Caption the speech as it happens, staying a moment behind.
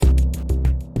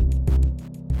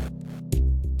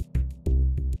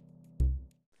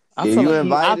I Yeah, feel you like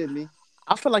invited me.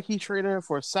 I feel like he traded her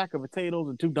for a sack of potatoes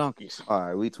and 2 donkeys. All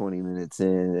right, we 20 minutes in,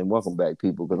 and welcome back,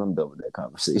 people, because I'm done with that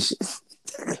conversation.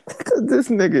 Because this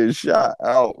nigga is shot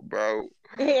out, bro.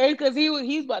 Because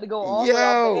he's about to go off and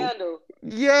off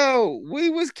the Yo, handle. we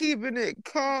was keeping it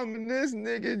calm, and this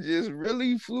nigga just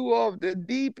really flew off the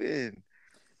deep end.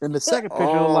 And the second picture,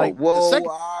 Oh, like whoa, the second.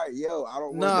 all right, yo, I don't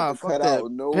want Nah, to fuck cut that.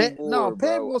 out no more, Pam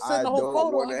bro. gonna send I the whole don't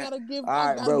photo. want I to. gotta give. All I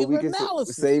right, gotta bro, give we her can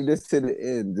analysis. save this to the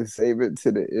end. Just save it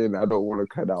to the end. I don't want to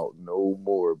cut out no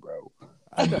more, bro.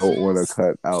 I don't want to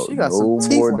cut out She got some no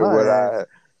teeth more on than what her ass.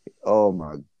 Oh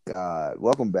my God!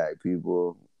 Welcome back,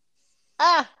 people.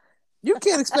 Ah, You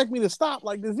can't expect me to stop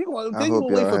like this. You gonna I hope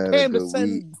wait y'all for had a Pam to good week.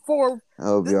 send 4. I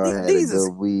hope y'all had a These is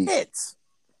good week. hits.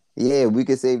 Yeah, we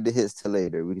can save the hits till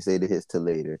later.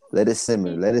 Let it simmer.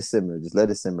 Let it simmer. Just let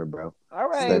it simmer, bro. all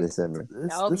Just right. let it simmer.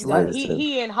 This Like, last.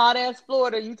 he in hot ass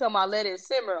Florida. You talking about let it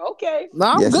simmer? Okay. No,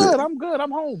 I'm Yes, good. I'm good.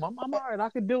 I'm home. I'm all right. I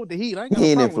can deal with the heat. I ain't got no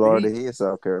he ain't in problem with the Florida. heat. He in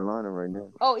South Carolina right now.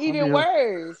 Oh, even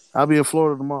worse. I'll be in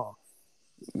Florida tomorrow.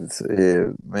 Yeah,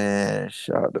 man.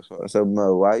 Shot the fuck. So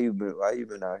Mo, why you been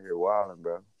out here wilding,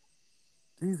 bro?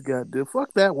 These goddamn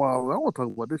fuck that wild. I want to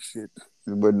talk about this shit.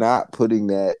 We're not putting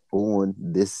that on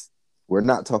this. We're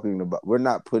not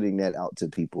putting that out to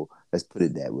people. Let's put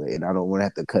it that way. And I don't want to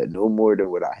have to cut no more than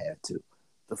what I have to.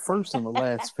 The first and the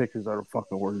last pictures are the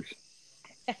fucking worst.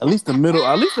 At least the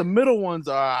middle ones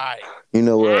are alright. You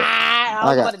know what?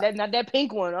 I was about not that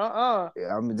pink one. Yeah,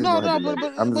 I'm just gonna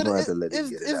have to let it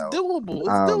get it out. Doable.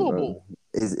 It's doable.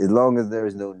 As long as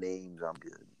there's no names, I'm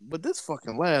good. But this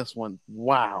fucking last one,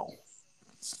 wow.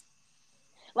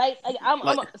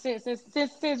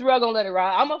 Since we're gonna let it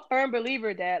ride, I'm a firm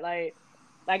believer that like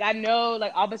I know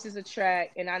like opposites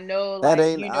attract, and I know like that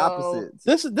ain't you know opposites.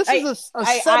 This is a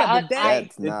setup. The dad,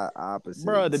 That's not opposites.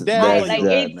 Bro, the dad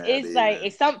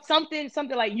it's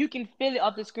something like you can feel it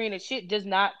off the screen. And shit does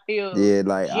not feel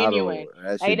like genuine.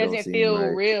 That Like, shit it don't doesn't seem feel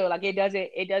right. real. Like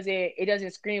it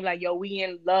doesn't scream like yo we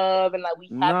in love and like we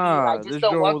happy. Nah, Like just this the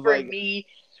joint one was for like- me.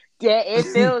 Yeah, it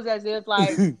feels as if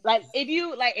like if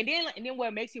you like and then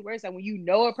what makes it worse like when you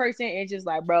know a person and it's just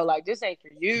like bro like this ain't for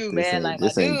you man like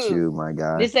This my ain't dude you my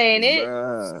guy. this ain't it.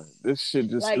 Bruh, this shit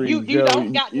just Like screams. you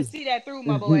don't got to see that through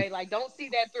my boy. Like don't see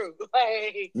that through.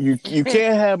 Like you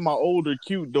can't have my older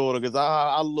cute daughter because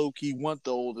I low key want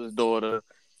the oldest daughter,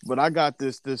 but I got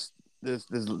this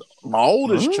my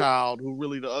oldest child who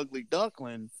really the ugly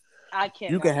duckling. I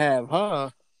can't. You can have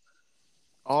her.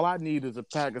 All I need is a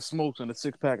pack of smokes and a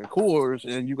 6-pack of Coors,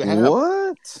 and you can have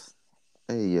what?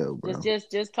 Hey yo, bro.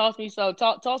 Just toss me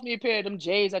toss me a pair of them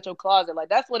J's at your closet. Like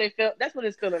that's what it felt. That's what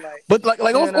it's feeling like. But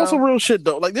like also real shit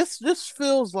though. Like this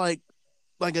feels like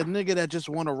a nigga that just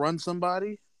want to run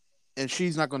somebody, and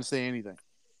she's not going to say anything.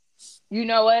 You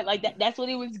know what? Like that's what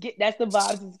it was. That's the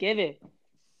vibes it's giving.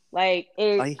 Like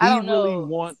he I don't really know.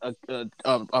 want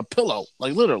a pillow.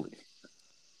 Like literally.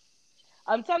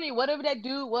 I'm telling you, whatever that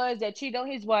dude was that cheated on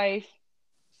his wife,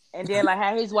 and then like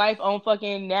had his wife on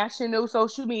fucking national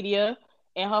social media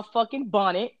in her fucking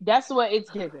bonnet. That's what it's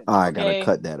giving. I gotta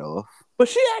cut that off. But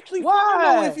she actually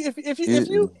why? If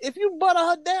you butter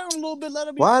her down a little bit, let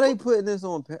her be. Why are they putting this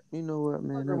on? You know what,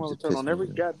 man? I'm gonna turn on every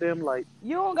goddamn light.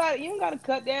 You don't gotta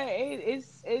cut that.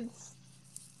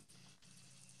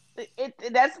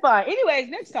 That's fine. Anyways,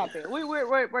 next topic.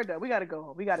 We're done. We gotta go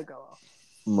home.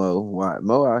 Mo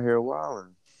out here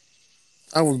wilding.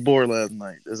 I was bored last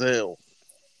night as hell.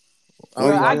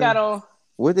 I got on.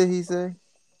 What did he say?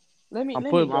 I'm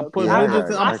putting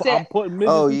midgets. I'm putting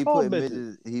midgets. Oh, you put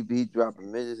midgets. He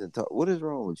dropping midgets and talk. What is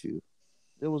wrong with you?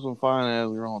 It was some fine ass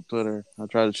girl on Twitter. I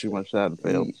tried to shoot my shot and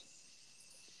failed.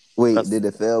 Wait, did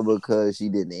it fail because she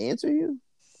didn't answer you?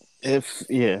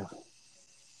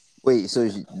 Wait, so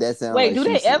that sounds. Wait, do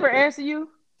they ever answer you?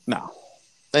 No,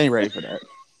 they ain't ready for that.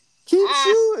 Keep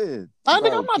shooting. I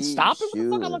think I'm not stopping.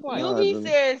 What the fuck I look like? You be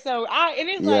saying so. And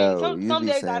it's like some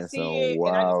days I see it and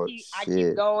I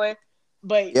keep going.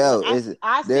 But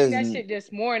I seen that shit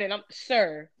this morning.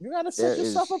 You gotta set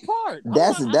yourself apart.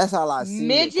 That's how I see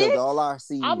it because all I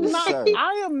see was sir.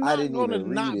 I am not gonna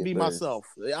not be myself.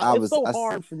 It's so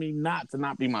hard for me not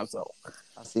to be myself.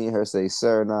 I seen her say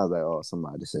sir, and I was like, oh,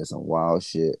 somebody said some wild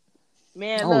shit.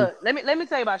 Man, look, let me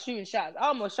tell you about shooting shots. I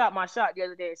almost shot my shot the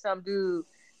other day. Some dude.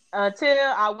 Until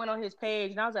I went on his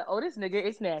page and I was like, "Oh, this nigga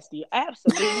is nasty."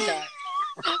 Absolutely not.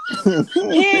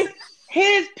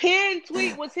 His pin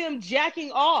tweet was him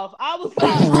jacking off. I was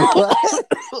like,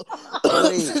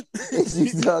 "Wait, is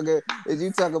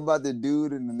you talking about the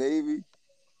dude in the Navy?"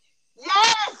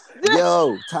 Yes.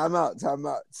 Yo, time out.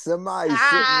 Somebody sent me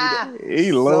that.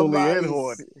 He lonely and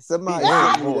horny. Somebody He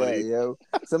sent and me horny. that, yo.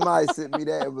 Somebody sent me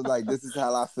that and was like, "This is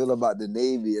how I feel about the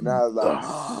Navy," and I was like,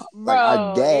 I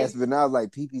Bro, gasped, and I was like,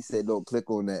 "PP said don't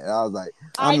click on that," and I was like,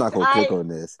 "I'm not gonna click on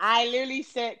this." I literally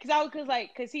said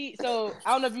because he. So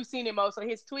I don't know if you've seen it, Mo. So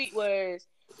his tweet was,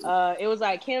 it was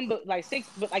like him, but like 6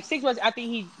 months after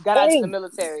he got out of the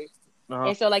military.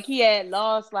 And so like he had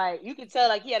lost, like you could tell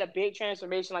like he had a big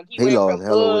transformation. Like He lost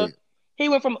hella weight. He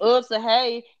went from to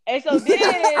hey. And so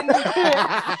then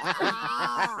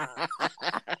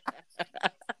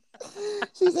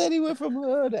She said he went from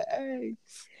to A.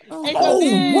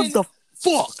 What the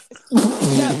fuck?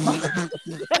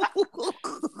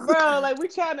 Bro, like we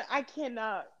trying to, I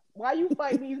cannot. Why you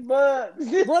fighting these bugs?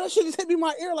 Bro, that shit just hit me in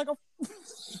my ear like a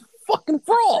fucking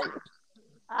frog.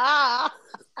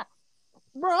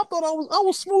 Bro, I thought I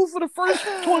was smooth for the first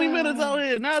 20 minutes out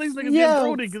here. Now these niggas getting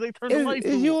throaty because they turned the lights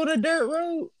on. Is you on a dirt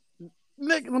road?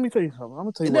 Nick, let me tell you something. I'm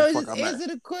gonna tell you what the fuck I'm at. Answer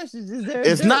the question. Is there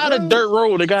It's not a dirt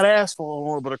road. They got asphalt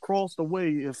on it, but across the way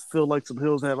it feels like some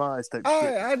hills have eyes type All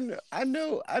shit. right, I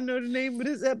know the name of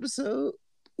this episode.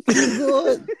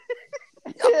 Good.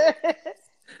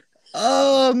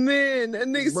 Oh man, that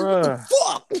nigga said, "What the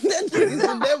fuck?" That nigga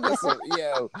said that was so,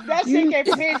 yo. That shit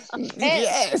came from his chest.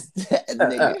 Yes,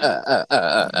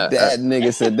 that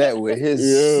nigga said that with his.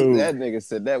 That nigga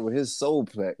said that with his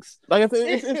soulplex. Like I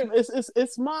said,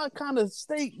 it's my kind of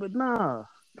state, but nah.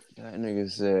 That nigga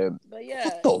said, but yeah.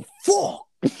 "What the fuck?"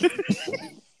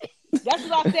 That's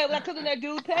what I said when I clicked on that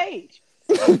dude's page.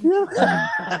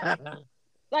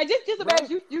 Like just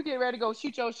imagine you get ready to go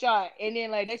shoot your shot, and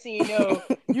then like next thing you know,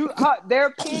 their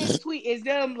pinned tweet is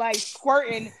them like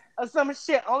squirting or some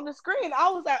shit on the screen. I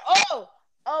was like, oh,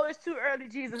 it's too early,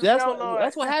 Jesus. That's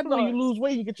Lord. what happens when you lose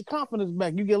weight. You get your confidence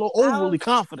back. You get a little overly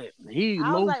confident. I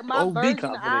was like, my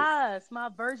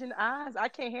virgin eyes. I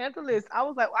can't handle this. I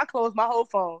was like, I closed my whole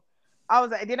phone. I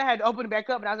was like, then I had to open it back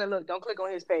up, and I was like, look, don't click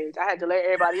on his page. I had to let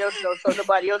everybody else know so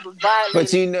nobody else was violating.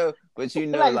 But you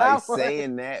know, like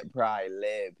saying that probably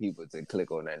led people to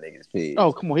click on that nigga's page.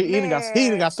 Oh, come on. He even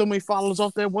got so many followers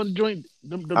off that one joint.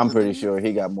 I'm pretty sure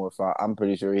he got more followers. I'm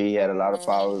pretty sure he had a lot of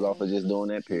followers off of just doing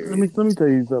that period. Let me tell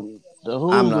you something. The whole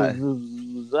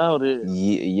was out here.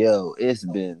 Yo, it's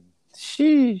been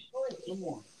sheesh.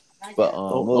 But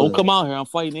don't come out here. I'm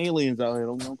fighting aliens out here.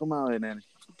 Don't come out here, Nanny.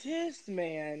 This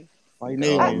man.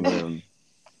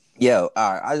 Yo,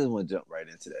 all right. I just want to jump right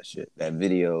into that shit. That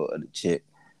video of the chick,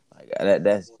 like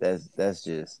that's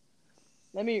just.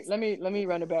 Let me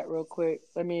run it back real quick.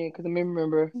 Because I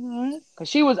remember, because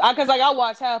she was, because like I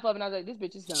watched half of it and I was like, this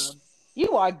bitch is dumb.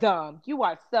 You are dumb. You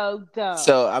are so dumb.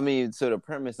 So the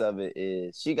premise of it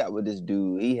is she got with this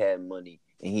dude. He had money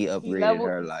and he upgraded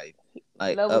her life.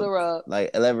 Like leveled her up.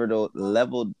 Like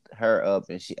leveled her up,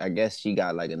 and I guess she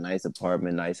got like a nice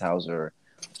apartment, nice house, or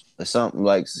something.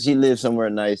 Like she lived somewhere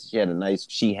nice. She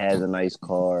has a nice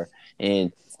car,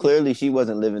 and clearly she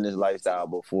wasn't living this lifestyle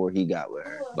before he got with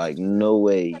her. Like no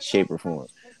way, shape or form.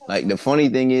 Like the funny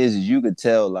thing is you could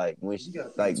tell like when she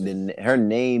her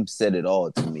name said it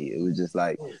all to me. It was just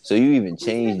like, so you even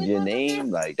changed your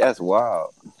name? Like that's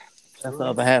wild. That's the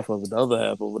other half of it. The other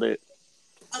half over there.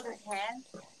 Other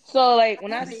half. So like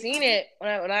when I seen it,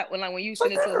 when you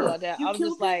sent it to us like that, I was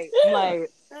just like,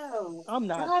 I'm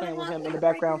not playing with him in the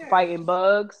background fighting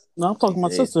bugs. No, I'm talking to my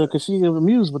sister because she is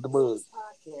amused with the bugs.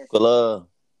 Good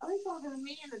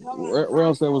Where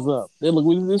else that was up?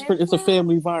 It's a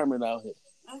family environment out here.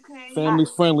 Okay. Family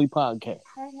friendly podcast.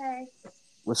 Hey.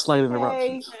 With slight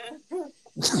interruptions.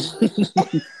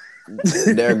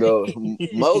 There go.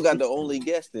 Mo got the only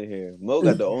guest in here. Mo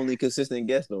got the only consistent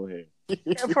guest on here.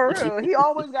 Yeah, for real. He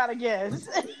always got a guest.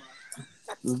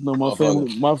 There's no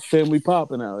my family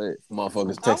popping out here.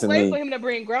 Motherfuckers texting me. I'm waiting for him to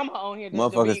bring grandma on here.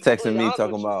 Motherfuckers texting me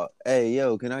talking about, hey,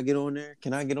 yo, can I get on there?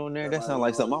 That sounds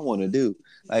like something I want to do.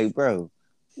 Like, bro,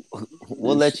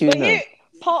 we'll let you know. Here,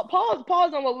 pause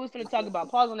on what we was going to talk about.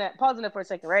 Pause on that for a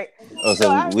second, right? Oh,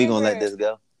 so we going to let this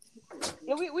go?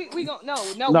 Yeah, we gon'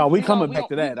 no. We coming back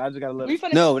to that. I just gotta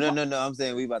let. No. I'm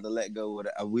saying we about to let go.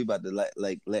 We about to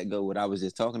let go what I was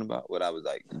just talking about. What I was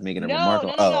like making a remark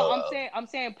on. No. I'm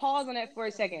saying pause on that for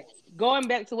a second. Going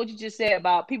back to what you just said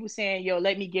about people saying, "Yo,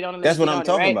 let me get on." That's what I'm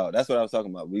talking about. That's what I was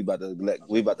talking about. We about to let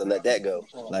that go.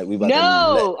 Like we about to.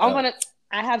 No, I'm gonna.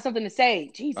 I have something to say.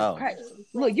 Jesus Christ!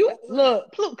 Look,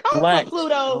 come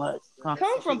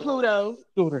from Pluto.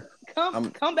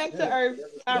 Come back to Earth,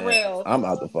 Tyrell. I'm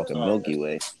out the fucking Milky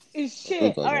Way. It's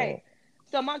shit. All right.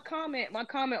 So my comment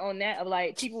on that of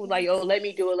like people like, oh, let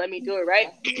me do it, right?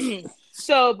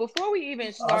 So before we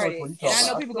even started, and I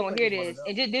know people gonna hear this,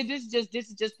 and this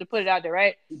is just to put it out there,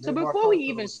 right? So before we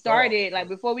even started, like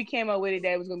before we came up with it,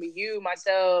 that it was gonna be you,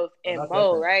 myself, and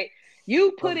Mo, right?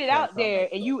 You put it out there,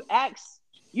 and you asked,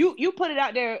 you put it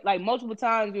out there like multiple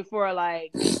times before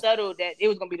like we settled that it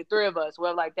was gonna be the three of us,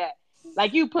 well, like that.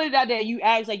 Like you put it out there, you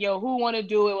asked like, yo, who want to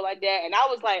do it, like that, and I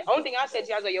was like, only thing I said to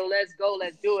you, I was like, yo, let's go,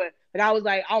 let's do it. But I was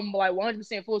like, I'm like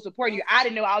 100% full support you. I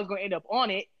didn't know I was gonna end up on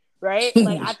it. Right?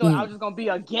 Like I thought I was just gonna be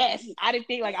a guest. I didn't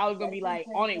think like I was gonna be like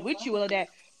on it with you or that.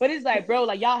 But it's like, bro,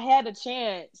 like y'all had a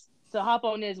chance to hop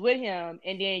on this with him,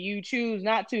 and then you choose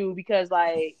not to because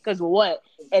of what?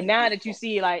 And now that you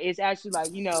see like it's actually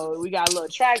like, you know, we got a little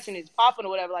traction, it's popping or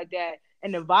whatever like that,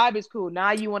 and the vibe is cool.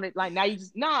 Now you want to like now you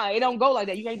just it don't go like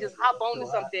that. You can't just hop on to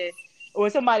something or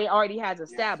somebody already has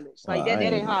established. Like that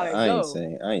ain't how it goes.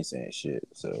 I ain't saying shit.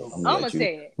 So I'm gonna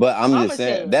say it. But I'm just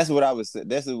saying that's what I was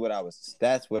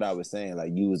saying.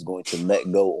 Like you was going to let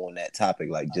go on that topic.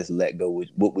 Like just let go with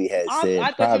what we had said.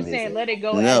 I thought you were saying let it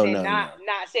go and not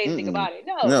say anything about it.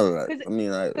 No. Like, I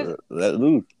mean like let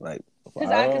loose. Like because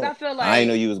I feel like I didn't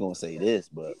know you was gonna say this,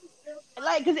 but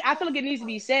like because I feel like it needs to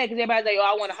be said because everybody's like,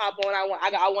 oh, I want to hop on. I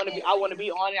want to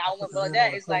be on it. I want to go like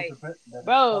that. It's like,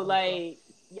 bro, like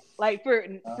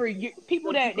for you,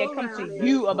 people that come to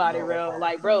you about it, real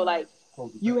like, bro, like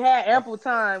you had ample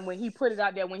time when he put it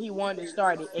out there when he wanted to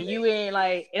start it, and you ain't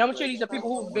like, and I'm sure these are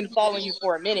people who've been following you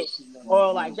for a minute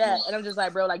or like that, and I'm just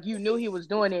like, bro, like you knew he was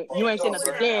doing it, you ain't saying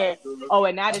nothing then, oh,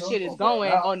 and now the shit is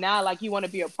going, oh, now like you want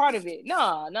to be a part of it,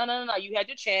 no, you had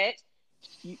your chance,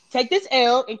 you take this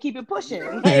L and keep it pushing,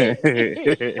 like,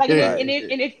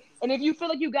 and if you feel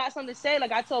like you got something to say,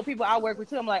 like I told people I work with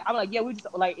too, I'm like, yeah, we just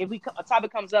like if a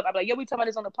topic comes up, I'm like, yeah, we talk about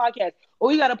this on the podcast. Oh,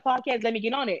 you got a podcast? Let me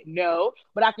get on it. No,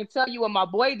 but I can tell you what my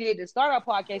boy did to start our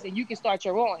podcast, and you can start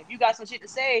your own. If you got some shit to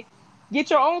say,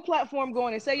 get your own platform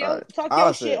going and say talk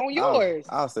your shit on yours.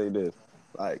 I'll say this,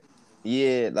 like.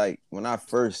 Yeah, like when I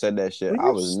first said that shit, I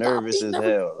was nervous as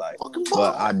hell. Like,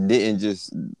 but I didn't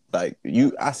just like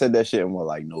you. I said that shit in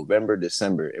like November,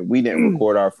 December, and we didn't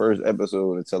record our first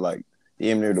episode until like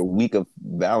damn near the week of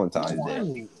Valentine's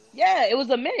Day. Yeah, it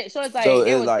was a minute, so it's like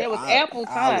there was ample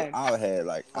time. I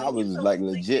was like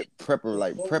legit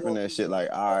prepping that shit. Like,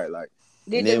 all right, like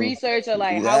did the research or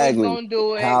like how we gonna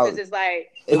do it because it's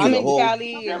like I'm in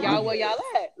Cali and y'all where y'all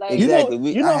at. Like exactly,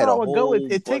 you know how it go.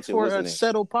 It takes for a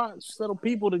settle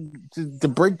people to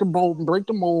break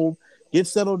the mold, get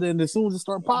settled in as soon as it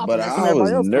start popping. But I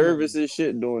was nervous as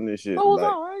shit doing this shit. It was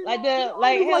all right.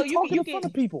 Hell, you talking in front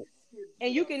of people.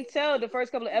 And you can tell the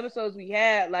first couple of episodes we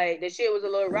had, like the shit was a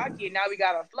little rocky, and now we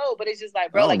got our flow. But it's just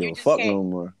like, bro, like you just can't. No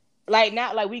more. Like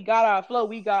not like we got our flow,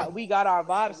 we got our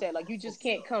vibe set. Like you just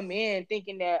can't come in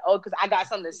thinking that because I got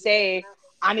something to say,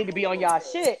 I need to be on y'all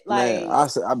shit. Like man,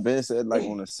 I've been said like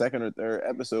on the second or third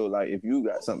episode, like if you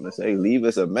got something to say, leave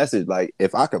us a message. Like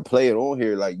if I could play it on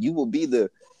here, like you will be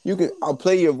I'll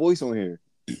play your voice on here,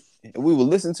 and we will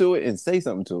listen to it and say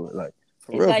something to it. Like.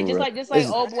 Just like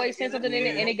old boy said something in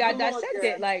it and it got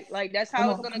dissected. Like that's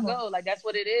how it's gonna go. Like that's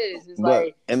what it is. It's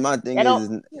like and my thing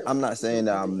is I'm not saying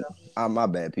that I'm my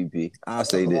bad PP. I'll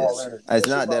say this. It's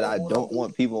not that I don't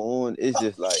want people on. It's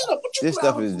just like this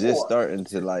stuff is just starting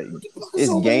to like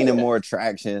it's gaining more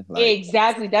traction. Like,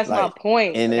 exactly. That's my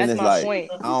point. And then that's it's like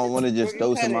point. I don't want to just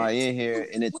throw somebody in here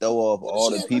and it throw off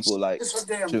all the people. Like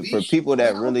for people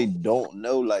that really don't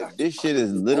know, like this shit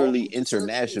is literally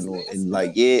international and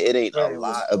like it ain't a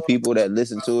lot of people that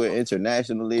listen to it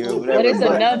internationally or whatever. But it's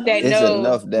enough that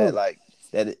enough that like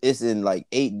that it's in like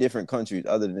 8 different countries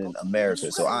other than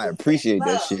America. So I appreciate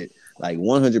that shit. Like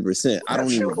 100%. I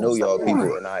don't even know y'all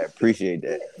people and I appreciate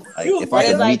that. Like if I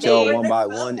could meet y'all one by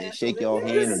one and shake y'all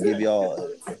hand or give y'all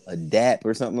a dap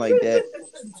or something like that,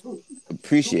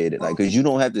 appreciate it. Like because you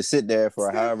don't have to sit there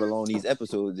for however long these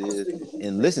episodes is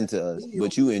and listen to us,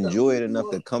 but you enjoy it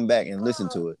enough to come back and listen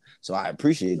to it. So I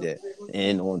appreciate that.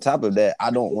 And on top of that,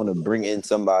 I don't want to bring in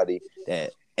somebody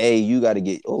that you got to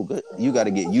get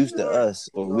used to us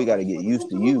or we got to get used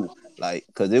to you. Like,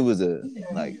 cause it was a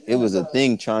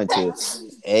thing trying to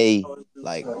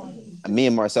like me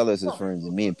and Marcellus is friends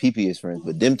and me and PP is friends,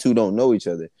 but them two don't know each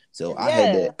other. So I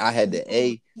had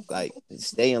to like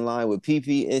stay in line with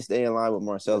PP and stay in line with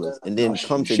Marcellus and then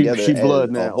come together she blood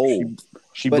as now. A whole.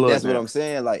 But that's what I'm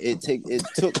saying. Like it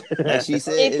took like she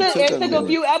said, it took a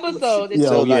few episodes.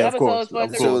 Of course.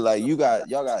 So like y'all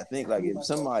gotta think like if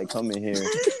somebody come in here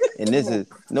and this is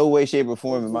no way, shape, or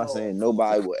form am I saying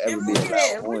nobody will ever be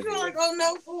allowed on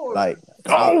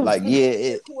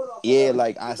here.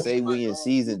 Like I say we in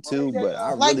season 2, but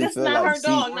I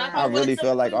really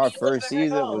feel like our first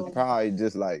season was probably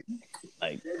just like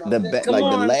like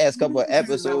the last couple of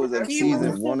episodes of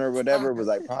season 1 or whatever was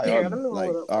like probably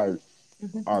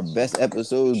our best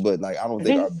episodes, but like I don't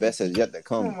think our best has yet to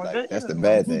come. Like that's the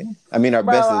bad thing. I mean, our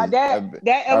best is that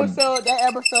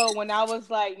episode when I was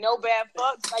like no bad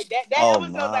fucks, like that episode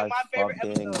is like my favorite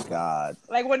episode. God.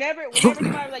 Like whenever somebody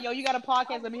was like, yo, you got a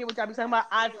podcast, let me hear what y'all be talking about.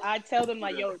 I tell them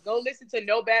like, yo, go listen to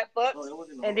No Bad Fucks,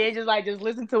 and then just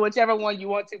listen to whichever one you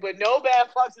want to. But No Bad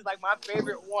Fucks is like my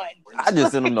favorite one. I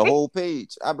just send them the whole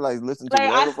page. I be like, listen to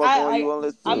whatever one you want to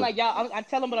listen to. I'm like, y'all, I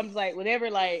tell them, but I'm just like, whenever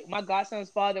like my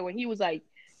godson's father, when he was like,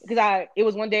 because it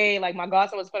was one day like my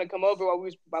godson was gonna come over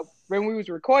when we was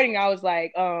recording. I was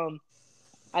like,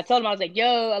 I told him, I was like,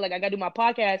 yo, like I gotta do my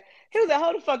podcast. He was like,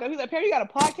 hold the fuck up. He was like, Perry, you got a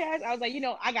podcast? I was like,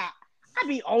 I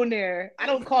be on there. I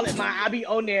don't call it mine. I be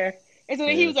on there. And so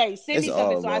then he was like, send me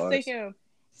something. So I sent him.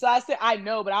 So I said, I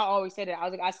know, but I always say that. I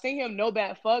was like, I sent him No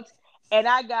Bad Fucks. And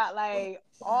I got like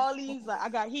all these,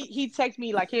 like he texted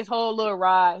me like his whole little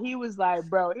ride. He was like,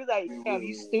 bro, he was like, damn,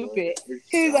 you stupid.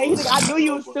 He was like, I knew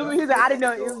you was stupid. He was like, I didn't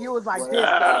know you was like this,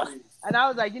 bro. And I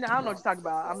was like, I don't know what you're talking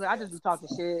about. I'm like, I just be talking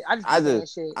shit. I just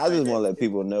want to let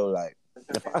people know, like,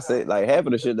 if I say, like, half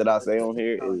of the shit that I say on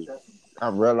here is, I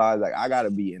realize, like, I gotta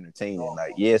be entertaining.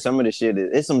 Like, yeah, some of the shit,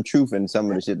 it's some truth in some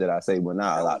of the shit that I say, but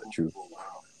not a lot of truth.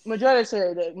 Majority of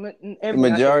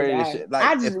the shit,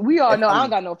 like, we all know I don't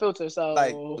got no filter, so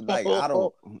like I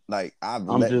don't like.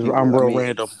 I'm real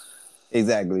random.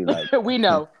 Exactly, like we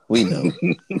know.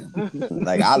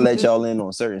 Like I let y'all in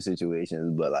on certain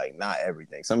situations, but like not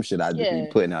everything. Some shit I just be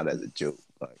putting out as a joke.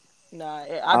 Like, nah,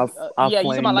 you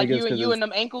talking about like you and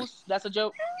them ankles? That's a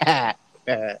joke. Hey,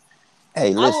 listen. I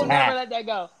will never let that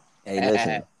go.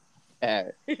 Hey,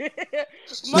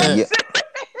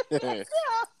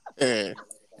 listen.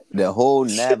 The whole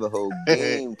Navajo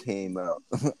game came out.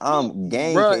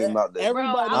 Came out there.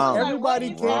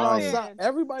 Everybody came outside.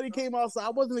 Everybody came outside. I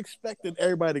wasn't expecting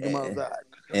everybody to come outside.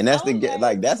 And that's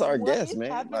that's our guest,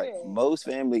 man. Like Mo's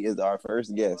family is our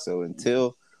first guest. So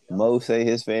until Mo say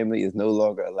his family is no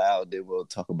longer allowed, then we'll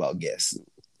talk about guests.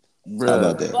 How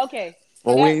about that? Okay.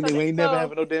 Well, we ain't never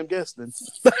having no damn guests then.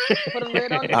 Put a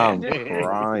lid on that. I'm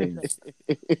crying.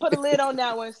 Put a lid on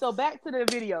that one. So back to the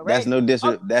video, right?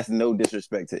 That's no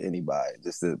disrespect to anybody.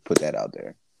 Just to put that out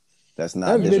there. That's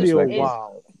not that disrespectful. Video.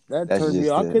 Wow, that turned me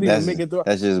off. I couldn't even make it through.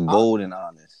 That's just bold and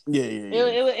honest. Yeah.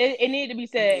 It needed to be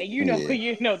said.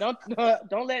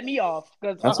 Don't let me off.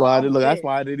 That's why I did. Look, that's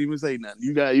why I didn't even say nothing.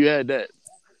 You had that.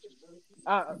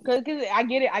 Cause I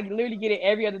get it. I literally get it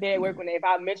every other day at work when if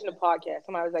I mention a podcast,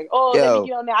 somebody was like, "Oh, let me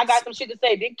get on there. I got some shit to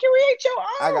say." Then create your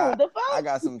own. I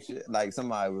got some shit. Like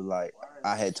somebody was like,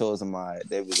 I had told somebody,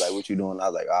 they was like, "What you doing?" I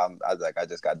was like, I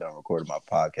just got done recording my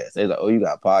podcast. They was like, "Oh, you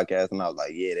got a podcast?" And I was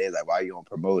like, "Yeah." They was like, "Why you don't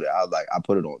promote it?" I was like, "I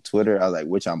put it on Twitter." I was like,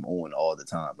 "Which I'm on all the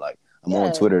time." Like I'm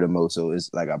on Twitter the most, so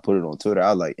it's like I put it on Twitter.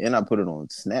 I was like, and I put it on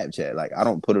Snapchat. Like I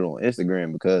don't put it on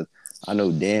Instagram because I know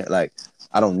like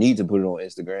I don't need to put it on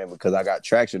Instagram because I got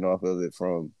traction off of it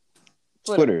from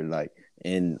Twitter. Like,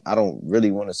 and I don't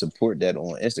really want to support that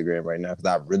on Instagram right now because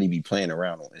I really be playing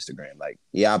around on Instagram. Like,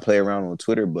 yeah, I play around on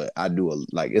Twitter, but I do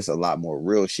it's a lot more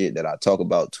real shit that I talk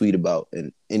about, tweet about,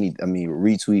 and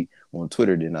retweet on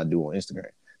Twitter than I do on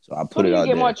Instagram. So I put it out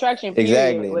there. Get more traction.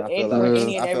 Exactly. And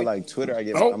I feel like Twitter,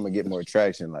 I'm gonna get more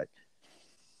traction. Like.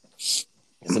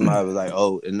 And somebody was like,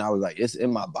 "Oh," and I was like, "It's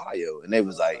in my bio," and they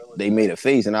was like, they made a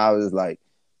face, and I was like,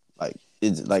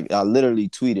 it's like I literally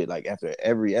tweeted like after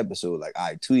every episode, like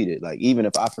I tweeted, like even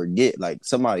if I forget, like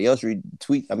somebody else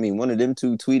one of them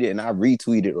two tweeted, and I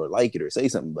retweet it or like it or say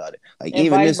something about it, like and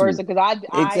even vice this versa, because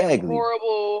I am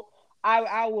horrible.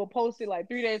 I will post it like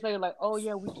 3 days later, like, "Oh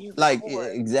yeah, we do." Like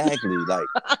exactly, like.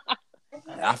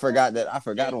 I forgot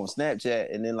on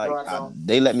Snapchat, and then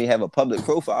they let me have a public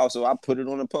profile, so I put it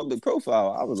on a public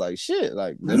profile. I was like, shit,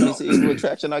 like let me see what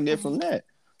traction I get from that.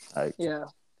 Like,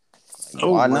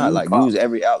 why not? Like use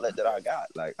every outlet that I got.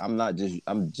 Like I'm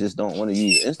just don't want to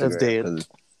use Instagram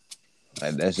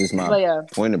because that's just my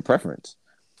point of preference.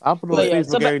 I put it on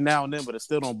Facebook every now and then, but it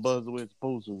still don't buzz the way it's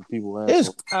supposed to. People it's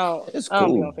cool. I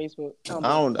don't be on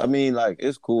Facebook. I mean, like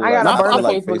it's cool. I got a burner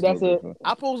Facebook. That's it.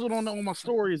 I post it on my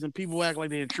stories, and people act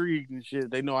like they're intrigued and shit.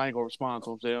 They know I ain't gonna respond,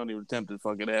 so they don't even attempt to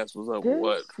fucking ask what's up or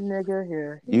what. Nigga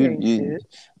here.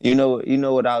 You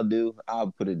know what I'll do?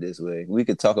 I'll put it this way. We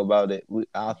could talk about it.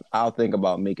 I'll think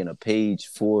about making a page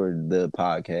for the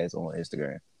podcast on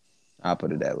Instagram. I'll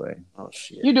put it that way. Oh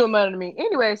shit. You doing better than me.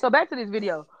 Anyway, so back to this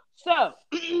video. So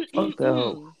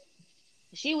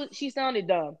she sounded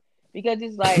dumb because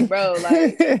it's like, bro,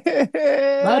 like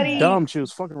not dumb, she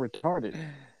was fucking retarded.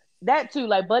 That too,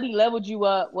 like Buddy leveled you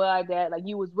up like that. Like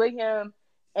you was with him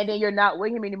and then you're not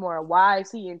with him anymore. Why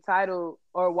is he entitled,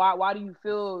 or why do you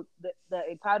feel the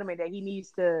entitlement that he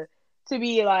needs to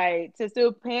be like to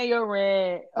still pay your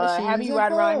rent, have you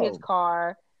ride around his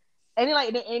car, and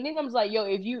then comes like, yo,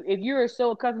 if you're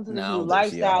so accustomed to this new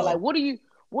lifestyle, like what are you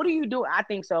doing? I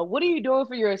think so. What are you doing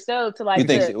for yourself to like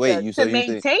to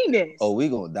maintain this? Oh, we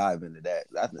gonna dive into that.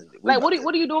 Like what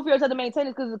are you doing for yourself to maintain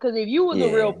this? Because if you was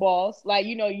a real boss, like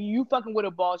you fucking with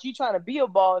a boss, you trying to be a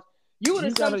boss. You would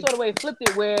have some sort of way flipped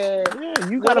it where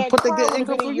you gotta put the good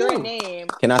income for your name.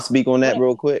 Can I speak on that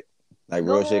real quick? Like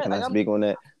real shit. Can I speak on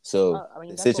that? So I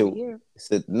just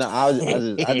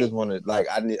want to I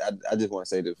just want to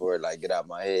say this before it like get out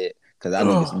my head because I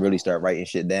need to really start writing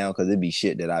shit down because it'd be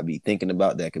shit that I be thinking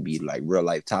about that could be like real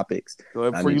life topics. Go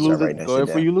ahead before you lose it. Go ahead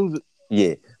before you lose it.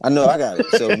 Yeah, I know I got it.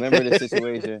 So remember the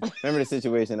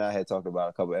situation I had talked about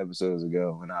a couple episodes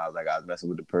ago when I was messing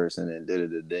with the person and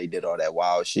they did all that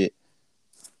wild shit.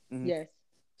 Mm-hmm. Yes.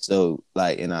 So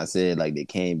and I said they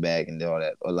came back and did all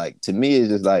that. Or to me it's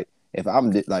just if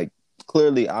I'm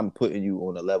clearly I'm putting you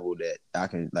on a level that I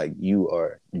can that you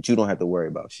don't have to worry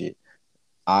about shit,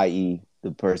 i.e.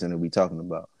 the person that we talking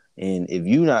about. And if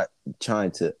you're not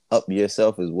trying to up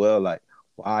yourself as well,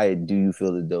 why do you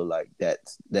feel as though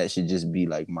that should just be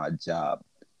my job?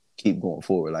 Keep going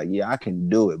forward. I can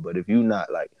do it, but if you're not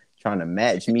trying to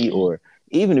match me, or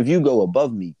even if you go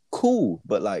above me, cool.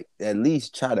 But at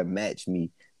least try to match me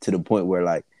to the point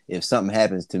where if something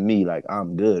happens to me,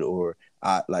 I'm good, or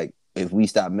if we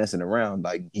stop messing around,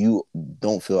 you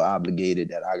don't feel obligated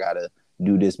that I gotta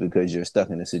do this because you're stuck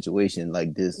in a situation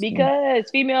like this. Because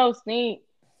females think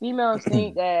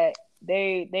that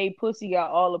they pussy got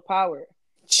all the power.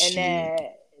 Shit. And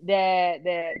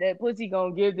that pussy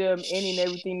gonna give them any and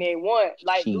everything they want.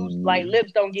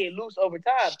 Lips don't get loose over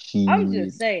time. Shit. I'm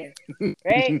just saying,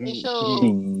 right? And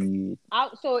so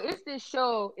it's this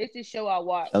show I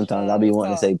watch. Sometimes I be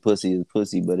wanting to say pussy is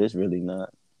pussy, but it's really not.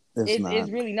 It's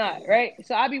really not, right?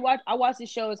 So I watch this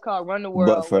show. It's called Run the World.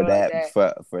 But for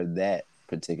that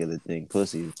particular thing,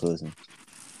 pussy is pussy.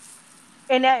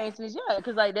 In that instance, yeah,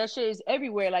 because that shit is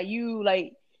everywhere.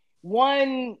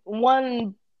 One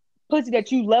pussy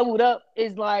that you leveled up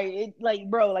is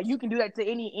bro, you can do that to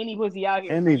any pussy out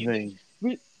here. Anything.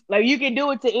 You can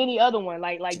do it to any other one.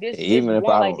 This. Even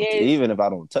if I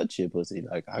don't touch your pussy,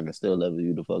 I can still level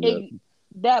you the fuck up.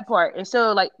 That part. And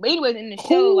so but anyways, in the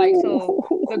show, so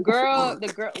the girl,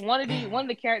 one of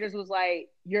the characters was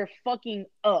you're fucking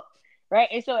up, right?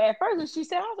 And so at first when she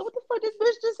said, I was like, what the fuck this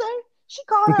bitch just say? She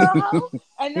called her a hoe.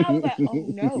 And I was like, oh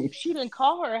no, she didn't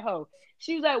call her a hoe.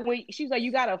 She was like,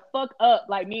 you gotta fuck up,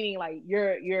 meaning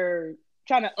you're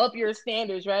trying to up your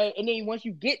standards, right? And then once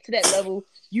you get to that level,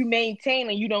 you maintain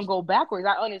and you don't go backwards.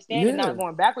 I understand the not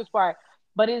going backwards part,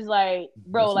 but it's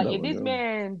bro, if this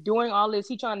man doing all this,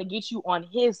 he trying to get you on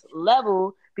his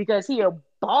level because he a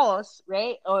boss,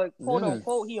 right? Or quote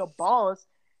unquote, he a boss.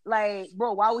 Bro,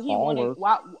 why would he want it?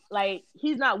 Why,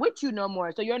 he's not with you no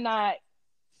more. So you're not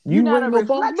a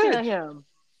reflection of him.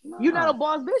 Nah. You're not a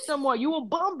boss bitch no more. You a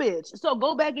bum bitch. So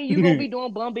go back and you gonna be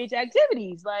doing bum bitch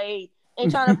activities, and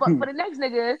trying to fuck for the next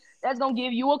nigga that's gonna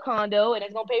give you a condo and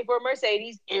that's gonna pay for a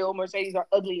Mercedes. Ew, Mercedes are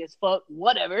ugly as fuck.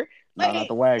 Whatever. Not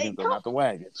the wagons, though. Not the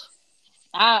wagons.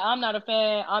 I'm not a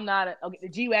fan. I'm not the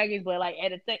G wagons, but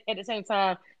at the same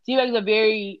time, G wagons are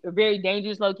very, very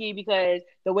dangerous, low key, because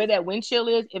the way that windshield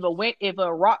is, if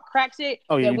a rock cracks it,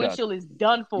 that windshield is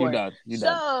done for. You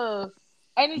done.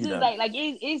 And it's just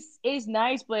it's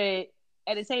nice, but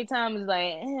at the same time, it's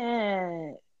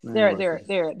there are others.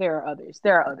 There are others.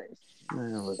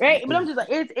 Right? But I'm just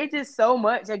it's just so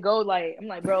much that goes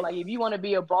I'm bro, if you want to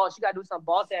be a boss, you gotta do some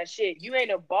boss ass shit. You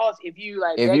ain't a boss if you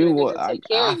if you take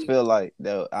care of you. Feel I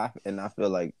feel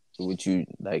like with you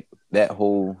that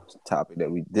whole topic that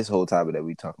we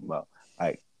talking about,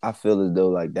 I feel as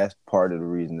though that's part of the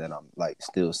reason that I'm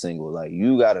still single.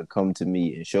 You gotta come to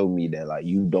me and show me that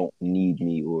you don't need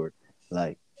me, or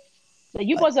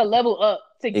you supposed to level up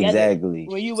together. Exactly.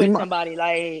 When you with somebody,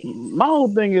 my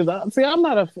whole thing is, I'm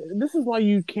not this is why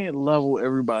you can't level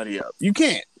everybody up. You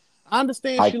can't. I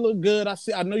understand she look good. I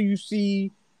know you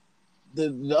see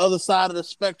the other side of the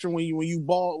spectrum when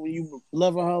you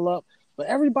level her up, but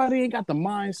everybody ain't got the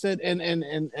mindset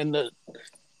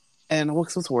and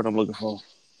what's the word I'm looking for?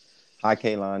 Hi,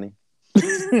 Kaylani.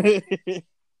 I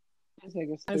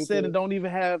said it don't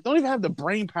even have the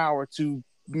brain power to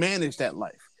manage that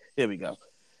life. Here we go.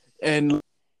 And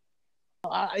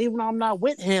even though I'm not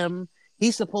with him,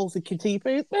 he's supposed to continue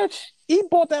paying. Bitch, he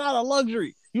bought that out of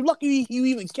luxury. You lucky you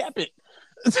even kept it.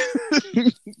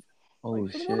 Oh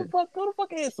shit! Go the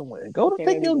fuck ahead somewhere. Go to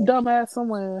take your dumb ass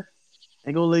somewhere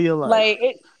and go live your life.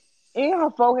 And her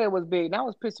forehead was big. That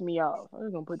was pissing me off. I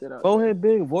was gonna put that up. Forehead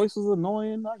big, voice was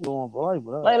annoying. Not going for life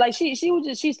with her. Like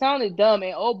she sounded dumb,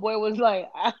 and old boy was like,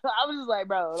 I was just like,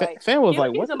 bro, like, Fan was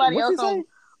like, get what? somebody What's he else say?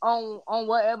 on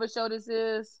whatever show this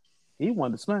is. He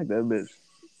wanted to smack that bitch.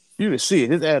 You could see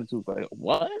it. His attitude was like,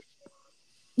 what?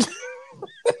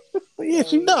 Yeah,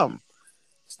 she dumb,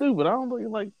 stupid. I don't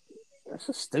think like that's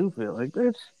just stupid. Like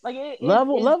bitch, like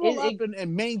level up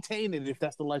and maintain it if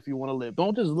that's the life you want to live.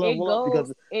 Don't just level up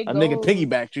because a nigga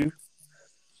piggybacked you.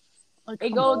 Like,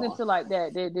 it goes into like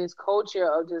that this culture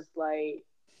of just like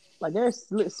there's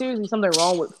seriously something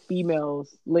wrong with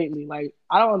females lately. Like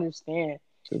I don't understand.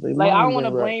 Like I don't want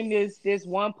to blame this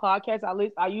one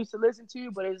podcast I used to listen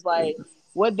to, but it's like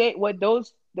what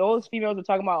those females are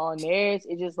talking about on theirs.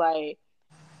 It's just like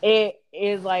it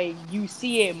is like you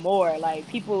see it more. Like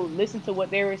people listen to what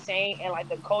they were saying, and like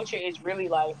the culture is really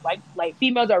like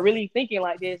females are really thinking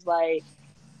like this, like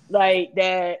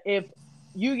that if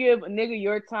you give a nigga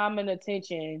your time and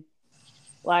attention,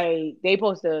 like they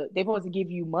supposed to give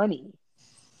you money.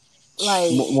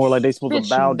 Like more like they supposed to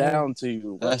bow down to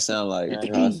you. That sound like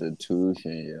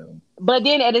prostitution, yo. But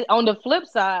then on the flip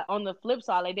side,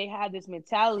 like they have this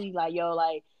mentality, like yo,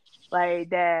 like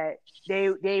that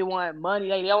they want money,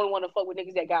 like they only want to fuck with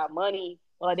niggas that got money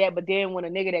or like that. But then when a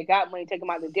nigga that got money take him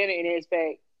out to dinner and they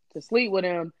expect to sleep with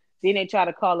him, then they try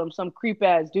to call him some creep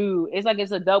ass dude. It's like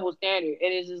it's a double standard,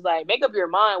 and it's just like make up your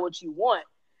mind what you want.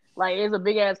 Like it's a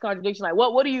big ass contradiction. Like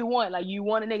what do you want? Like you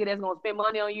want a nigga that's gonna spend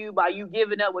money on you by you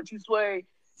giving up what you swear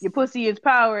your pussy is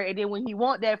power, and then when he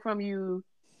want that from you,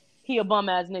 he a bum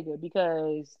ass nigga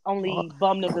because only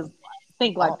bum niggas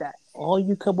think like that. All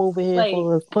you come over here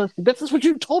for is pussy. This is what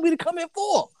you told me to come in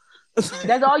for.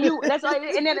 That's all you. That's all.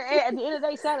 And then at the end of the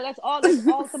day, Saturday, that's all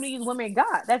some of these women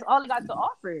got. That's all they got to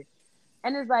offer.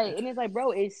 And it's like,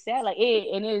 bro, it's sad. Like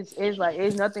it's like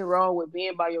it's nothing wrong with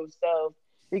being by yourself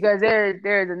because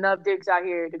there's enough dicks out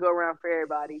here to go around for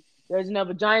everybody. There's enough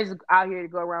vaginas out here to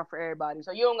go around for everybody.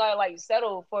 So you don't gotta like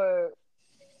settle for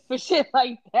shit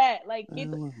like that. Like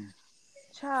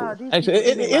child. Actually,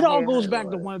 it all goes back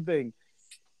to one thing.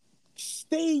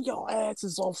 Stay your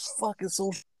asses off fucking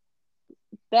social.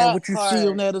 That what you see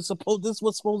on that is supposed. This is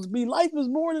what's supposed to be. Life is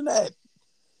more than that.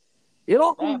 It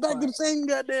all comes back to the same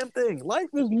goddamn thing. Life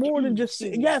is more than just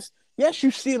yes,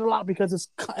 you see it a lot because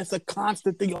it's a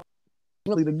constant thing.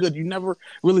 Really, the good you never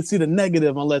really see the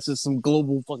negative unless it's some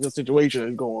global fucking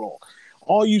situation going on.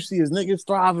 All you see is niggas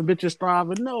thriving, bitches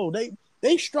thriving. No,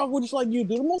 they struggle just like you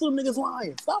do. Most of them niggas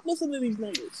lying. Stop listening to these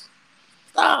niggas.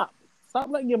 Stop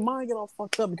letting your mind get all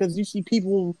fucked up because you see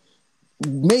people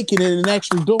making it and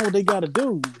actually doing what they gotta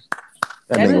do.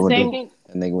 That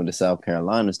nigga went to South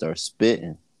Carolina, start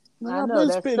spitting. I know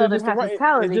that's Southern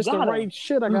hospitality. It's just the right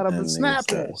shit. I gotta snap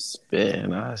it.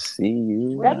 Spitting. I see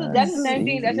you. That's the same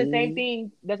thing. That's the same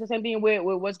thing. That's the same thing with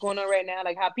what's going on right now.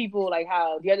 Like how people, like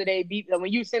how the other day,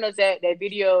 when you sent us that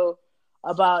video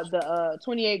about the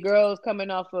 28 girls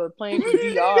coming off a plane from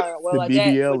DR, well, like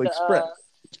BBL that, Express.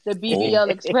 The BBL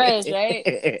Express,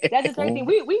 right? That's the same thing.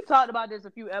 We talked about this a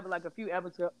few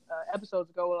episodes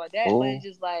ago, like that. But it's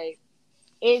just like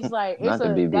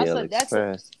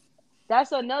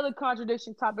that's another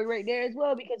contradiction topic right there as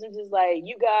well, because it's just like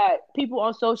you got people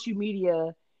on social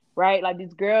media, right? Like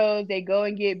these girls, they go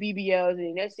and get BBLs,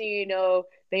 and next thing you know,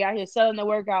 they out here selling the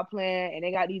workout plan, and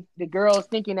they got the girls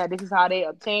thinking that this is how they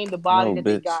obtain the body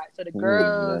they got. So the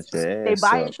girls, they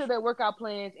buy into their workout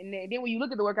plans, and then when you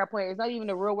look at the workout plan, it's not even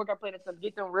a real workout plan. It's to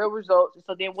get them real results.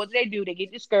 So then what do? They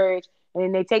get discouraged, and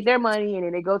then they take their money, and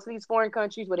then they go to these foreign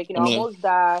countries where they can almost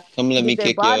die. Come let me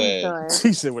kick your ass.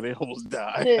 She said when they almost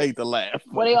die. I hate to laugh.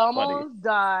 Where they almost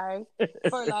die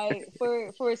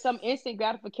for some instant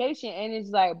gratification, and it's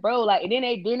like, bro, like, and then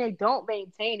they don't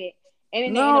maintain it. And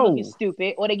then they end up looking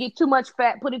stupid, or they get too much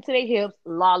fat put into their hips,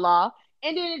 and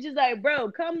then it's just like,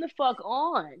 bro, come the fuck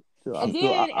on. Dude, and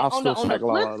then on the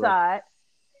flip side,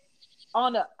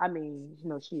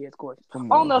 she is gorgeous.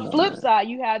 On the flip side,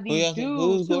 you have these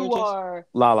dudes who are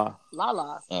Lala.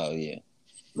 Oh yeah,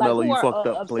 like Mello, who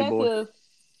are obsessive.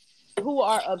 Who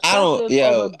are obsessive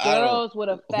over girls with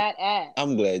a fat ass.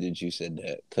 I'm glad that you said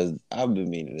that because I've been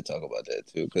meaning to talk about that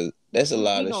too because that's a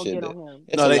lot of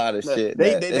shit.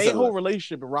 They whole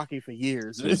relationship been rocky for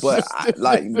years. But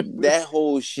that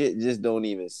whole shit just don't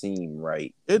even seem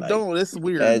right. Don't. It's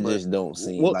weird. That just don't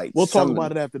seem like. We'll talk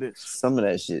about it after this. Some of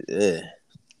that shit. That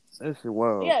shit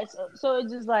wild. Yeah. So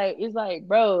it's just like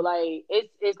bro, like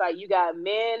it's like you got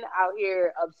men out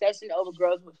here obsessing over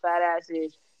girls with fat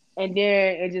asses. And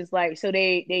then it's just like, so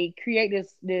they create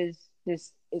this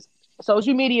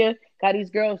social media, got these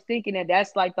girls thinking that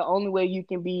that's like the only way you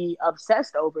can be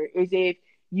obsessed over is if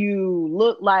you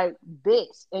look like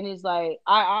this. And it's like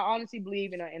I honestly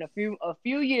believe in a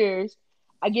few years,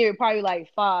 I give it probably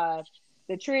like 5.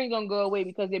 The trend gonna go away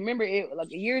because remember it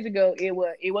like years ago it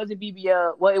wasn't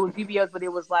BBL. Well, it was BBLs, but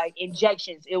it was like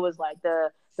injections. It was like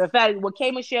the fact what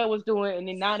K Michelle was doing, and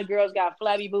then now the girls got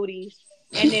flabby booties,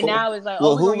 and then now it's like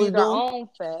well, we're gonna use our own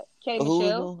fat. K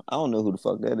Michelle. I don't know who the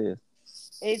fuck that is.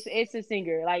 It's a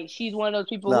singer. Like she's one of those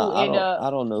people Nah, who end up.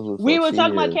 I don't know who the fuck We were she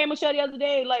talking is. about K Michelle the other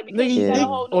day, like because she got a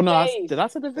whole new face. Did I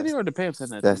send the video or did Pam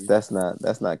send that?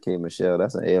 That's not K Michelle.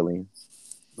 That's an alien.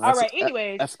 All right.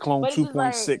 Anyways, that's clone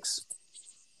 2.6.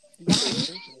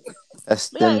 That's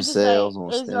stem cells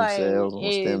on stem cells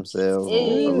on stem cells on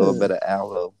a little bit of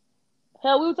aloe.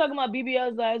 Hell, we were talking about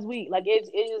BBLs last week. Like it's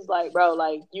just like, bro,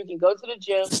 like you can go to the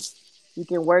gym, you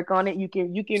can work on it, you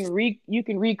can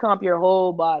recomp your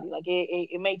whole body. Like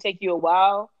it may take you a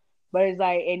while, but it's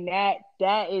like, and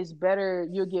that is better.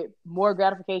 You'll get more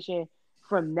gratification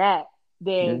from that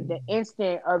than the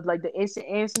instant of like the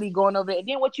instantly going over it. And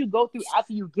then what you go through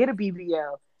after you get a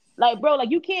BBL. Like, bro, like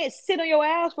you can't sit on your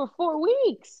ass for 4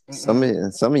 weeks. Some of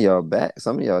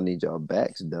y'all need y'all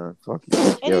backs done. Fuck you.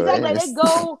 And exactly, like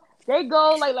they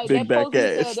go like big that post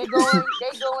said, they go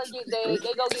get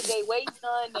their waist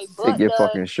done, they butt Take your done,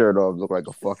 fucking shirt off, look like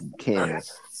a fucking can.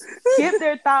 skip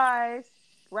their thighs,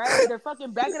 right? Their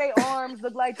fucking back of their arms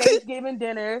look like Thanksgiving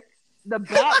dinner. The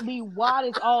back be wide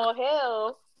as all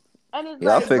hell. And it's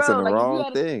y'all like, fixing bro, the like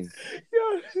wrong thing.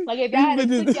 Like if y'all had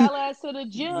to take y'all ass to the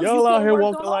gym, y'all out here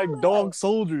walking like dog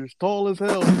soldiers, tall as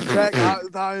hell, back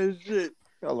high as shit.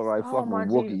 Y'all look like fucking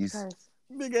Wookiees.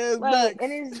 Big ass like, back.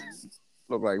 And it's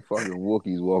look like fucking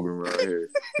Wookiees walking around here.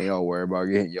 Ain't y'all worry about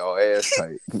getting y'all ass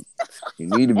tight. You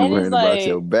need to be worrying about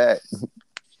your back.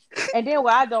 And then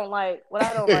what I don't like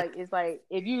is like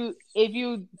if you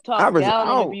talk down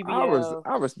on the BBL.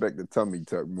 I respect the tummy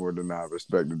tuck more than I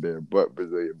respect the damn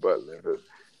Brazilian butt lift.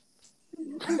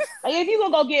 Like if you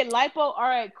gonna go get lipo, all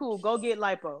right, cool, go get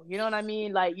lipo. You know what I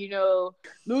mean? Like, you know,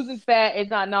 losing fat is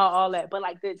not all that, but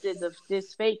like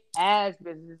this fake ass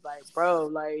business, like, bro,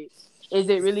 like, is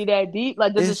it really that deep?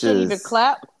 Like, does the shit even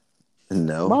clap?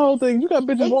 No. My whole thing, you got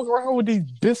bitches walking around with these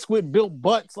biscuit built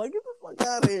butts. Like, get the fuck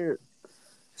out of here.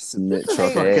 Submit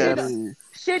truck ass.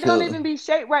 Shit don't even be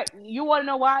shaped right. You want to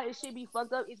know why it should be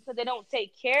fucked up? It's because they don't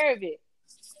take care of it.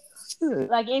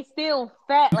 Like it's still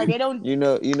fat. Like they don't. You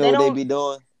know what they be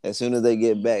doing? As soon as they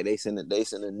get back, they send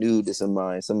a nude to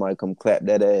somebody. Somebody come clap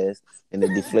that ass and they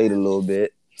deflate a little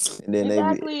bit, and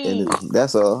then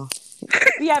that's all.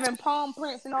 Be having palm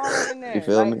prints and all that in there. You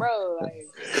feel me, bro? Like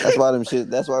that's why them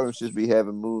shits be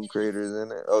having moon craters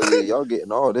in it. Oh yeah, y'all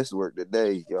getting all this work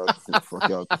today. Y'all fuck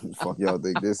y'all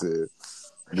think this is?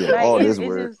 Yeah, like, all this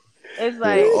work. It's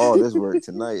like all this work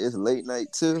tonight. It's late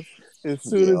night too. As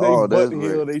soon as they butt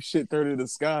heal, they shit turn into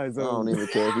sky zone. I don't even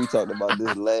care if we talked about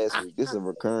this last week. This is a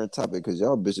recurring topic because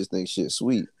y'all bitches think shit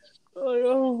sweet. Like,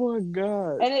 oh my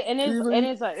god!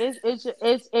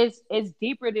 It's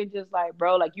deeper than just like,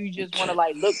 bro, like you just want to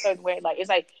like look certain way. Like it's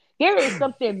like there is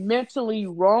something mentally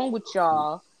wrong with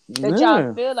y'all that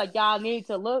y'all feel like y'all need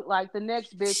to look like the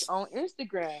next bitch on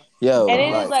Instagram. Yo, and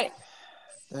then it's like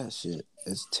that shit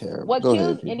is terrible. What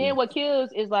kills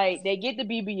is like they get the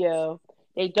BBL.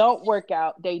 They don't work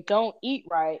out. They don't eat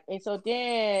right. And so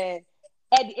then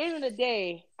at the end of the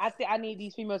day, I need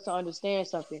these females to understand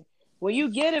something. When you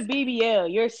get a BBL,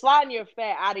 you're sliding your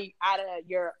fat out of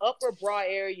your upper bra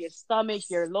area, your stomach,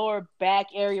 your lower back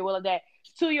area, all of that,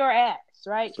 to your ass,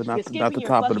 right? But you're skipping your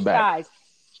top of the back. Thighs.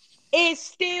 It's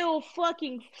still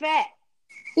fucking fat.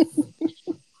 That's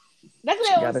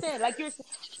what I was saying. Like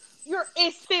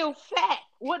it's still fat.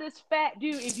 What does fat do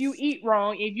if you eat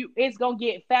wrong? It's gonna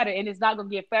get fatter, and it's not gonna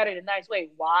get fatter in a nice way.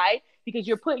 Why? Because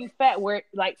you're putting fat where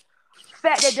like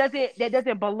fat that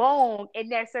doesn't belong in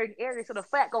that certain area, so the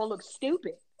fat gonna look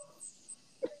stupid.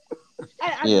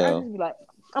 I just be like,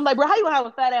 I'm like, bro, how you gonna have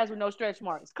a fat ass with no stretch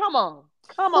marks? Come on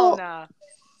now.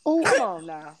 Where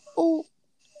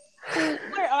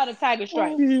are the tiger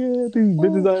stripes? Yeah, these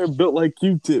bitches out here built like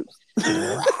Q-tips.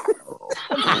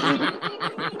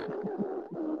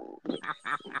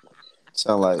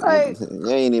 Sound like you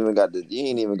ain't even got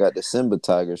the Simba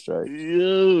tiger stripes.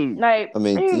 Like, I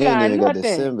mean, you ain't even got the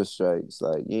Simba stripes.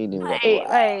 Like you ain't even got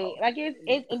the like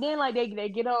it's and then like they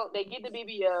get the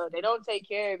BBL, they don't take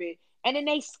care of it, and then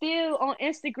they still on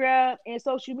Instagram and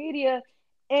social media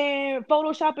and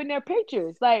photoshopping their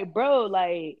pictures. Like, bro,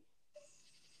 like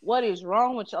what is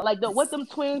wrong with y'all? Like what them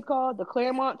twins called? The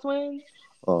Claremont twins?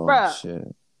 Oh bro,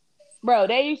 shit. Bro,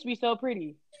 they used to be so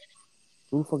pretty.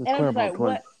 Who the fuck is Claremont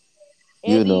twins?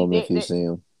 You know them if you see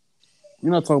them.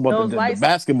 You're not talking about the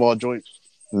basketball joints.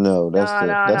 No, that's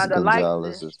No. The light.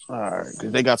 Gonzalez's. All right,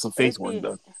 because they got some face work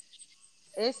done.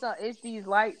 It's these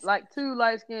like two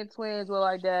light skinned twins were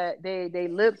like that. They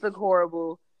lips look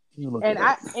horrible,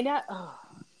 it's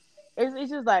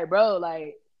just like, bro,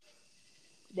 like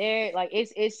they're like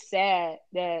it's sad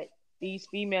that these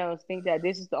females think that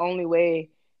this is the only way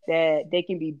that they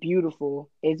can be beautiful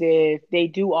is if they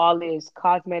do all this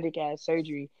cosmetic ass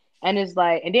surgery. And it's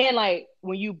like, and then like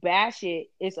when you bash it,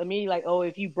 it's immediately like, oh,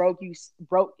 if you broke, you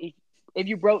broke. If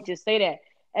you broke, just say that.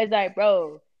 It's like,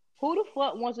 bro, who the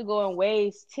fuck wants to go and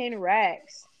waste 10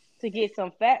 racks to get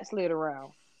some fat slid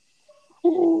around?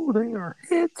 Oh, they are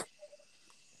hit.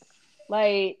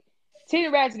 Like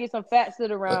 10 racks to get some fat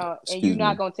slid around, and you're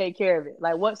not gonna take care of it.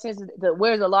 Like, what sense?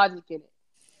 Where's the logic in it?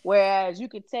 Whereas you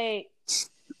could take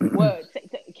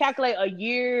calculate a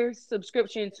year's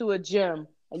subscription to a gym,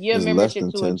 a year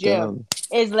membership to a gym.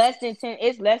 It's less than 10.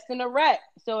 It's less than a rack.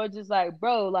 So it's just like,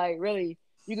 bro, like really,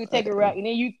 you can take a rack and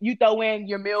then you throw in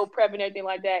your meal prep and everything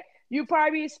like that. You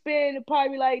probably spend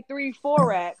like 3-4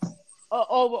 racks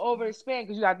over spend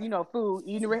because you got food.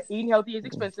 Eating healthy is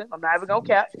expensive. I'm not even gonna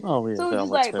cap. Oh yeah. So it's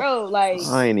just like, bro, like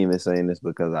I ain't even saying this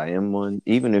because I am one.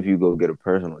 Even if you go get a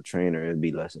personal trainer, it'd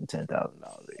be less than $10,000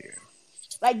 a year.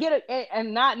 Like get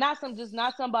and not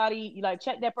somebody like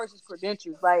check that person's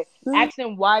credentials. Like ask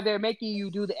them why they're making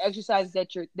you do the exercises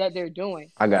that they're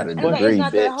doing. I got a degree, it's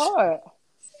not bitch. that hard.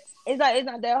 It's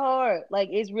not that hard. Like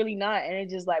it's really not. And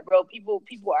it's just like, bro, people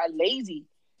are lazy.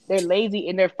 They're lazy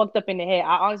and they're fucked up in the head.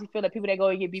 I honestly feel that people that go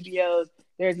and get BBLs,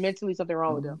 there's mentally something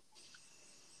wrong with them.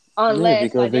 Unless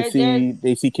because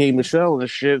they see K Michelle and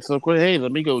shit. So hey,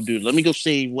 let me go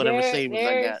save whatever savings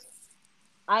I got.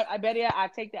 I bet you I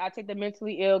take the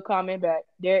mentally ill comment back.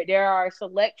 There are a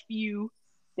select few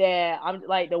that I'm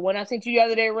like the one I sent you the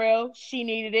other day, Rail. She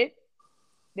needed it.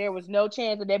 There was no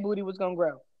chance that booty was gonna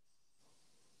grow.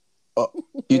 Oh,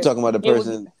 you talking about the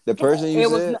person you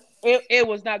said? It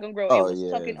was not gonna grow. Oh, it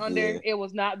was tucking under. Yeah. It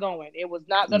was not going. It was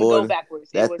not gonna go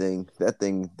backwards. That thing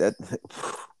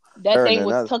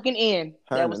was tucking in.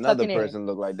 That was another tucking person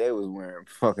looked like they was wearing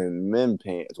fucking men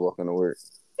pants walking to work.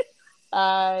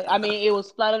 I mean, it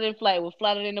was flatter than flat. It was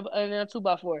flatter than a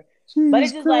 2x4. But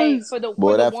it's just like for the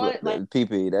one like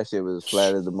PP, that shit was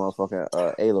flat as the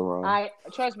motherfucking aileron.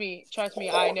 Trust me,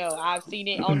 I know. I've seen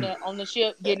it on the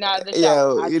ship getting out of the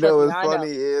shower. Yo, you know what's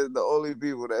funny is the only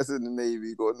people that's in the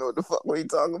Navy gonna know what the fuck we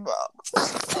talking about.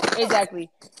 Exactly.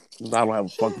 I don't have a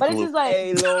fucking But it's just like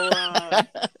aileron.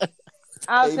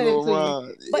 I'll send it to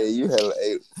you. But, you have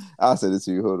I'll send it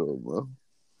to you. Hold on, bro.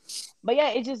 But yeah,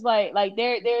 it's just like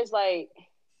there's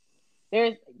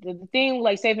the thing,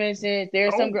 like say for instance,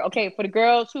 there's some girl. Okay, for the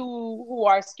girls who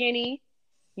are skinny,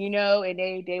 and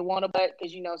they want a butt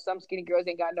because some skinny girls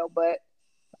ain't got no butt.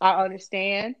 I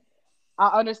understand.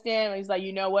 It's like,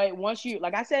 you know what? Once you,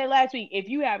 like I said last week, if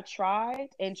you have tried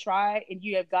and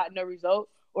you have gotten no result,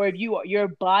 or if your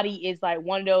body is like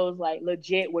one of those like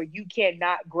legit where you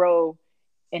cannot grow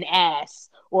an ass,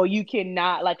 or you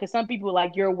cannot because some people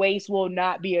like your waist will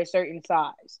not be a certain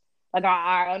size. Like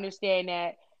I understand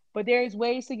that. But there's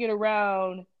ways to get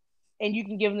around, and you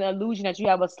can give them the illusion that you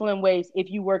have a slim waist if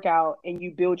you work out and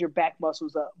you build your back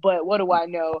muscles up. But what do I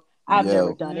know? I've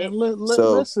never done it.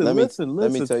 Listen. Let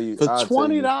me tell you. For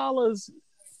 $20,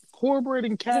 cornbread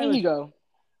and cabbage. There you go.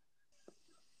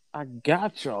 I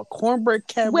got y'all. Cornbread,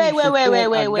 cabbage. Wait.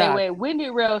 When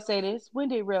did Rail say this?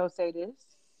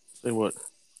 Say what?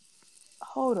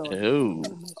 Hold on. Ew.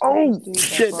 Oh,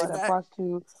 shit. That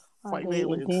prostitute. Her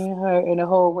and the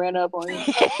whole ran up on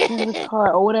his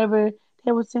car or whatever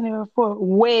they were sending her for.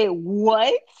 Wait,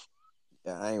 what?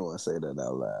 Yeah, I ain't want to say that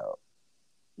out loud.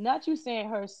 Not you saying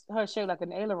her shape like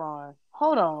an aileron.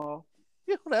 Hold on.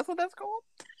 Yeah, that's what that's called?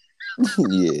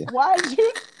 Yeah. Why did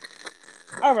you?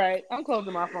 All right, I'm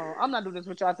closing my phone. I'm not doing this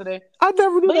with y'all today. I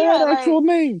never knew that actual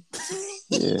name.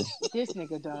 Yeah. This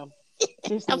nigga dumb.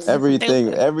 Everything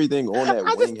on that wing.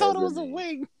 I just thought it was a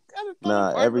wing.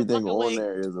 Nah, everything on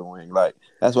there is a wing. Like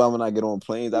that's why when I get on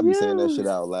planes, I be saying that shit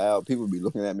out loud. People be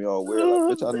looking at me all weird,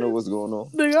 like, bitch, I know what's going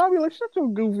on. Nigga, I'll be like, shut your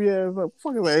goofy ass up.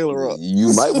 Fucking aileron.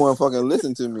 You might want to fucking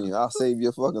listen to me. I'll save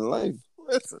your fucking life.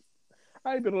 Listen,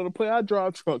 I ain't been on a plane. I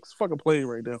drive trucks. Fucking plane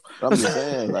right now. I'm just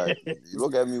saying, like, you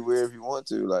look at me weird if you want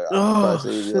to. Like, I'll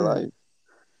probably save your life.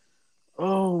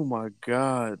 Oh my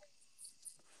god.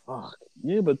 Fuck.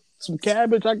 Yeah, but some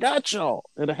cabbage, I got y'all.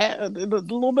 And a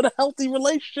little bit of healthy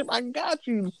relationship, I got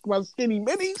you. My skinny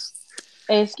minis.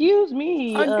 Excuse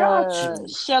me. I got you.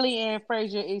 Shelly Ann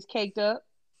Fraser is caked up.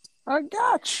 I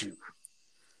got you.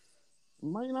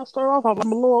 Might not start off,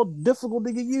 I'm a little difficult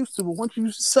to get used to, but once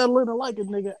you settle in and like it,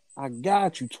 nigga, I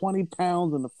got you. 20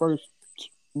 pounds in the first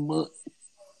month.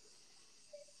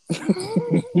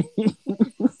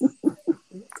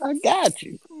 I got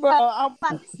you, bro. I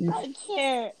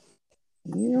can't.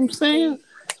 You know what I'm saying?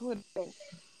 Twitter.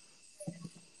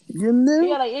 You knew?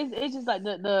 Yeah, like it's just like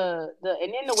the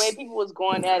and then the way people was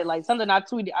going at it, like something I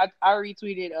tweeted, I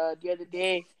retweeted the other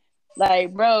day,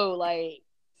 like bro, like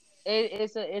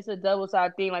it's a double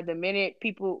sided thing. Like the minute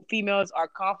females are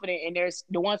confident in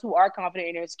the ones who are confident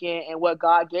in their skin and what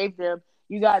God gave them,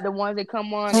 you got the ones that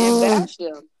come on and bash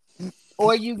them,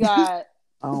 or you got.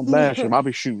 I don't bash him. I'll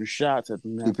be shooting shots at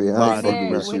them. I ain't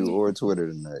fucking with you or Twitter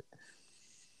tonight.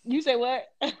 You say what?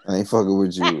 I ain't fucking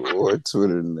with you or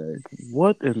Twitter tonight.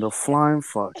 What in the flying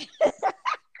fuck?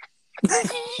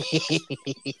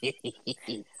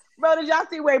 Bro, did y'all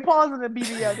see where he paused in the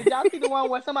BBL? Did y'all see the one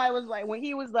where somebody was like, when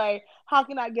he was like, how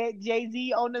can I get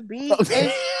Jay-Z on the beat?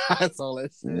 That's all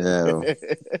that shit. Yeah.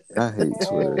 I hate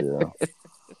Twitter, yo.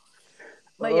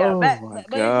 But yeah,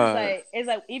 but it's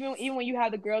like even when you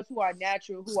have the girls who are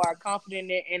natural, who are confident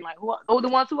in, and like the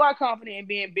ones who are confident in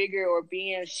being bigger or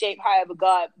being shaped however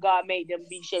God made them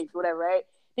be shaped, whatever, right?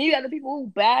 Then you got the people who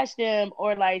bash them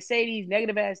or like say these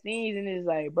negative ass things, and it's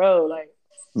like, bro, like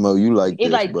Mo, you like this,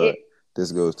 like, but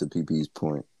this goes to PP's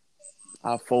point.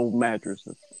 I fold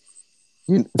mattresses.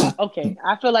 Okay,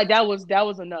 I feel like that was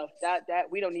enough. That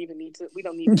we don't need to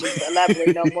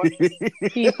elaborate no more.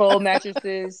 He fold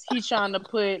mattresses. He's trying to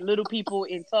put little people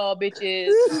in tall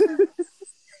bitches.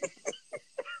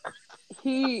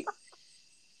 He's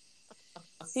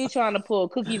trying to pull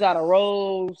cookies out of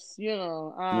rolls. You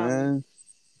know, man.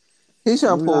 He's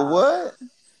trying to pull what?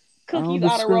 Cookies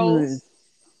out of rolls.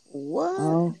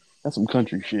 What? That's some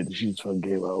country shit that she just fucking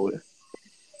gave out with.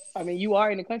 I mean, you are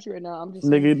in the country right now. I'm just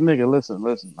nigga.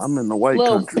 Listen. I'm in the white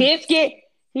country. Biscuit.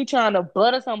 He trying to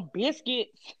butter some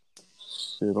biscuits.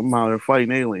 Shit, I'm out here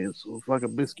fighting aliens. So fuck a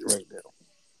biscuit right now.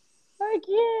 Like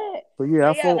yeah. But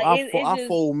yeah, I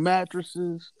fold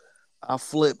mattresses. I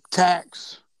flip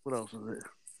tacks. What else is there?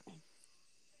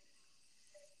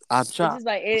 I chop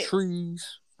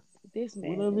trees. This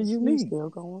man, whatever you need. Still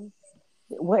going.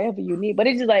 Whatever you need, but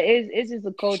it's just like it's just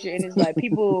a culture, and it's like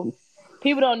people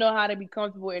don't know how to be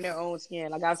comfortable in their own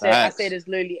skin. Like I said, I say this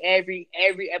literally every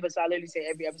episode. I literally say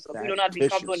every episode. People don't know how to be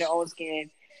comfortable in their own skin.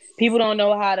 People don't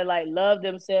know how to like love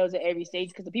themselves at every stage,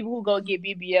 because the people who go get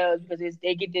BBLs because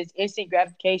they get this instant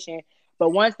gratification. But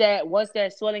once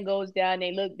that swelling goes down,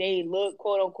 they look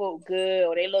quote unquote good,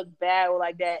 or they look bad or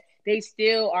like that. They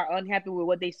still are unhappy with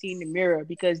what they see in the mirror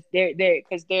because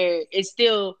it's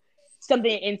still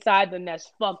something inside them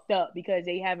that's fucked up because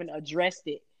they haven't addressed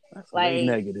it. That's like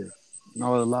negative.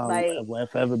 Not allowed will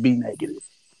ever be negative.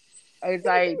 It's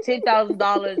like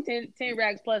 $10,000, 10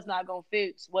 racks plus not gonna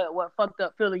fix what fucked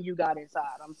up feeling you got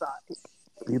inside. I'm sorry.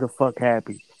 Be the fuck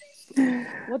happy.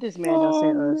 What this man done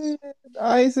sent us? Man.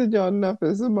 I ain't said y'all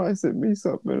nothing. Somebody sent me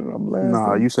something and I'm laughing.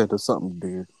 Nah, you sent us something,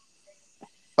 dude.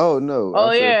 Oh no.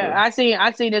 Oh yeah, I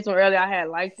seen this one earlier. I had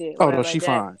liked it. Oh no, she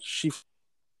fine.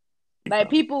 Like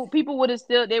people would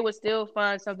still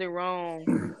find something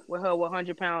wrong with her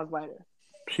 100 pounds lighter.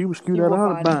 She was cute at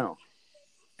 100 pounds.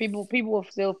 People will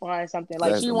still find something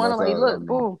like she wanted. Like look,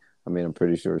 boom. I mean, I'm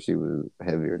pretty sure she was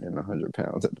heavier than 100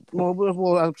 pounds at the point.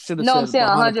 Well, I should have said. No, I'm saying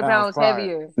 100 pounds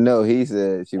heavier. No, he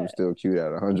said she was still cute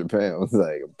at 100 pounds.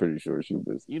 Like I'm pretty sure she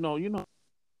was. You know,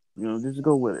 just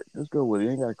go with it. Just go with it.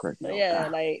 You ain't gotta correct me. Yeah,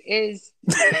 like it's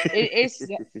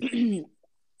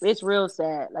it's real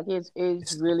sad. Like it's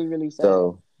really really sad.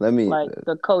 So let me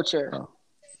the culture.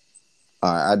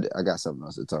 All right, I got something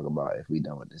else to talk about if we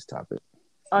done with this topic.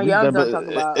 Oh yeah, I'm done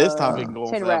talking about this topic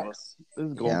going 10 forever. racks. This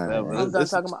is going forever. I'm done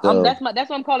talking about. That's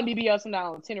what I'm calling BBLs from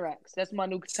now on. 10 racks. That's my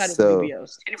new title for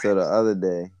BBLs. 10 racks. So the other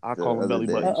day, I call them belly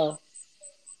buttons.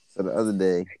 So the other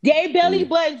day, gay belly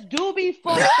buttons do be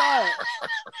fucked up.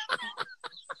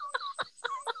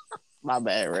 My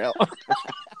bad, real.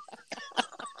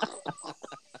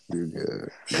 You're good.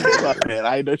 My bad.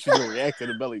 I didn't know you were gonna react to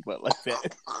the belly button like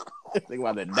that. Think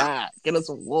about to die. Get us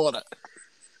some water.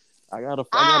 I got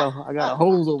a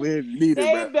hose over here if you need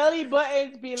it, bro. Belly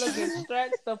buttons be looking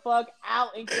stretched the fuck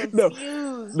out and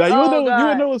confused. Now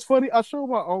you know what's funny? I showed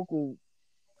my uncle.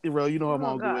 Bro, you know how my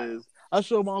uncle is. I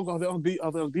showed my uncle. Do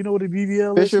you know what a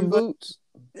BBL is? Fisher boots.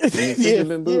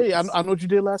 Yeah. I know what you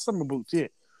did last summer. Boots. Yeah.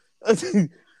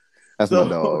 That's my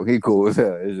dog. He cool as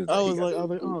hell. I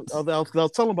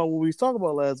was telling about what we was talking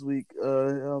about last week.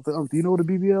 Do you know what a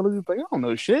BBL is? He's like, I don't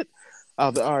know shit. I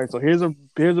was like, all right, so here's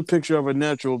a picture of a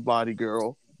natural body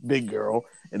girl, big girl,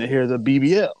 and then here's a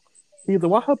BBL. He's like,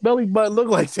 why her belly button look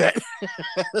like that?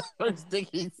 First thing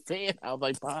he's saying, I was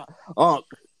like, Unc,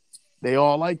 they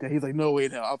all like that. He's like, no,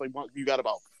 wait, hell. I was like, Unc, you got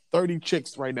about 30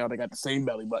 chicks right now that got the same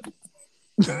belly button.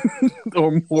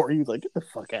 or more. He's like, get the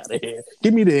fuck out of here.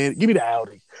 Give me the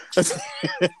Audi.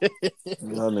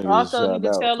 Also, need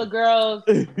to tell the girls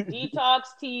detox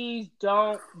teas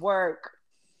don't work.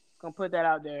 Gonna put that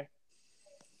out there.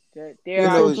 There's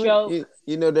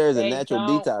a natural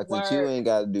detox that you ain't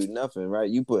got to do nothing, right?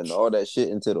 You putting all that shit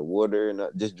into the water and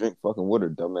just drink fucking water,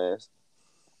 dumbass.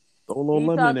 Throw a little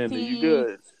lemon in there, you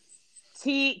good.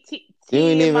 You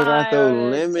ain't even got to throw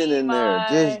lemon in there.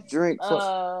 Just drink.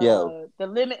 The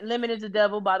lemon is the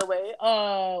devil, by the way.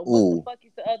 What the fuck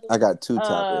is the other? I got 2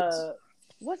 topics.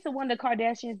 What's the one the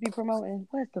Kardashians be promoting?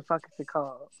 What the fuck is it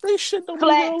called? They shit don't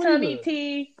Flat tummy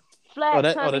tea.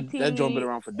 That joint been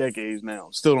around for decades now.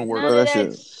 Still don't work.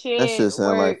 That shit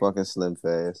sound like fucking Slim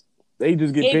Fast. They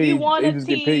just get paid. They just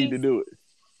get paid to do it.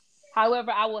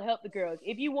 However, I will help the girls.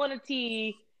 If you want a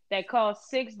tea that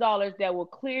costs $6 that will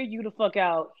clear you the fuck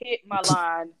out, hit my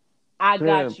line. I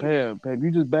got you. Pam,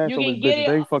 you just bashed on this bitch.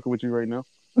 They ain't fucking with you right now.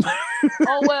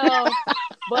 Oh well,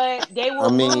 but they will.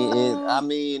 I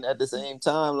mean, at the same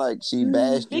time, like she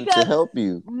bashed you to help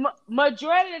you.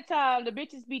 Majority of the time, the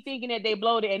bitches be thinking that they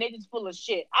bloated and they just full of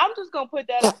shit. I'm just gonna put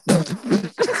that out.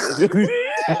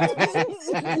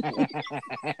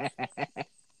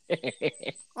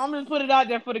 I'm just put it out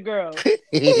there for the girls.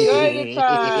 Majority of the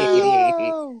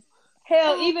time.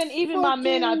 Hell, even my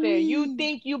men out there, you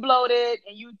think you bloated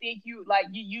and you think you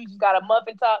just got a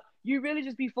muffin top. You really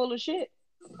just be full of shit.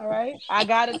 All right, I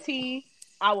got a tea.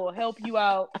 I will help you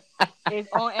out. It's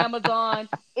on Amazon.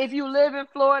 If you live in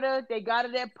Florida, they got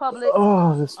it at Publix.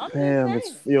 Oh, this Pam,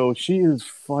 she is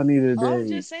funny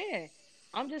today.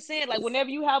 I'm just saying, like whenever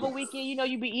you have a weekend,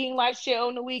 you be eating like shit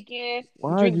on the weekend.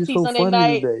 Why are you so funny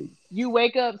night, today? You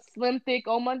wake up slim thick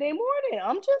on Monday morning.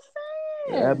 I'm just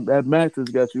saying. That mattress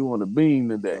got you on a beam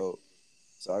today.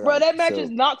 Bro, that mattress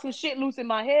knocked some shit loose in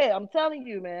my head. I'm telling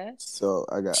you, man. So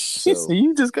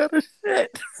you just got a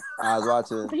shit. I was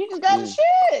watching. You just got a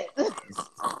shit.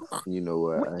 You know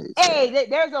what?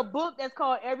 There's a book that's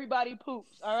called Everybody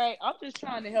Poops. All right, I'm just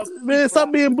trying to help. Man,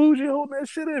 stop being bougie, holding that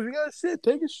shit in. If you got shit,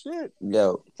 take a shit.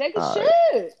 Take a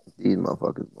shit. These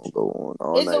motherfuckers gonna go on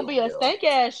all night. It's gonna be a stank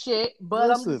ass shit, but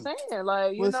I'm just saying,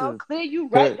 like clear you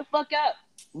right the fuck out.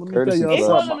 Let me tell you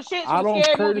something. I don't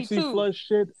courtesy flush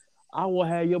shit. I will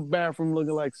have your bathroom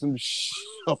looking like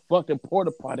a fucking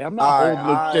porta potty. I'm not holding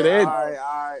this shit in. No.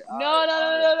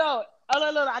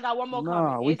 I got one more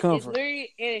comment. We come it's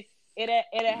literally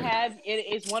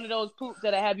it's one of those poops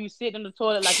that'll have you sit in the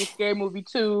toilet like a scary movie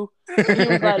 2. And he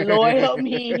was like, Lord help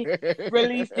me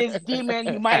release this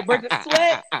demon. You might break a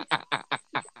sweat.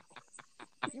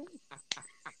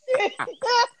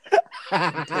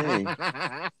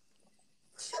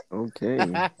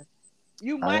 Okay.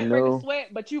 You might break a sweat,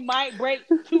 but you might break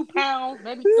 2 pounds,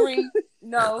 maybe 3.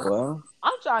 No. Well,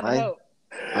 I'm trying to help.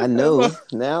 I know.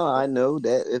 Now I know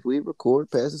that if we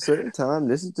record past a certain time,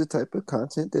 this is the type of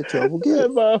content that y'all will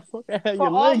get. For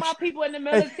all my people in the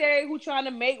military who trying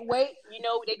to make weight, they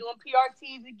doing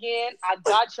PRTs again. I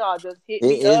got y'all. Just hit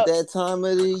me up. It is that time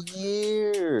of the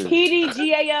year.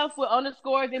 PDGAF with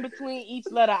underscores in between each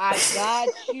letter. I got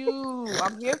you.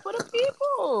 I'm here for the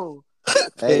people.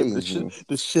 Hey, the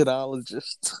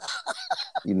shitologist.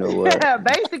 You know what?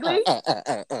 Basically.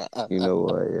 You know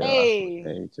what? Yeah.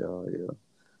 Hey, y'all. Yeah.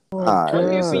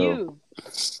 I'm here for you.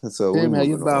 So damn, how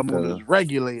your bowel movement is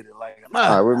regulated. Like,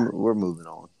 all right, we're moving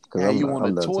on. You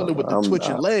on the toilet with the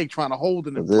twitching leg, trying to hold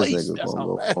it in place. That's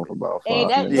how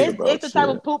it's the type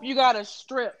of poop you gotta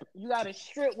strip. You gotta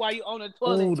strip while you on the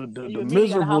toilet. Oh, the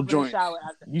miserable joint.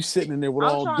 You sitting in there with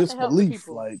all disbelief,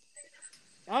 like.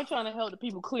 I'm trying to help the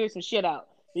people clear some shit out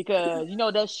because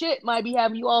that shit might be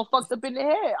having you all fucked up in the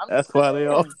head. That's why they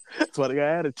got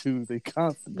attitudes. They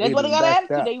constantly. That's why they got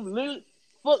attitude. They literally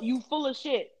full of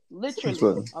shit.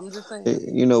 Literally, I'm just saying.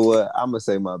 You know what? I'm gonna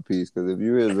say my piece because if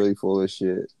you're really full of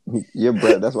shit, your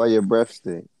breath. That's why your breath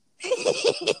stinks. Speak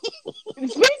on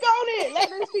it. Let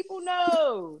these people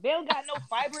know they don't got no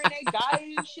fiber in their diet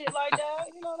and shit like that.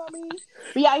 You know what I mean?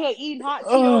 Be out here eating hot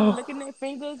Cheetos, licking their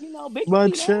fingers. Bitch. My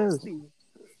chest.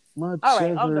 All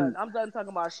right, I'm done. I'm done talking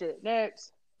about shit.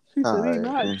 Next. She said eating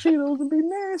hot Cheetos would be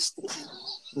nasty.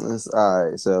 That's all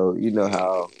right. So you know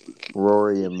how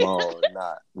Rory and Maul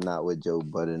are not with Joe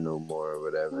Budden no more or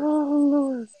whatever. Oh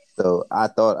Lord. So I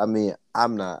thought. I mean,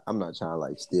 I'm not trying to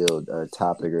like steal a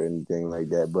topic or anything like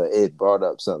that, but it brought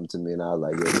up something to me, and I was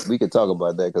like, yeah, we could talk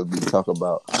about that because we talk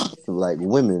about like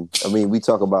women. I mean, we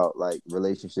talk about like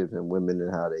relationships and women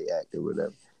and how they act or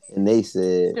whatever. And they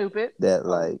said that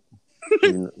like.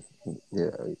 Yeah,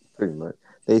 pretty much.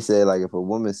 They said like if a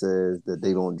woman says that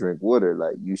they don't drink water,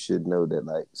 like you should know that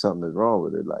like something is wrong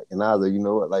with her. Like, and I was like, you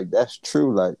know what, like that's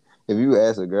true. Like if you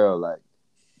ask a girl like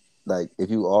like if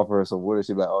you offer her some water,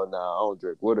 she'd be like, "Oh, nah, I don't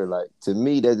drink water." Like to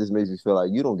me, that just makes me feel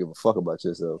like you don't give a fuck about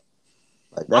yourself.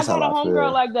 Like I that's how got a I homegirl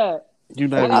feel. like that. You I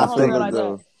not got a I feel homegirl as like that.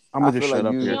 though I'm I gonna just feel shut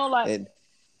like up She here. you don't like. and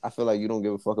I feel like you don't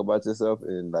give a fuck about yourself,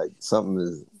 and like something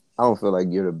is. I don't feel like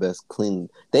you're the best clean.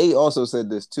 They also said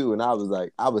this too, and I was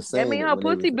like, I was That saying mean it her when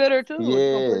they pussy was, bitter too. Just gonna put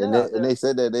yeah, that out and there. they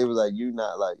said that they was like, you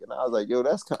not like, and I was like, yo,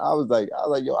 I was like,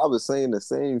 yo, I was saying the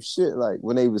same shit. Like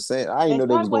when they was saying, I didn't That's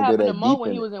know they was probably what gonna go happened to that Mo deep when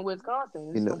in he it. was in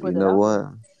Wisconsin. Just gonna You put that know out what?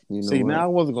 there. You know See, now what? I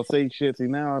wasn't gonna say shit. See,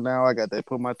 now I got to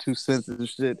put my 2 cents and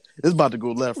shit. It's about to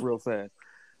go left real fast.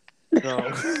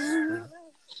 So,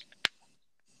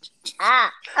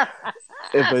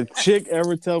 if a chick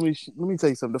ever tell me, let me tell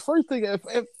you something. The first thing, if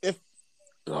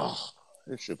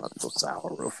this shit about to go sour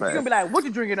real You're gonna fast. be like, "What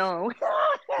you drinking on?"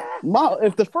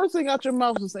 If the first thing out your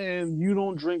mouth is saying you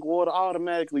don't drink water,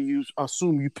 automatically you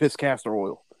assume you piss castor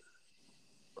oil.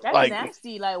 That's Like,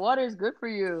 nasty. Like water is good for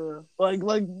you. how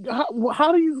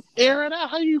do you air it out?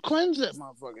 How do you cleanse that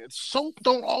motherfucker? Soap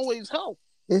don't always help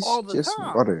It's all the just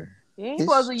time. water. You ain't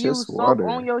supposed It's to just use soap on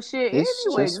water. your shit It's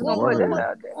anyway. just Just gonna put that water.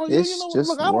 out there. Oh, you It's know, just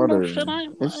look, I don't know water. shit. I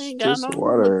It's ain't got just no, but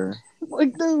water.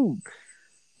 like, dude,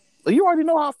 you already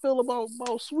know how I feel about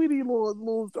Sweetie.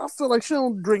 I feel like she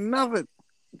don't drink nothing.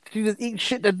 She just eats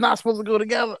shit that's not supposed to go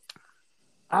together.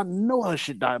 I know her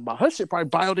shit her shit probably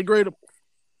biodegradable.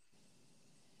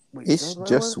 Wait, It's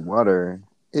just water.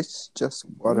 It's just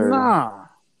water. Nah.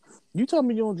 You tell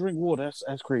me you don't drink water.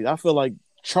 That's crazy. I feel like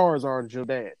Charizard is your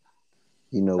dad.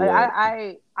 You know Like what?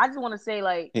 I just want to say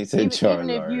like He said even if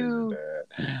Charizard is you your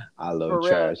dad. I love for real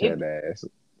trash head ass.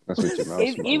 That's what your mouth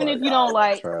smell even like. if you I don't love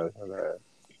like trash head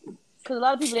ass. because a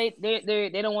lot of people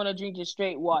they don't want to drink just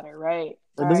straight water, right?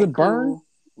 All Does right, it burn? cool.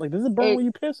 Like, does it burn when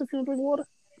you piss if you don't drink water?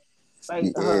 Like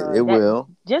It that will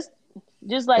just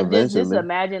like just eventually.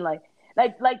 imagine like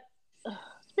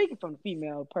speaking from the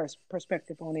female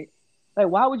perspective on it, like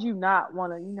why would you not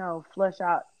want to flush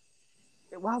out?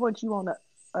 Why would you want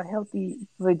a healthy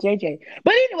for JJ?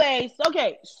 But anyways,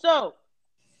 okay, so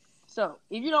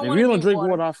if you don't If want you to don't drink drink water,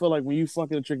 water, I feel like when you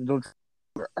fucking a chick, don't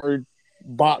her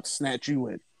box snatch you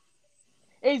in.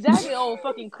 exactly, old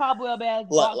fucking cobweb ass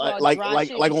box all dry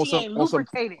shit Like because she ain't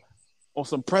lubricated. on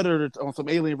some predator, on some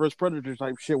Alien vs Predator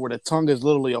type shit where the tongue is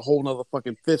literally a whole nother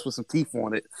fucking fist with some teeth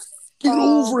on it. Get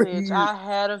Oh, over bitch! here! I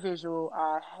had a visual.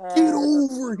 Get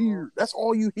over here! That's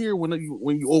all you hear when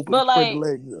you open But spread the like,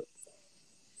 legs up.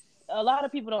 a lot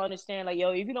of people don't understand. Like, yo,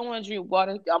 if you don't want to drink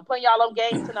water, I'm playing y'all on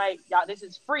game tonight. Y'all, this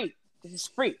is free. This is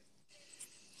free.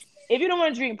 If you don't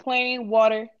want to drink plain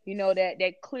water,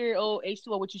 that clear old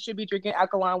H2O, which you should be drinking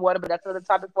alkaline water, but that's another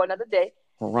topic for another day.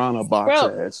 Piranha box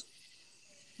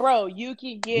Bro, ass. you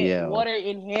can get Yo, water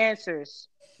enhancers,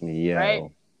 right?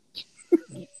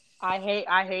 yo. I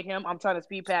hate him. I'm trying to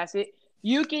speed past it.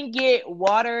 You can get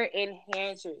water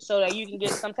enhancers so that you can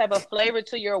get some type of flavor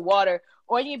to your water,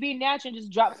 or you can be natural and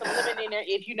just drop some lemon in there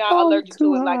if you're not I'm allergic to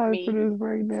too it like high for me. this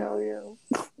right now, yo.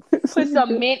 Put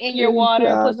some mint in your water,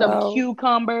 put some Out.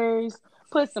 cucumbers,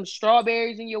 put some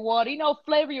strawberries in your water.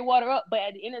 Flavor your water up, but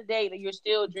at the end of the day, you're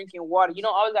still drinking water. You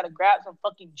don't always got to grab some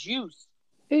fucking juice.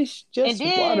 It's And just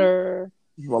then, water.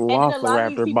 a lot of these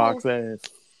Velociraptor people, box ass.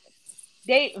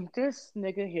 this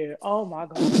nigga here, oh my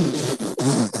God.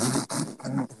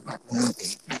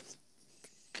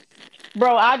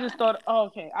 Bro, I just thought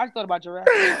about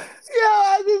Jurassic Park. Yeah,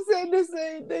 I just said the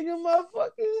same thing in my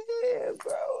fucking head,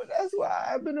 bro. That's why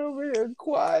I've been over here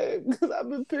quiet, because I've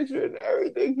been picturing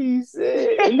everything he said,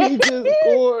 and he just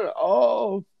going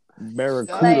off.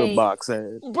 Barracuda box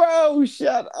ass. Bro,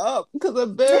 shut up, because a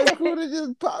barracuda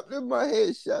just popped in my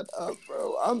head. Shut up,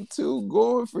 bro. I'm too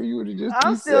going for you to just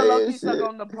I'm be still saying low-key shit. stuck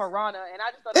on the piranha, and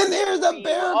I just thought And there's a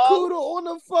barracuda on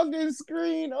the fucking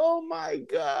screen. Oh my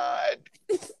God.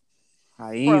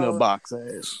 Hyena box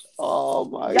ass. Oh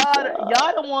my God.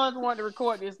 Y'all the ones wanting to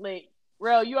record this late.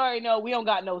 Real, you already know we don't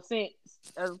got no sense.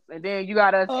 And then you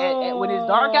got us when it's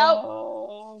dark out.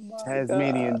 Oh my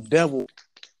Tasmanian God. devil.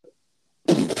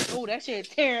 Oh, that shit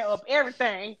tearing up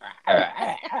everything.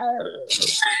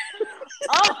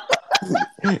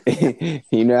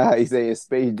 You know how you say in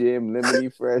Space Jam,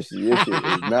 lemony fresh? Your shit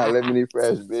is not lemony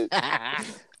fresh, bitch.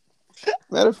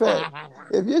 Matter of fact,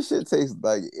 if your shit tastes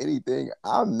like anything,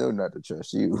 I know not to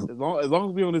trust you. As long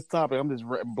as we on this topic, I'm just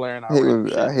blaring out.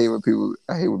 I hate when people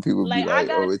be like,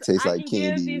 "Oh, it tastes like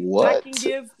candy." What?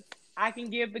 I can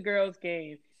give the girls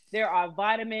game. There are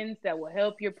vitamins that will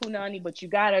help your punani, but you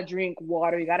gotta drink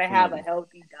water. You gotta have a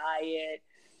healthy diet.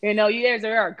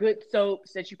 There are good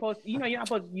soaps that you're not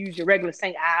supposed to use your regular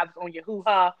St. Ives on your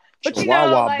hoo-ha. But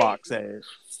Chihuahua box ass.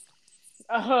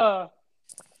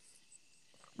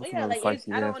 But yeah,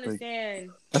 I don't understand.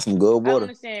 That's some good water. I don't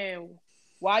understand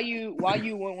why you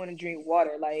wouldn't want to drink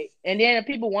water? Like, and then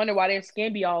people wonder why their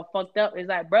skin be all fucked up. It's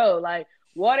like, bro, like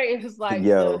water is like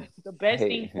Yo, the best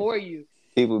thing for you.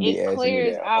 people be It asking me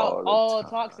clears that out all the all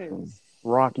time. toxins.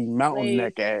 Rocky Mountain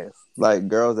Like, neck ass. Like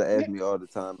girls that ask me all the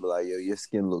time, be like, "Yo, your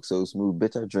skin looks so smooth,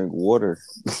 bitch. I drink water."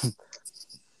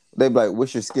 They be like,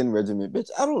 "What's your skin regimen, bitch?"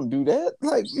 I don't do that.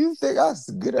 Like, you think I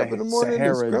get up in the morning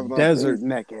and Sahara scrub my desert face?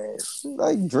 neck ass.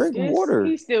 Like, drink water.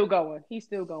 He's still going. He's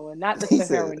still going. Not the He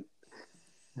Sahara.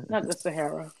 said, Not the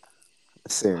Sahara. Oh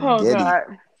Serengeti. God.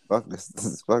 Fuck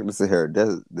the Sahara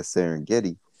Desert, the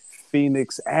Serengeti.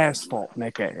 Phoenix asphalt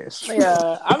neck ass.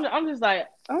 Yeah, I'm just like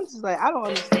I don't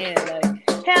understand.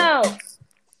 Like, hell,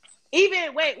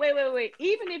 even wait.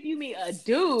 Even if you meet a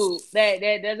dude that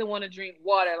doesn't want to drink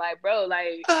water, like bro,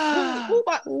 like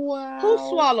who's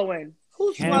swallowing?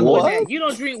 Who's swallowing that? You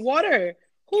don't drink water.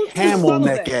 Who's Camel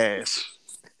neck that? ass.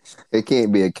 It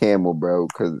can't be a camel, bro,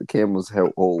 because the camels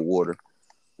hold water.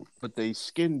 But they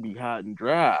skin be hot and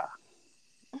dry.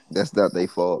 That's not their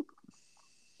fault.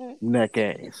 Neck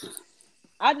ass.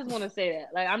 I just want to say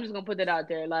that. Like, I'm just gonna put that out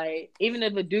there. Like, even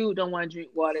if a dude don't want to drink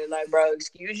water, like, bro,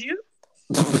 excuse you.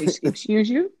 Excuse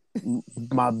you.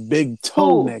 My big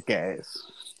toe neck ass.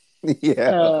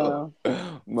 Yeah.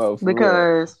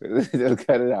 Because just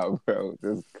cut it out, bro.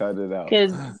 Just cut it out.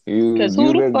 Because you've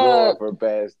who the been fuck going for the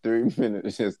past 3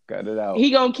 minutes. Just cut it out. He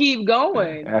gonna keep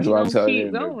going. That's why I'm telling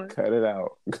him to cut it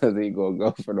out, because he gonna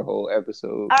go for the whole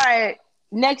episode. All right.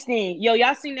 Next thing,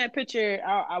 y'all seen that picture?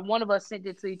 One of us sent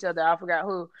it to each other. I forgot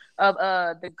who, of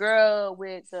the girl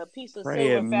with the piece of silver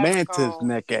fabric mantis on.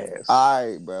 neck ass. All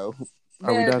right, bro.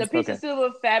 The piece of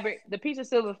silver fabric. The piece of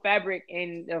silver fabric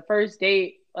in the first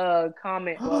date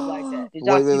comment was like that. Did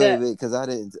y'all see that? Wait, because I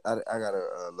didn't. I gotta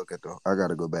look at I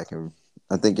gotta go back and.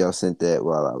 I think y'all sent that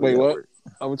while I was. Wait, at what? work.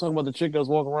 Are we talking about the chick that was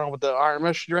walking around with the iron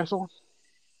mesh dress on?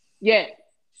 Yeah,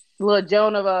 little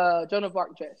Joan of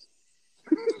Arc dress.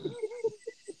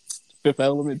 Fifth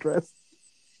Element dress.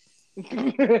 So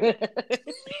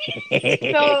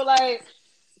like,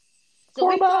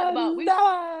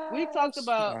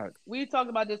 we talked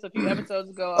about this a few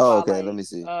episodes ago. Oh, about, okay. like, Let me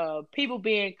see. People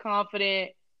being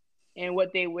confident in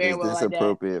what they wear. Is this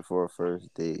appropriate for a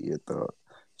first date? Your thought?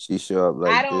 She show up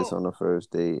like this on the first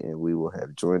date, and we will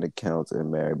have joint accounts and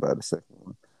married by the second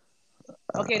one.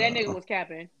 Okay, that nigga was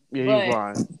capping. Yeah, he was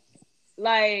lying.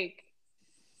 Like,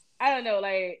 I don't know,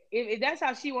 like, if that's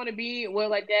how she want to be, well,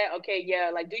 like that, okay,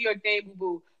 yeah, like, do your thing,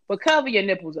 boo-boo, but cover your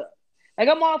nipples up. Like,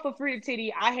 I'm all for free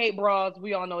titty. I hate bras.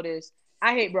 We all know this.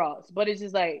 I hate bras, but it's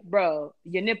just like, bro,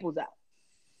 your nipples out.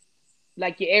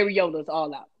 Like, your areolas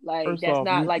all out. Like, First that's off,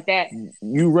 not like that.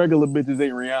 You regular bitches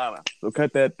ain't Rihanna, so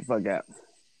cut that the fuck out.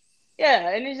 Yeah,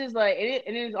 and it's just like,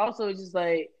 and it's also just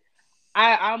like,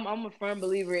 I'm a firm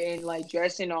believer in, like,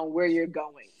 dressing on where you're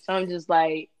going. So I'm just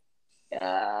like,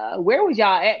 where was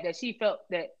y'all at that she felt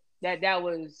that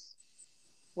was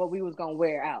what we was gonna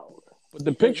wear out? But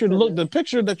the picture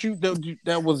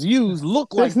that was used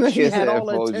looked like she had all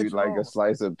that fold you like a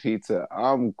slice of pizza.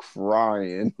 I'm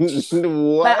crying. What?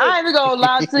 Like, I ain't even gonna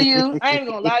lie to you.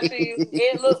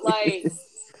 It looked like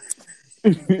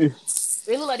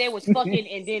they was fucking,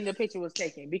 and then the picture was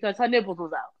taken because her nipples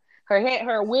was out.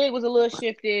 Her wig was a little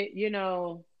shifted, you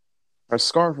know. Her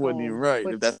scarf wasn't even right.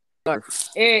 If that's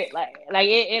it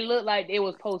looked like it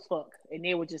was post fuck, and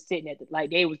they were just sitting at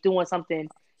they was doing something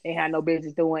they had no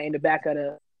business doing in the back of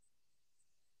the.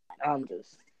 I'm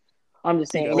just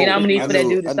saying. Then I'm gonna need for that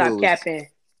dude to stop capping.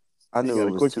 I knew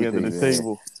it was two things.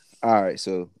 Table. All right,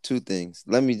 so two things.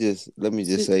 Let me just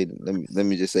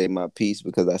say my piece,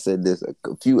 because I said this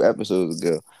a few episodes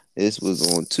ago. This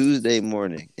was on Tuesday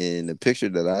morning, and the picture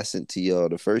that I sent to y'all,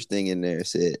 the first thing in there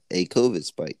said a COVID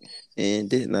spike, and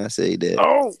didn't I say that?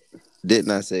 Oh,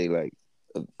 didn't I say like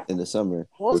in the summer?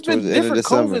 Well, it's been different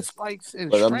COVID spikes and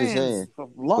but I'm just saying.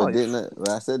 But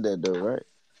I said that though, right?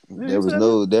 Yeah,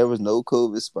 there was no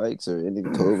COVID spikes or any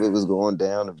COVID was going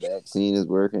down. The vaccine is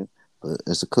working, but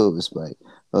it's a COVID spike.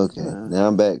 Okay, now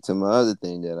I'm back to my other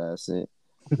thing that I sent.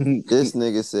 This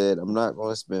nigga said, I'm not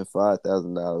going to spend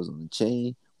 $5,000 on a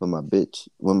chain when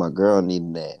my girl need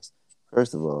an ass.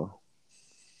 First of all,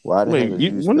 why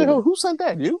the hell who sent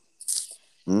that? You?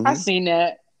 Mm-hmm. I seen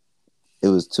that. It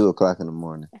was 2:00 in the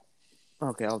morning.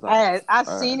 Okay, I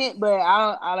seen it, but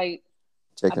I like.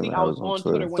 Check him out. I was on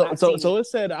Twitter. When so it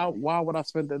said, why would I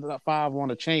spend that $5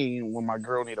 on a chain when my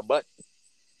girl need a butt?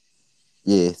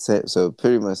 Yeah, so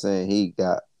pretty much saying he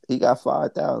got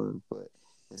 $5,000, but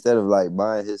instead of like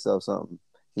buying himself something,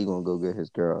 he gonna go get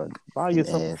his girl. Buy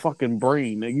yourself a fucking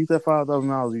brain. Nigga, use that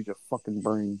 $5,000. Use your fucking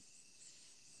brain.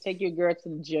 Take your girl to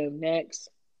the gym next.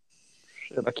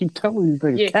 Shit, I keep telling you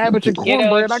things. Cabbage and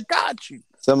cornbread. I got you.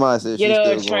 Somebody said Get she's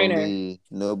a still trainer. gonna leave.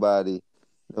 Nobody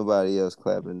else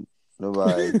clapping.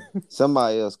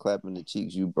 Somebody else clapping the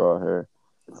cheeks you brought her.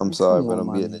 I'm sorry, but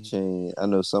I'm getting a chain. I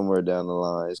know somewhere down the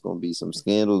line it's gonna be some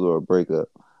scandals or a breakup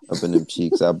up in them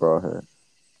cheeks I brought her.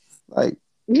 Like,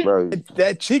 bro,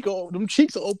 them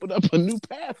cheeks will open up a new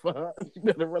path for her. You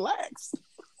better relax.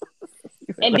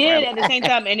 And then at the same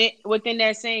time, and it within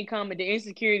that same comment, the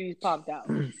insecurities popped out.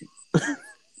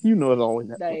 You know it's always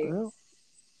that.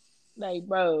 Like,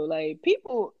 bro, like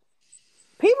people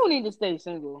need to stay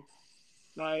single.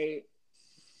 Like,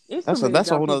 that's a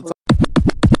whole other time.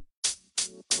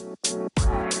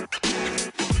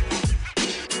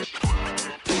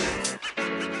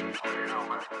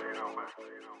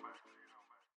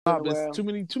 There's too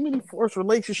many forced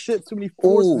relationships, too many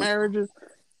forced marriages.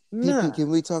 Nah. Can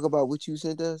we talk about what you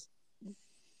sent us?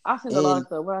 I sent a lot of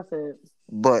stuff. What I said.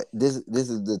 But this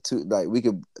is the two, like, we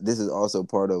could. This is also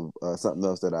part of something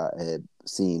else that I had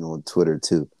seen on Twitter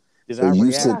too. So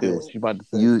you sent this.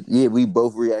 We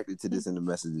both reacted to this in the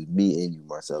messages. Me and you,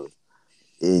 Marcellus.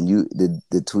 And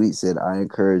the tweet said, "I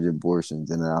encourage abortions,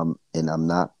 and I'm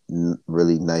not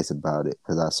really nice about it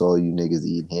because I saw you niggas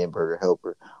eating hamburger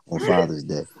helper on Father's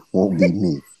Day. Won't be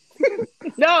me."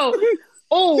 No.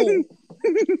 Oh,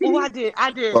 I did.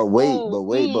 But wait.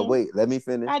 Let me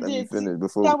finish.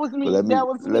 Before that was me. Let me. That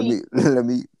was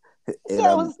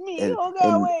me.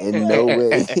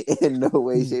 In no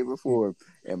way, shape, or form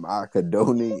am I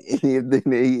condoning anything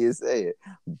that he is saying.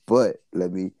 But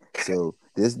so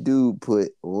this dude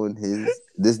put on his.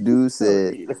 This dude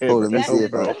said, let me see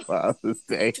if Father's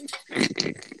Day.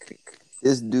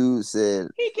 This dude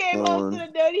said he came home to the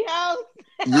dirty house.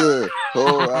 Yeah.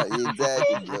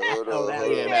 Exactly. Hold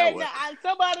on.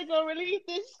 Somebody gonna release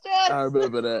this stuff. I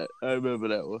remember that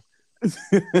one.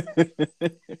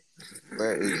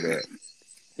 Where is that?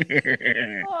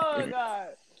 Oh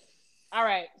God. All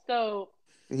right. So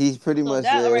he's pretty much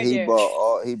said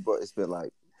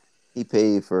he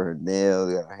paid for her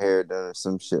nails, got her hair done, or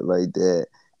some shit like that.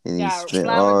 And he spent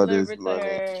all this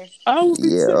money. All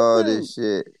this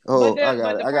shit. Oh, I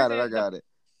got it.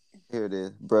 Here it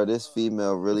is. Bro, this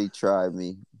female really tried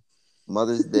me.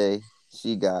 Mother's Day,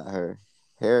 she got her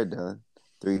hair done,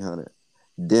 $300.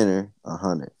 Dinner,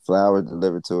 $100. Flowers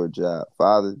delivered to her job.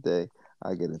 Father's Day,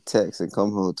 I get a text and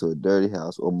come home to a dirty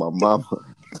house with my mama.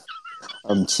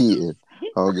 I'm cheating.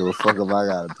 I don't give a fuck if I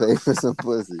gotta pay for some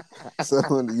pussy. So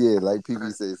like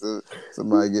PB say, so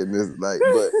somebody getting this, like,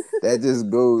 but that just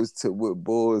goes to what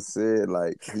Bull said.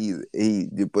 Like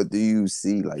but do you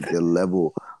see like the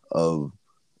level of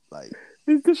like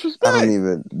disrespect?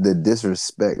 The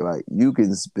disrespect. Like, you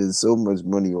can spend so much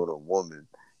money on a woman,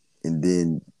 and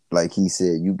then like he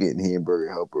said, you getting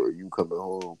hamburger helper, or you coming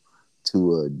home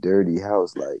to a dirty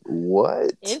house. Like,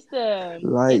 what?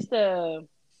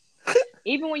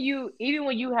 Even when you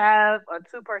have a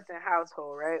 2-person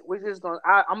household, right? I'm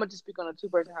gonna just speak on a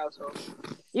 2-person household.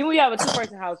 Even when you have a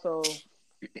 2-person household,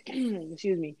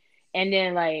 excuse me, and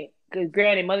then like, because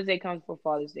granted, Mother's Day comes before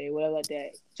Father's Day, whatever like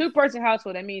that. 2-person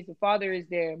household, that means the father is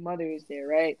there, mother is there,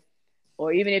 right?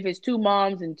 Or even if it's 2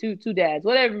 moms and two dads,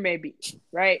 whatever it may be,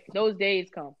 right? Those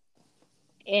days come,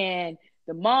 and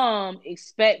the mom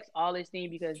expects all this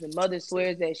thing because the mother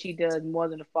swears that she does more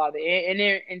than the father,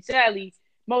 and sadly,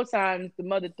 most times the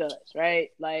mother does,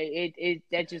 right? Like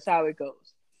that's just how it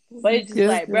goes. But it's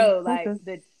just bro,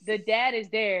 the dad is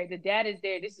there. The dad is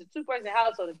there. This is a 2-person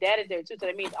household. The dad is there too. So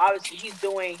that means obviously he's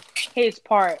doing his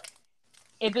part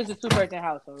if it's a 2-person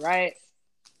household, right?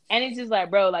 And it's just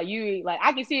like, bro, like you, like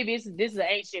I can see if this is an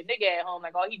ain't shit nigga at home.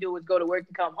 Like all he do is go to work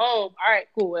and come home. All right,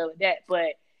 cool, well, that.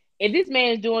 But if this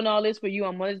man's doing all this for you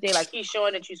on Mother's Day, like he's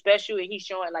showing that you special, and he's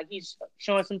showing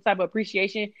some type of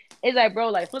appreciation, it's like, bro,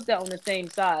 like flip that on the same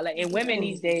side. Like, and women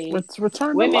these days, women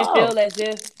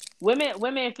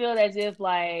feel as if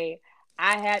like,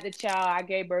 I had the child, I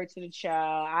gave birth to the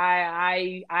child,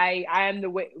 I am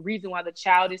the reason why the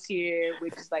child is here,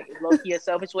 which is like low-key a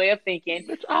selfish way of thinking.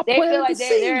 They feel like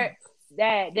they're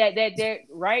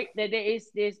right, that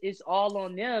it's all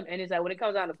on them, and it's like when it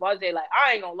comes down to Father's Day, like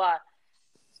I ain't gonna lie.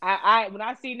 I when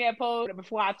I seen that post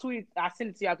before I tweet, I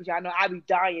sent it to y'all because y'all know I be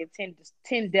dying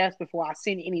 10 deaths before I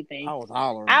seen anything. I was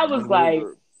hollering. I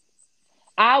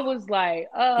was like,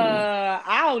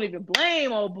 I don't even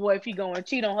blame old boy if he gonna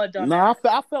cheat on her dumb. Nah,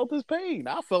 I felt his pain.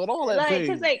 I felt all that pain.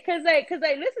 Cause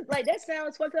listen, like that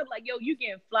sounds fucked up. Like, yo, you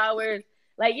getting flowers,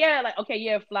 like yeah, like okay,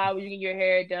 yeah, flowers, you get your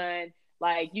hair done.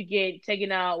 Like you get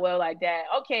taken out well like that.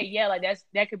 Okay, yeah, like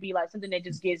that could be like something that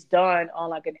just gets done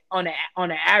on like on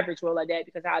an average world like that,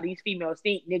 because how these females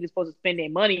think niggas supposed to spend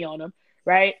their money on them,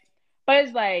 right? But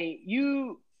it's like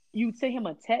you sent him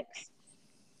a text.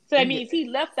 So that means he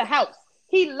left the house.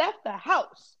 He left the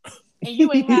house. And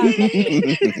you ain't have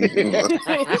nothing.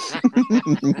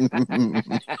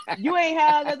 You ain't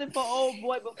have nothing for old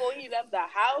boy before he left the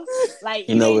house. Like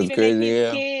you know ain't what's even make crazy?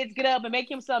 his kids get up and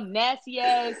make him some nasty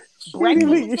ass She breakfast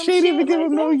or some didn't shit. even give Like,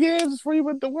 him no what? yams before he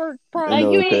went to work. You Like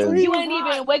know you what's ain't crazy? you ain't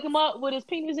even wake him up with his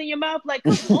penis in your mouth. Like,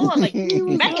 come on, like, He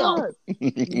was ma'am, hot.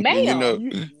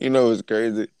 ma'am. You know what's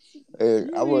crazy? Hey, You I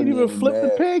didn't wasn't even even flip the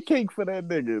mad. pancake for that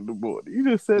nigga in the morning. You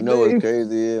just You said, know what's Dave.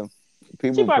 crazy? Yeah. She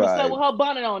People probably slept pride. with her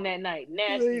bonnet on that night.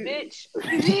 Nasty bitch.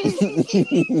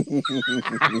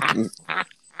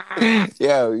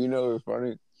 Yeah, you know what's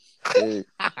funny? Yeah.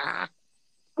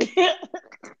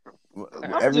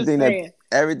 I'm just saying.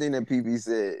 Everything that PP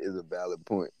said is a valid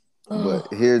point. But Oh,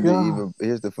 here's God.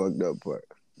 the fucked up part.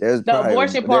 There's The probably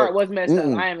abortion part was messed up.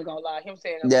 I ain't even gonna lie. Him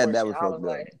saying yeah, abortion, that was fucked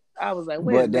up. I was like,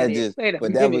 wait a minute.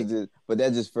 But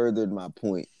that just furthered my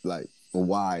point, like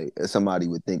why somebody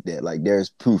would think that. Like there's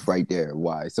proof right there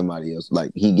why somebody else,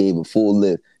 like he gave a full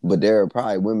list, but there are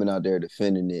probably women out there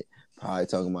defending it, probably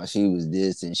talking about she was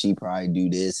this and she probably do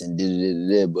this and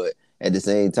did. But at the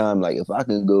same time, like if I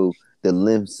can go the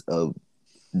lengths of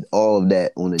all of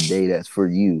that on a day that's for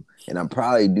you, and I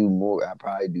probably do more. I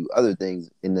probably do other things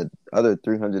in the other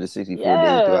 364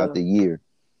 days throughout the year.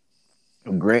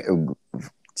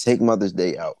 Take Mother's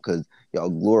Day out because y'all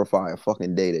glorify a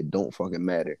fucking day that don't fucking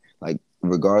matter. Like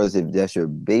regardless if that's your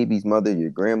baby's mother,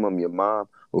 your grandmom, your mom,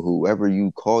 or whoever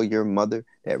you call your mother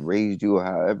that raised you, or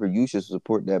however, you should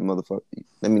support that motherfucker.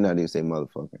 Let me not even say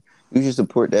motherfucker. You should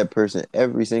support that person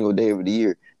every single day of the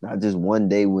year, not just one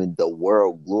day when the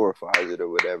world glorifies it or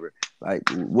whatever. Like,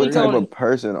 what type of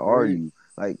person are you?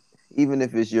 Like, even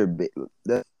if it's your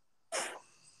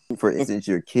for instance,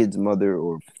 your kid's mother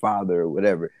or father or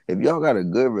whatever, if y'all got a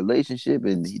good relationship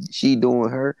and she doing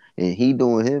her and he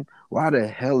doing him, why the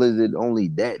hell is it only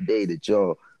that day that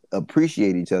y'all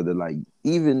appreciate each other? Like,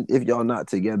 even if y'all not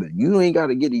together, you ain't got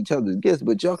to get each other's gifts,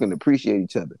 but y'all can appreciate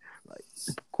each other. Like,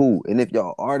 cool. And if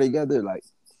y'all are together, like,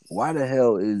 why the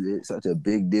hell is it such a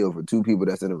big deal for two people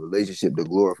that's in a relationship to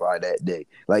glorify that day?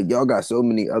 Like, y'all got so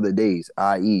many other days,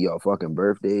 i.e., y'all fucking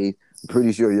birthdays. I'm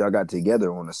pretty sure y'all got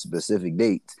together on a specific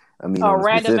date. I mean, A on a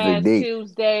random specific ass date.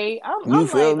 Tuesday. You I'm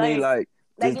feel like,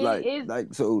 me?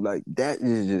 So that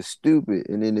is just stupid.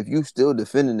 And then if you still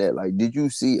defending that, like, did you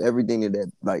see everything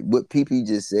that like what PP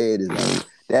just said is like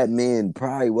that man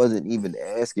probably wasn't even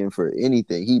asking for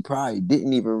anything. He probably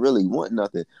didn't even really want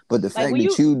nothing. But the fact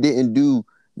that you didn't do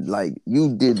like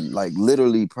you did like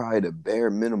literally probably the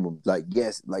bare minimum. Like,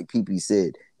 yes, like PP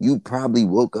said, you probably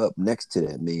woke up next to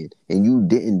that man and you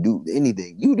didn't do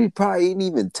anything. You probably didn't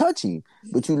even touch him,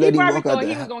 but you let him walk out thought the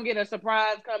he house. was gonna get a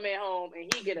surprise coming home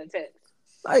and he get a text.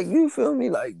 Like, you feel me?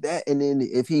 Like that. And then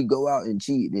if he go out and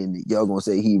cheat, then y'all gonna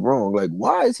say he wrong. Like,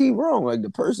 why is he wrong? Like,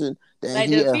 the person that Like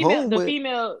he at home the with,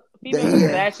 female was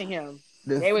bashing him.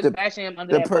 They was bashing him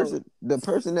under that post. The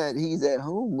person that he's at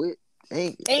home with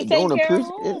ain't taking care of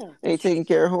home. Ain't taking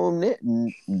care of home.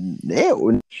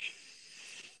 Now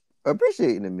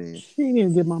appreciating the man. She didn't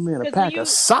even give my man a pack of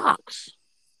socks.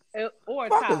 Or a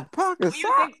tie. Pack of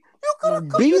socks. You could have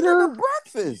cooked this nigga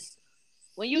breakfast.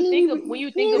 When you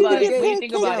think about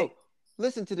it,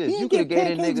 listen to this. You could have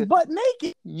gave that nigga butt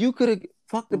naked. You could have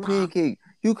fuck the pancake.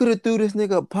 You could have threw this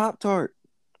nigga a Pop-Tart.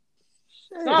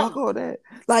 Fuck all that.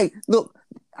 Like, look,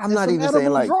 I'm not even saying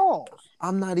like draws.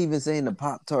 I'm not even saying the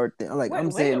Pop-Tart thing. Like,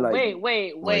 I'm saying like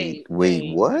wait,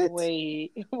 what? I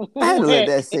had to let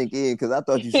that sink in because I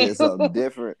thought you said something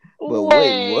different. But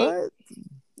wait, what?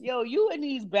 Yo, you in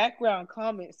these background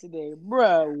comments today,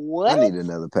 bruh. What? I need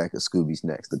another pack of Scooby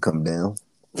snacks to come down.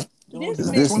 This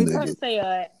nigga say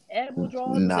edible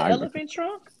draws with the elephant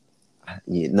trunk.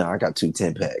 Yeah, no, I got 2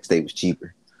 10-packs. They was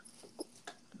cheaper.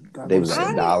 They was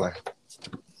like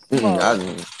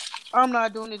 $1. I'm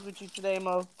not doing this with you today,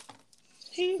 Mo.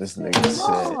 This nigga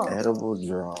said edible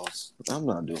draws. I'm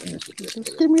not doing this with this.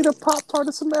 Just give me the Pop-Tart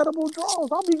of some edible draws.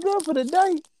 I'll be good for the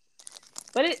day.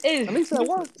 But it is at least that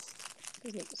works.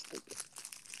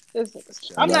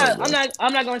 I'm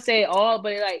not gonna say it all,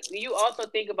 but like you also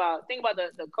think about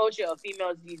the culture of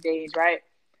females these days, right?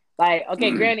 Like,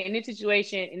 okay, granted, in this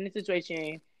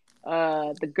situation,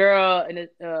 the girl and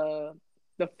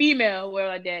the female, where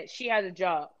like that, she has a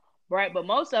job, right? But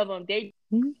most of them,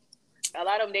 a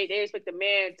lot of them, they expect the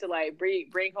man to like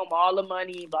bring home all the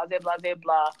money, blah blah blah blah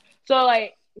blah. So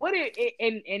like,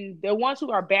 and the ones who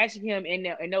are bashing him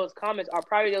in those comments are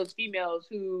probably those females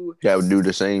who would do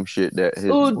the same shit that his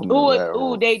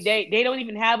they don't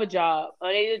even have a job.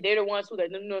 They're the ones who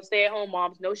stay at home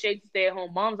moms. No shade to stay at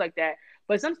home moms like that.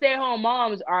 But some stay at home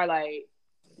moms are like,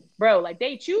 bro, like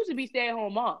they choose to be stay at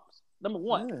home moms. Number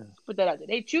one, put that out there.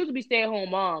 They choose to be stay at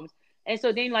home moms. And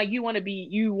so then, like, you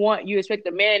expect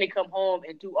the man to come home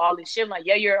and do all this shit. Like,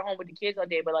 yeah, you're at home with the kids all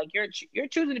day, but like, you're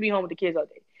choosing to be home with the kids all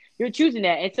day. You're choosing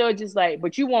that. And so it's just like,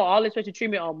 but you want all this special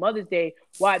treatment on Mother's Day.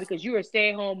 Why? Because you're a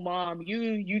stay-at-home mom.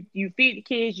 You feed the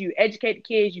kids, you educate the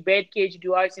kids, you bathe the kids, you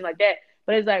do all this thing like that.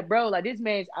 But it's like, bro, like, this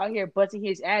man's out here busting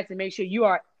his ass to make sure you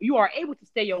are able to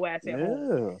stay your ass at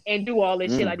home and do all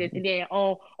this shit like this. And then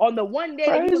on the one day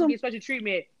that you don't get special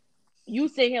treatment, you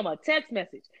send him a text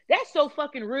message. That's so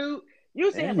fucking rude.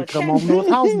 You send him a text. Come home to his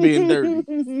house being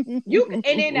dirty.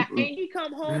 And he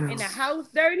come home and the house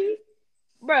dirty,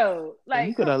 bro. Like,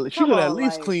 she could at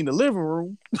least clean the living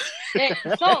room.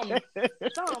 Something.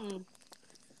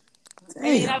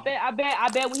 And I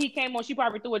bet when he came on, she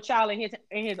probably threw a child in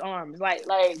his arms, like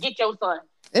get your son.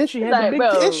 And she had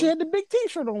the big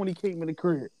T-shirt on when he came in the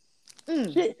crib.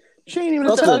 She ain't even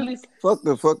fuck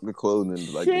the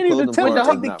clothing. Like, she ain't even tell to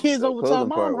take the kids over to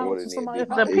my house.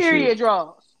 The period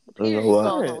draws. The period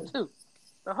draws on too.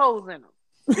 The holes in them.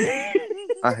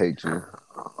 I hate you.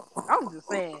 I'm just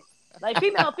saying. Like,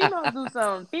 females do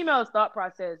something. Females thought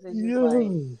process is just like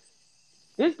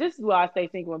this is why I stay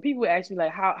thinking when people ask me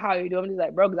like how you doing, I'm just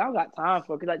like, bro, because I don't got time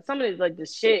for it. Because like some of this like the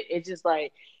shit, it's just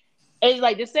like. It's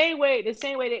like the same way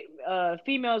that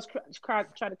females try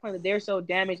to claim that they're so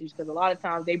damaged is because a lot of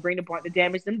times they bring the part to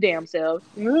damage them damn selves.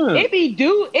 It be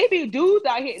dudes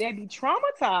out here that be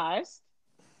traumatized.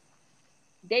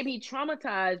 They be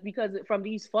traumatized because from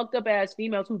these fucked up ass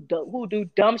females who do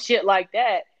dumb shit like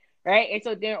that, right? And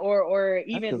so then or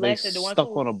even less than the ones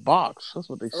stuck on a box. That's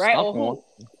what they stuck on.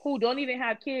 Who don't even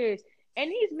have kids.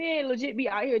 And these men legit be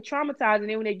out here traumatized, and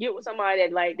then when they get with somebody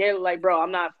that like they're like, bro,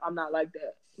 I'm not like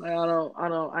that. Like,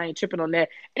 I ain't tripping on that.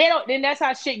 And then that's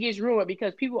how shit gets ruined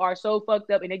because people are so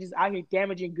fucked up and they just out here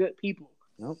damaging good people.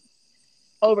 Nope.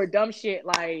 Over dumb shit.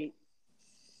 Like,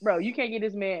 bro, you can't get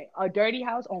this man a dirty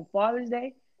house on Father's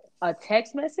Day, a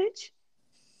text message.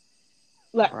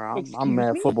 Like, bro, I'm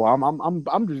mad football.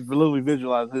 I'm just literally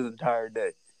visualizing his entire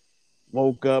day.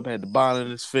 Woke up, had the bonnet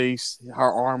in his face,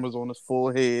 her arm was on his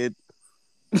forehead.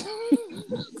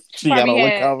 She got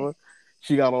all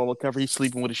the cover. He's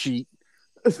sleeping with a sheet.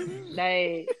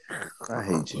 Like, I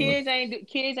hate you. Kids ain't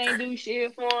do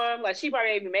shit for him. Like, she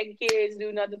probably ain't even making kids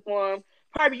do nothing for him.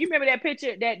 Probably, you remember that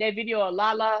picture, that video of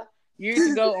Lala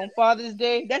years ago on Father's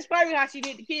Day? That's probably how she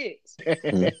did the kids.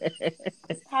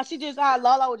 How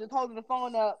Lala was just holding the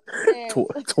phone up.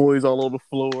 Toys all on the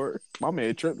floor. My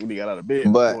man tripped when he got out of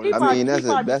bed. But I mean, that's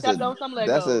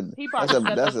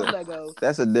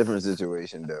a different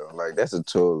situation though. Like, that's a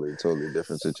totally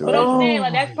different situation. But I'm saying,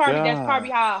 like, that's probably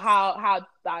how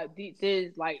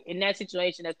this, like, in that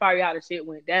situation, that's probably how the shit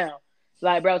went down.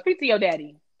 Like, bro, speak to your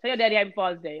daddy. Tell your daddy happy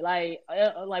Father's Day. Like,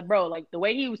 bro, like, the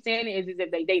way he was saying it is as if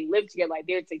they live together, like,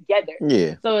 they're together.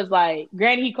 Yeah. So it's like,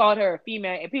 granted, he called her a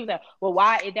female, and people say, well,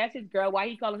 why, if that's his girl, why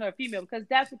he calling her a female? Because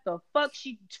that's what the fuck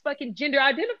she fucking gender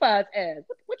identifies as.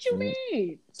 What you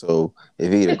mean? So,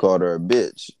 if he'd have called her a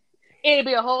bitch, it'd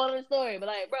be a whole other story. But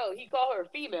like, bro, he called her a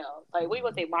female. Like, what you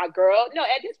gonna say, my girl? No,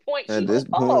 at this point, she was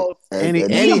old. And he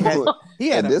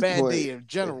had a bad day in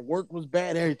general. Work was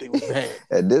bad. Everything was bad.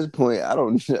 At this point, I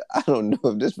don't know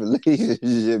if this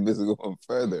relationship is going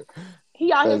further.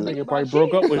 He out here thinking probably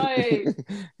broke up with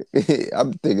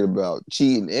I'm thinking about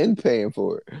cheating and paying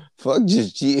for it. Fuck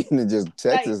just cheating and just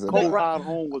texting. Like, co-ride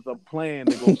home was a plan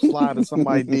to go slide to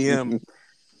somebody's DM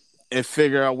and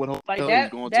figure out what hotel he's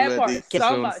going to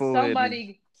that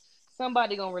day.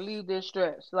 Somebody gonna relieve this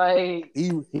stress. Like,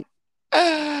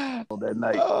 that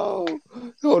night. Oh,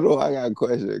 hold on, I got a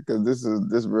question because this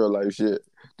real life shit.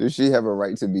 Does she have a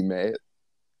right to be mad?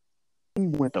 He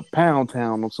went to Pound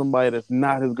Town on somebody that's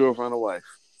not his girlfriend or wife.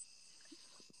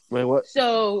 Wait, what?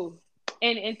 So,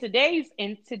 in today's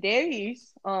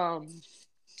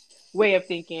way of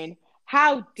thinking,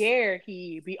 how dare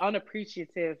he be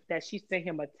unappreciative that she sent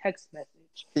him a text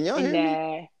message? Can y'all hear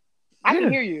me? I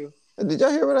can hear you. Did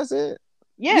y'all hear what I said?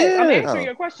 Yes, I'm answering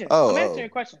your question. I'm answering your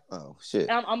question. Oh shit!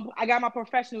 I got my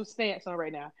professional stance on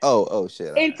right now. Oh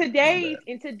shit! In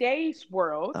today's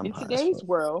world,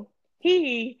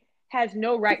 he has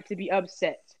no right to be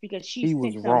upset because she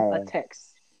sent him a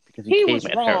text. He was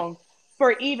wrong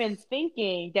for even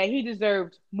thinking that he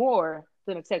deserved more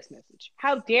than a text message.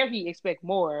 How dare he expect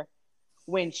more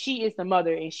when she is the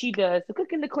mother and she does the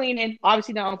cooking, the cleaning,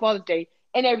 obviously not on Father's Day,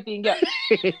 and everything else.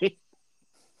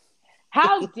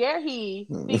 How dare he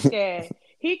think that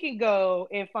he can go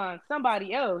and find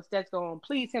somebody else that's going to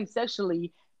please him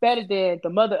sexually better than the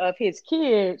mother of his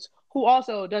kids, who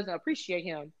also doesn't appreciate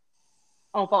him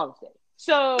on Father's Day.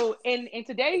 So in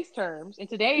today's terms, in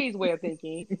today's way of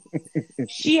thinking,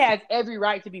 she has every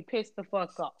right to be pissed the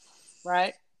fuck off,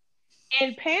 right?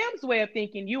 in Pam's way of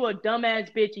thinking, you a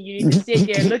dumbass bitch and you need to sit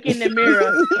there, look in the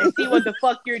mirror, and see what the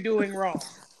fuck you're doing wrong.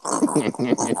 I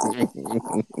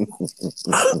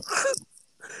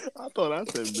thought I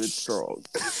said bitch strong.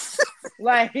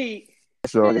 Like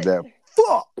strong as that.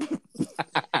 Fuck.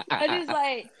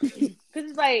 Cause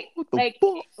it's like,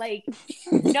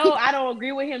 no, I don't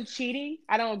agree with him cheating.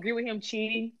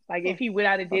 Like if he went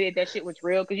out and did it, that shit was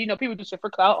real. Cause people do shit for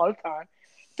clout all the time.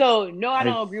 So no, I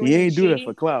don't agree with him. He ain't do that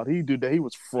for clout. He did that. He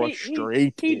was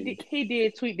frustrated. He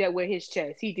did tweet that with his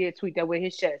chest.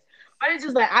 But it's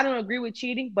just like I don't agree with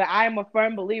cheating, but I am a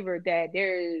firm believer that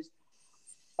there is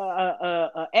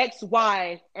a X,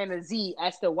 Y, and a Z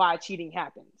as to why cheating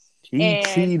happens. He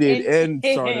cheated and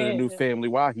started a new family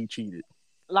while he cheated.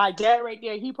 Like that right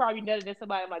there, he probably done it to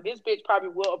somebody. I'm like, this bitch probably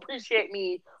will appreciate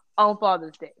me on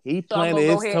Father's Day. He planted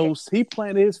his toast. He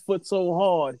planted his foot so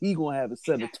hard, he gonna have a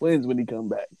set of twins when he come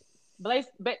back. But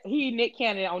he Nick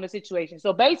Cannon on the situation.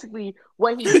 So basically,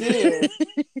 what he did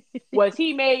was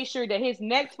he made sure that his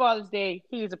next Father's Day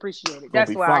he is appreciated.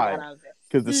 That's why I got out of that.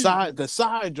 Because the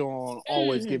side John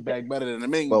always get back better than the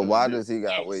main. But why does he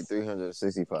got to wait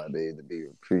 365 days to be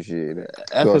appreciated?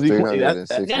 That's because he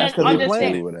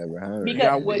playing whatever. Huh?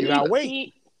 Because you gotta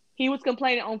wait. He was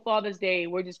complaining on Father's Day.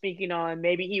 We're just speaking on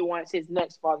maybe he wants his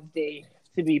next Father's Day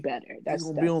to be better. That's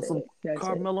gonna be on some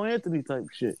Carmelo Anthony type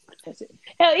shit. That's it.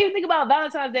 Hell, even think about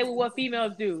Valentine's Day with what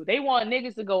females do. They want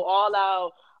niggas to go all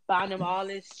out, buying them all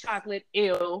this chocolate,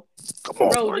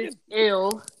 roses,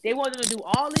 They want them to do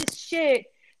all this shit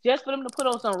just for them to put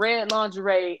on some red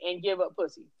lingerie and give up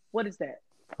pussy. What is that?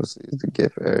 Pussy is the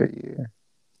gift every year.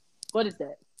 What is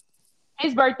that?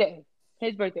 His birthday.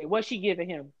 What's she giving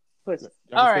him? Pussy.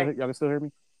 Y'all can still hear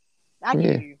me? I can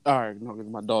hear you. All right, no,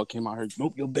 because my dog came out here.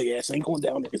 Nope, your big ass ain't going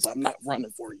down there because I'm not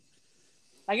running for you.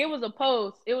 Like it was a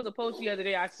post the other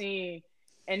day I seen,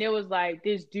 and it was like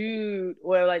this dude,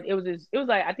 or like it was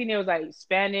like I think it was like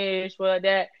Spanish or like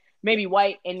that, maybe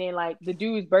white, and then like the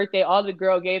dude's birthday, all the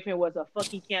girl gave him was a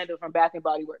fucking candle from Bath and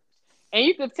Body Works, and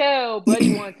you could tell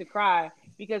Buddy wanted to cry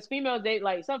because females they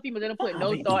don't put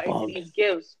no thought into these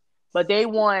gifts. But they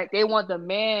want the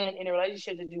man in a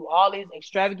relationship to do all these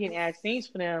extravagant ass things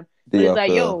for them. But it's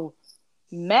like, yo,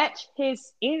 match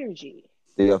his energy.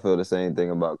 Do y'all feel the same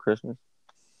thing about Christmas?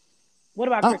 What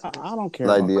about Christmas? I don't care.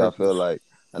 Like, do y'all feel like?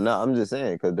 No, I'm just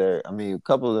saying because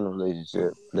couples in a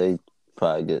relationship, they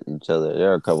probably get each other.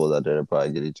 There are couples out there that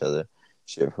probably get each other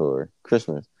shit for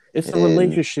Christmas. It's a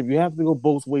relationship. You have to go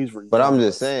both ways. But I'm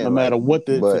just saying, no matter what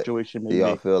the situation may be. Do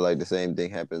y'all feel like the same thing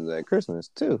happens at Christmas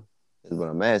too? Is what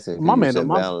I'm asking.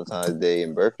 Valentine's Day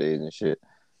and birthdays and shit.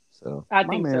 So I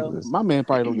think so. My man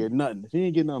probably don't get nothing. If he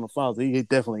ain't getting nothing on Father's Day, he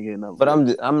definitely getting nothing. But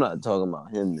I'm not talking about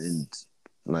him in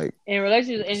like in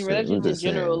relationships in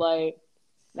general. Like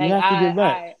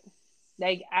it's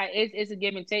a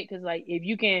give and take because like if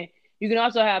you can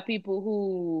also have people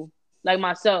who like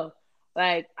myself.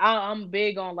 Like I'm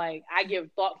big on like I give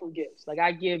thoughtful gifts. Like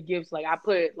I give gifts like I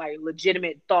put like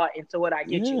legitimate thought into what I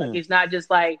get you. Like it's not just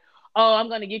like, oh, I'm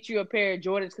gonna get you a pair of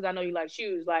Jordans because I know you like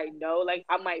shoes. Like no, like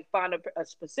I might find a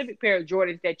specific pair of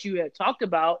Jordans that you had talked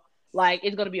about. Like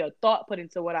it's gonna be a thought put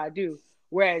into what I do.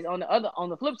 Whereas on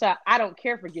the flip side, I don't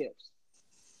care for gifts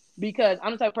because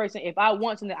I'm the type of person if I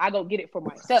want something, I go get it for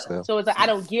myself. So it's like I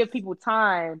don't give people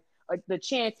time or the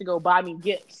chance to go buy me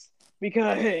gifts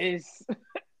because.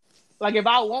 Like, if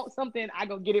I want something, I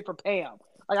go get it for Pam.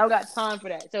 Like, I don't got time for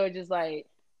that. So, it's just, like,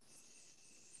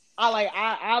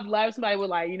 I've loved somebody with,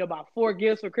 like, about 4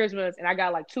 gifts for Christmas, and I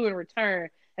got, like, 2 in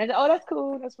return. And I said, oh, that's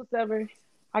cool. That's whatever.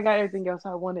 I got everything else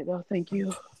I wanted, though. Thank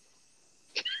you.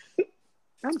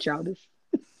 I'm childish.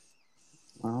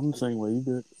 I'm the same way. You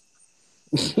good.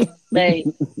 Like,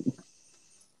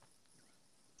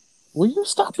 will you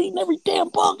stop eating every damn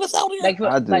bug that's out here? Like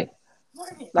for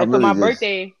my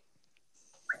birthday...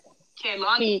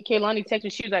 Kaylani texted me.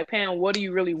 She was like, "Pam, what do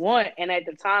you really want?" And at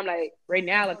the time, like right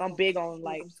now, like I'm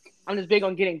just big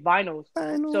on getting vinyls.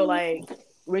 So like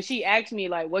when she asked me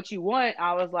like, "What you want?"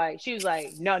 She was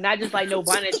like, "No, not just like no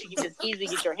vinyl that you can just easily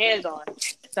get your hands on."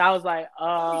 So I was like,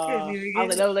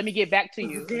 "No, let me get back to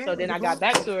you." So then I got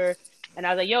back to her, and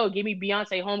I was like, "Yo, give me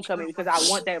Beyonce Homecoming because I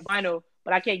want that vinyl,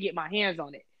 but I can't get my hands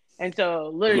on it." And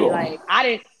so literally, like I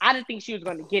didn't think she was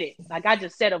going to get it. Like I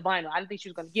just said a vinyl. I didn't think she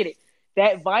was going to get it.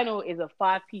 That vinyl is a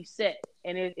 5-piece set,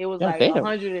 and it was like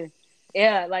 100.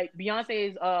 Like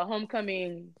Beyonce's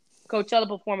Homecoming Coachella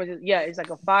performance. It's like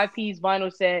a 5-piece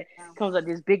vinyl set. Comes like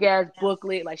this big ass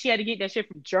booklet. Like she had to get that shit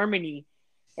from Germany,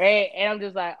 and I'm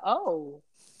just like, oh.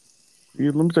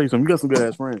 Yeah, let me tell you something. You got some good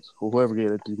ass friends. Whoever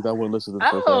gave it to you, because I wouldn't listen to the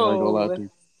first time. I ain't gonna lie to you.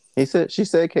 She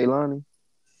said Kaylani.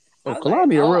 Oh,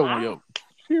 Kaylani a real one, yo.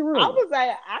 I was like,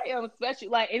 I am special.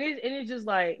 Like, and it's just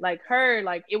like her,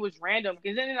 like it was random.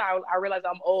 Because then I realized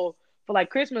I'm old. For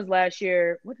like Christmas last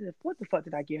year, what the fuck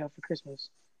did I get her for Christmas?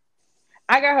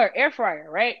 I got her air fryer,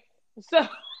 right?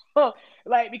 So,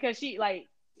 like, because she's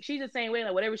the same way.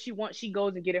 Like, whatever she wants, she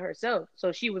goes and get it herself.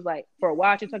 So she was like, for a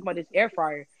while, she was talking about this air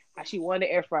fryer. She wanted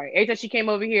an air fryer. Every time she came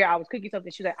over here, I was cooking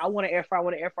something. She was like, I want an air fryer. I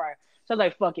want an air fryer. So I was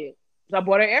like, fuck it. So I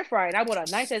bought her air fryer, and I bought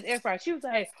a nice ass air fryer. She was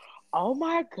like, oh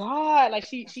my god! Like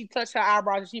she touched her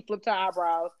eyebrows and she flipped her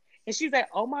eyebrows. And she was like,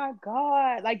 "Oh my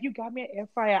god! Like you got me an air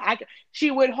fryer."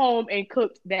 She went home and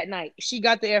cooked that night. She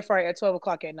got the air fryer at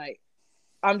 12:00 at night.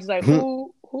 I'm just like,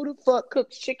 who the fuck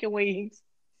cooks chicken wings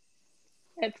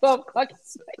at 12:00?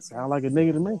 Sound like a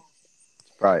nigga to me.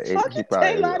 Right, he probably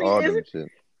ate all them shit.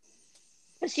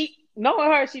 She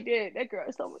knowing her, she did. That girl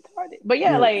is so retarded. But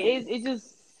yeah, like it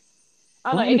just.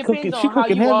 I don't know. It depends on how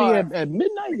you are. At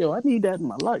midnight, yo. I need that in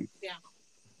my life. Yeah,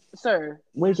 sir.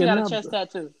 Waking she got up, a chest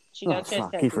tattoo. She got a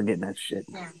chest tattoo. Keep forgetting that shit.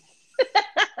 Yeah.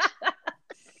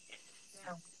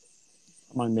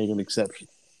 I might make an exception.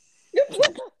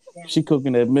 She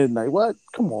cooking at midnight. What?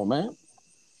 Come on, man.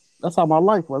 That's how my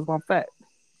life was. I'm fat.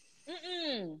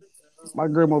 My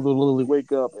grandmother would literally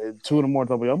wake up at 2 a.m.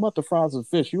 and be, I'm about to fry some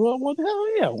fish. You want one?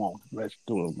 Hell yeah, I want. That's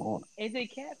 2 a.m. Is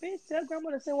it catfish? Tell grandma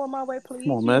to send one my way, please.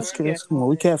 Come on, man. Come on.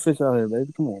 We catfish out here,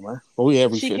 baby. Come on, man. But we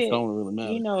every fish. Don't really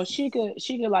matter. You know, she could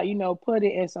like, you know, put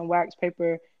it in some wax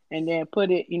paper and then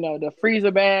put it, you know, the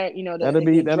freezer bag, you know,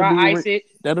 dry ice it.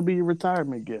 That'll be your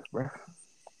retirement gift, bro.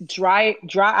 Dry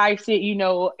ice it, you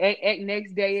know, at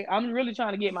next day. I'm really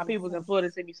trying to get my peoples in Florida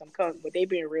to send me some coke, but they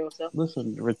being real stuff.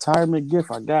 Listen, retirement gift,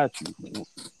 I got you.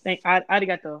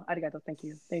 Arigato. Thank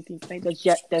you.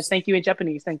 That's thank you in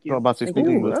Japanese. Thank you. I'm about to speak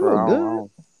English.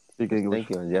 Speak English.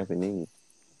 Thank you in Japanese.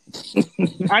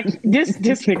 This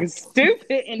nigga's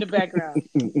stupid in the background.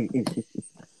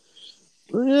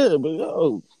 Yeah,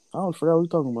 but I don't forget what we're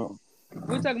talking about.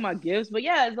 We're talking about gifts, but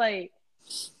yeah, it's like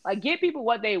give people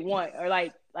what they want, or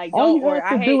like all you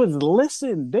have to do is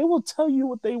listen. They will tell you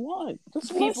what they want.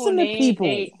 Just listen to people.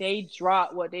 They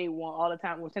drop what they want all the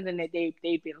time with something that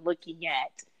they've been looking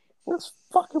at. Just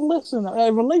fucking listen.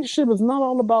 A relationship is not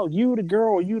all about you, the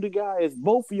girl, or you, the guy. It's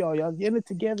both of y'all. Y'all get it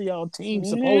together. Y'all team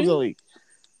supposedly.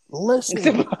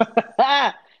 Listen.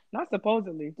 Not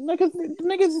supposedly.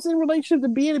 Niggas is in a relationship to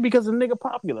be in it because a nigga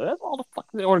popular. That's all the fuck.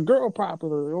 Or a girl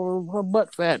popular, or her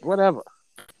butt fat, whatever.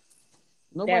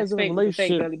 Nobody's in a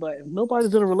relationship.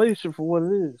 Nobody's in a relationship for what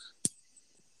it is.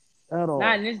 At all.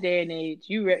 Not in this day and age.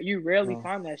 You rarely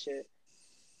find that shit.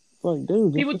 Like,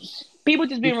 dude, people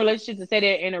just be in relationships to say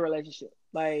they're in a relationship.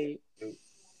 Like,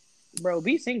 bro,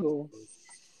 be single.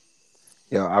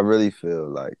 Yo, I really feel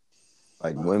like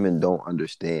women don't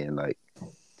understand, like,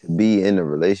 to be in a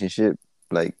relationship,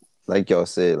 like y'all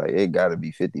said, like, it gotta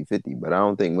be 50-50. But I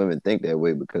don't think women think that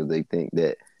way because they think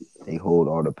that they hold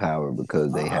all the power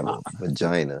because they have a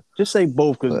vagina. Just say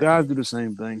both, because guys do the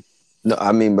same thing. No,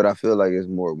 I mean, but I feel like it's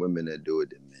more women that do it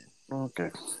than men.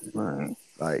 Okay. All right.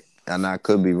 Like, and I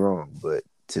could be wrong, but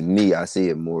to me, I see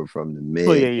it more from the men.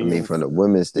 I mean, from the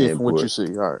women's standpoint. From what you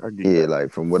see, all right. Yeah,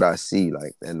 like, from what I see,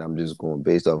 like, and I'm just going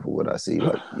based off of what I see.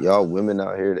 Like, y'all women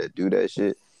out here that do that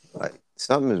shit, like,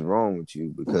 something is wrong with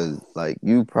you because, like,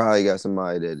 you probably got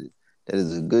somebody that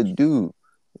is a good dude,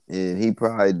 and you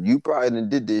probably done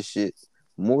did this shit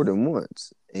more than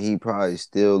once, and he probably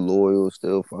still loyal,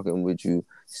 still fucking with you,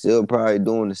 still probably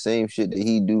doing the same shit that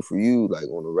he do for you, like,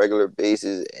 on a regular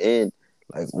basis and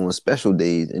like on special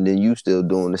days, and then you still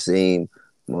doing the same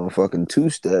motherfucking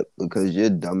two-step because your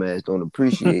dumbass don't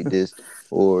appreciate this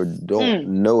or don't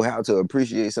know how to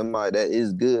appreciate somebody that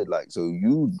is good. Like, so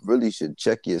you really should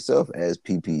check yourself, as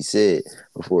PP said,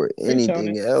 before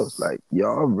anything else. Like,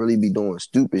 y'all really be doing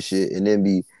stupid shit and then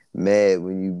be mad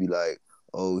when you be like,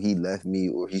 oh, he left me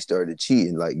or he started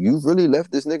cheating. Like, you really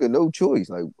left this nigga no choice.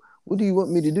 Like, what do you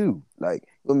want me to do? Like,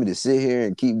 you want me to sit here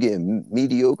and keep getting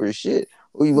mediocre shit?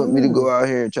 Or you want me to go out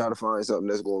here and try to find something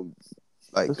that's going to,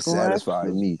 like, satisfy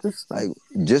me? Like,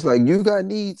 just like you got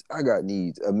needs, I got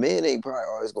needs. A man ain't probably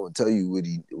always going to tell you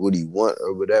what he want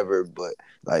or whatever, but,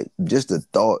 like, just the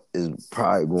thought is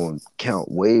probably going to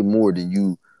count way more than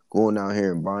you going out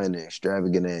here and buying an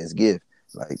extravagant ass gift.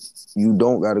 Like, you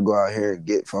don't got to go out here and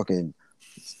get the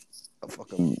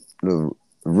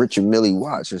Richard Mille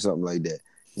watch or something like that.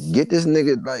 Get this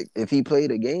nigga, like, if he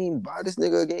played a game, buy this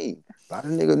nigga a game. Buy the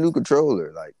nigga a new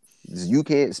controller. Like, you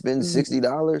can't spend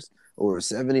 $60 or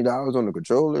 $70 on the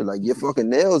controller. Like, your fucking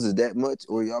nails is that much,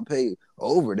 or y'all pay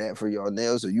over that for y'all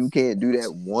nails, so you can't do that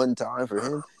one time for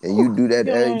him, and you do that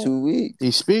every 2 weeks.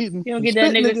 He's speeding. You don't get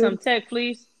that nigga some tech,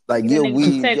 please. Like, your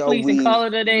weeds, and call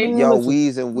it a day. Y'all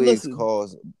weeds and wigs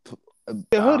cost A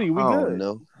hoodie, we I good. don't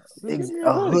know.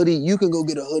 A hoodie. You can go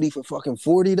get a hoodie for fucking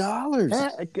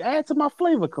 $40. Add to my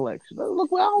flavor collection. Look,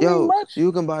 I don't need Yo, much.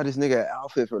 you can buy this nigga an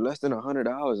outfit for less than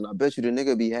 $100, and I bet you the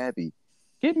nigga be happy.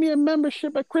 Get me a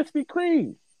membership at Krispy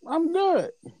Kreme. I'm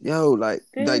good. Yo, like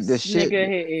the shit.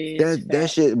 That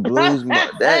shit blows my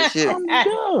I'm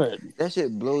good. That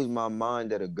shit blows my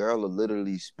mind that a girl will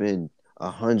literally spend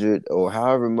 100 or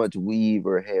however much weave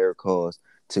or hair costs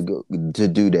to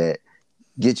do that.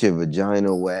 Get your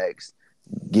vagina waxed.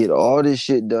 Get all this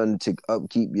shit done to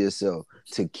upkeep yourself.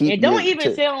 To keep and don't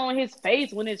even tell on his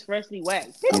face when it's freshly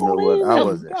waxed. You know what?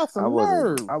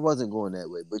 I wasn't going that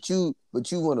way. But you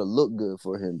want to look good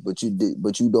for him, but you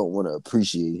don't want to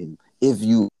appreciate him if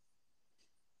you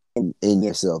in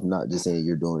yourself, not just saying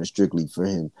you're doing it strictly for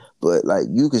him. But like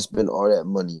you can spend all that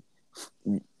money.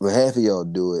 Half of y'all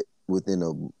do it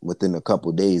within a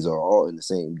couple days or all in the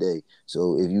same day.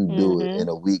 So if you do it in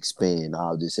a week span,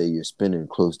 I'll just say you're spending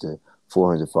close to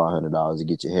 $400-$500 to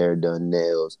get your hair done,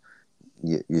 nails,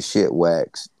 your shit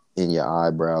waxed, and your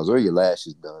eyebrows or your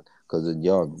lashes done. Cause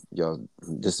y'all,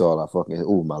 this all I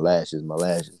fucking my lashes. Like,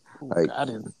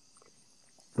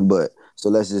 but so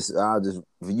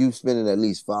you spending at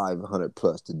least $500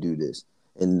 plus to do this,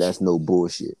 and that's no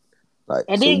bullshit. Like,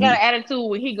 and then got an attitude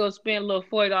when he go spend a little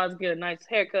 $40 to get a nice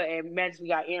haircut and magically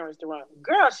got earrings to run.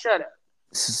 Girl, shut up.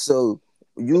 So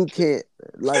you can't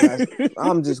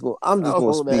I'm just gonna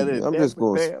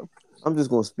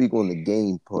speak on the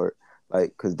game part,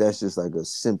 like, cause that's just like a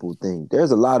simple thing.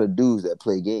 There's a lot of dudes that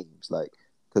play games, like,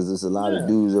 cause there's a lot of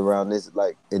dudes around this,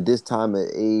 like, at this time of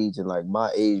age and like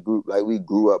my age group, like we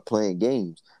grew up playing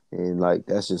games, and like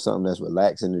that's just something that's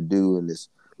relaxing to do, and it's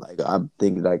like I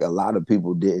think like a lot of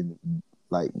people didn't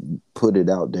like put it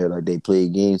out there like they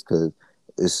played games because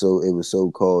it was so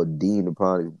called deemed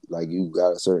upon it, like you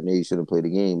got a certain age shouldn't play the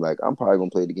game. Like I'm probably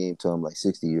gonna play the game till I'm like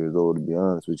 60 years old, to be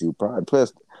honest with you. Probably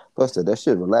plus that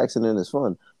shit relaxing and it's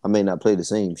fun. I may not play the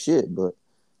same shit, but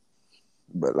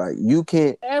like you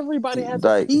can't. Everybody has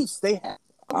a piece. They have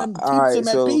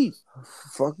piece.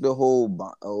 Fuck the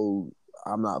whole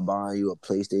I'm not buying you a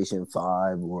PlayStation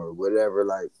 5 or whatever.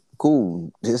 Like,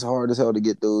 cool. It's hard as hell to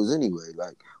get those anyway.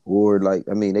 Like, or like,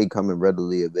 I mean, they coming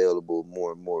readily available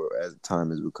more and more as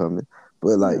time is becoming.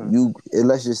 But like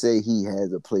let's just say he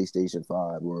has a PlayStation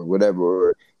 5 or whatever,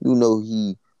 or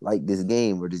he liked this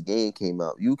game or this game came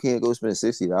out. You can't go spend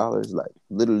 $60. Like,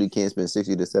 literally can't spend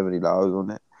 $60 to $70 on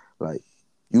that. Like,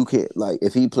 you can't, like,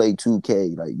 if he played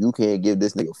 2K, like, you can't give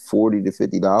this nigga $40 to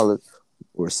 $50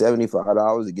 or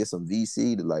 $75 to get some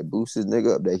VC to like boost his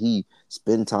nigga up that he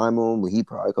spend time on when he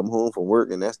probably come home from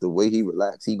work and that's the way he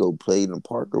relax. He go play in the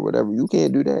park or whatever. You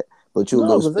can't do that. But you'll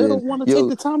go spend. They don't want to take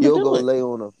the time to do it.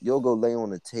 You'll go lay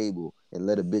on a table and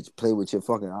let a bitch play with your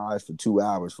fucking eyes for 2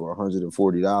 hours for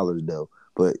 $140 though.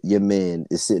 But your man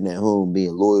is sitting at home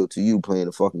being loyal to you, playing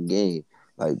a fucking game.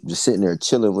 Like just sitting there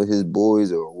chilling with his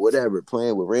boys or whatever,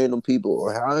 playing with random people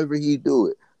or however he do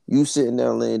it. You sitting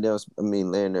there laying there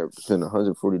spending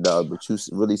 $140, but you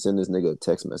really send this nigga a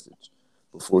text message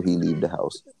before he leave the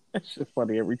house. That's just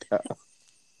funny every time.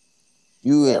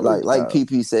 You ain't like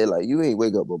PP said, like, you ain't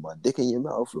wake up with my dick in your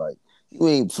mouth. Like, you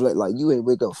ain't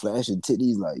wake up flashing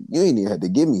titties. Like, you ain't even have to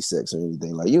give me sex or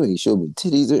anything. Like, you ain't show me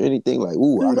titties or anything. Like,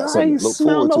 ooh, I got something to look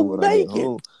forward to when I get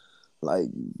home. Like,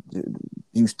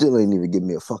 you still ain't even give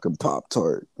me a fucking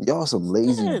Pop-Tart. Y'all some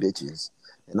lazy bitches.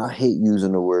 And I hate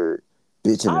using the word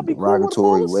bitch in a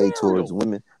derogatory way towards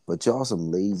women, but y'all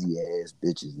some lazy ass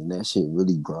bitches, and that shit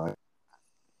really grind.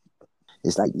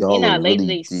 It's like y'all are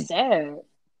really sad.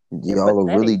 Y'all will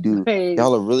really do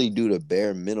the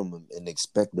bare minimum and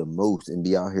expect the most and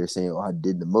be out here saying, "Oh, I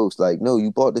did the most." Like, no, you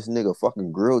bought this nigga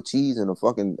fucking grilled cheese in a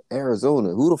fucking Arizona.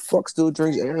 Who the fuck still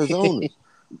drinks Arizona?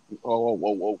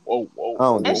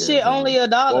 Whoa. That shit only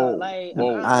 $1. Like,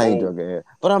 I ain't drinking air,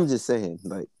 but I'm just saying,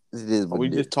 like, it is. Are we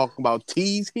just talking about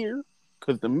teas here?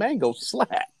 Because the mango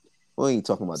slap. We ain't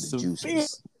talking about the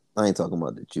juices. I ain't talking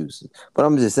about the juices. But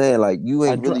I'm just saying, like, you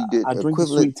ain't really did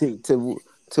equivalent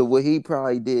to what he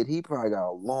probably did. He probably got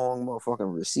a long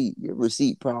motherfucking receipt. Your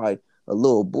receipt probably a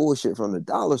little bullshit from the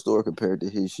dollar store compared to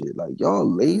his shit. Like,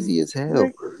 y'all lazy as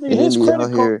hell. And his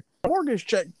credit card,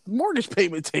 mortgage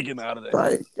payment taken out of that.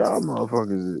 Like, y'all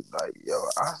motherfuckers is like, yo,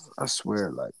 I swear,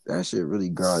 like, that shit really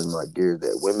grinds my gears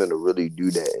that women will really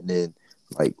do that and then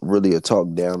like really talk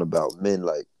down about men.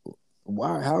 Like,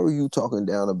 why? How are you talking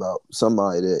down about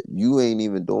somebody that you ain't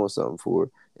even doing something for?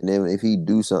 And then if he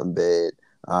do something bad,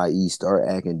 i.e. start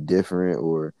acting different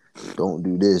or don't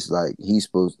do this, like he's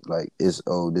supposed to, like, it's,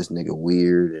 oh, this nigga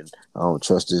weird and I don't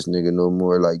trust this nigga no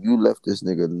more. Like, you left this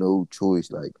nigga no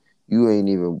choice. Like, You ain't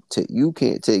even you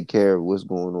can't take care of what's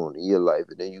going on in your life,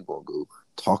 and then you gonna go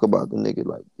talk about the nigga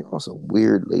like y'all some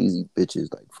weird lazy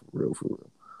bitches, like for real, for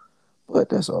real. But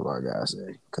that's all I gotta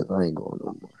say, cause I ain't going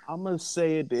no more. I'm gonna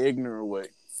say it the ignorant way.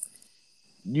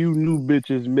 You new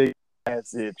bitches make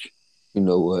ass itch. You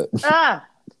know what? Ah.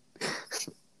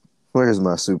 Where's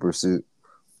my super suit?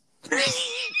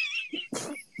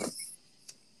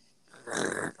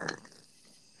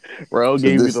 Bro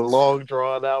gave me the long,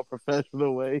 drawn out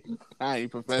professional way. I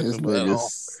ain't professional at all.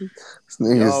 This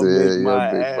nigga Y'all make said, my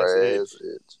 "Y'all make ass my itch ass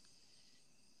itch."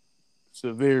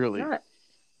 severely.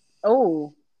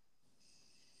 Oh.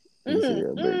 He said,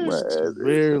 "Y'all make my ass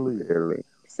severely. itch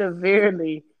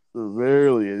Severely.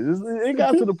 Severely. It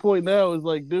got to the point now. It's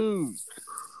like, dude.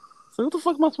 So what the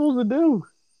fuck am I supposed to do?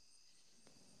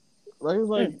 Like, it's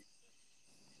like,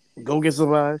 go get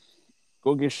somebody,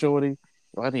 go get shorty.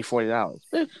 Well, I need $40.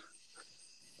 Bitch,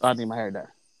 I need my hair done.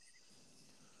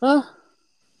 Huh?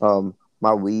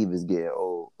 My weave is getting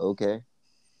old. Okay.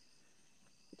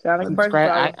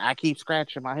 I keep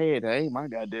scratching my head. That ain't my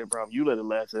goddamn problem. You let it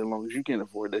last as long as you can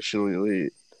afford that shit on your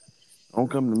head.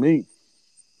 Don't come to me.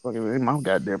 Fucking ain't my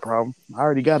goddamn problem. I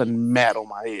already got a mat on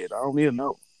my head. I don't need to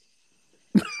know.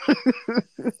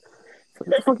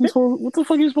 What the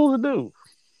fuck you supposed to do?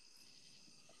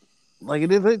 Like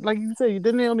it is, like you said,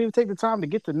 they don't even take the time to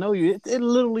get to know you. It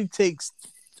literally takes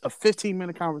a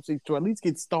 15-minute conversation to at least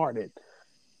get started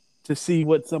to see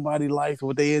what somebody likes,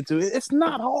 what they into. It's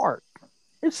not hard.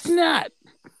 It's not.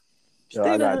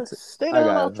 Stay the hell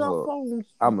out your phones.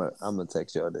 I'm gonna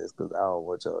text y'all this because I don't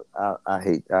want y'all. I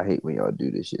hate when y'all do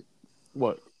this shit.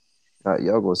 What?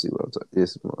 Y'all gonna see what I'm talking.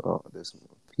 This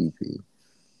PP.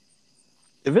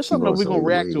 If it's something that we're gonna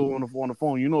react to on the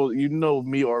phone, you know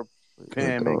me or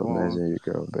Pam ain't going.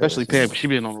 Especially Pam, she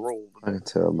been on the roll. I can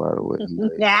tell by the way you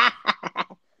like.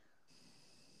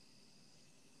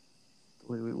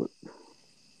 Wait, what?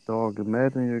 Dog,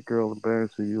 imagine your girl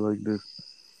embarrassing you like this.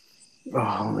 Oh,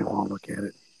 I don't even want to look at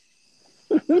it.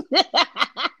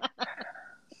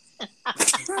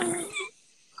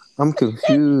 I'm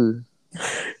confused.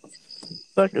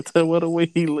 I can tell by the way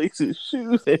he laces his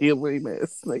shoes that he a lame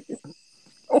ass nigga.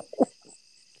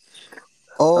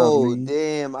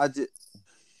 Damn! I just.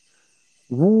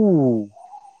 Woo.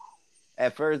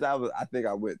 At first, I think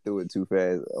I went through it too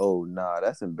fast. Oh nah,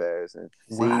 that's embarrassing.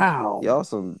 Wow. Y'all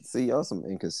some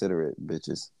inconsiderate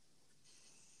bitches.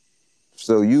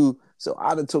 So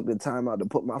I done took the time out to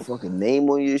put my fucking name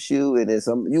on your shoe, and then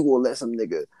you gonna let some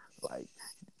nigga like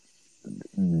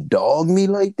dog me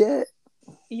like that?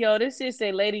 Yo, this shit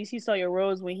say, ladies, he saw your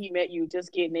rose when he met you.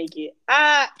 Just get naked.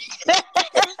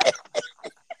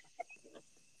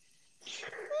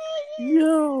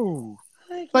 Yo.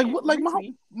 Like what? Like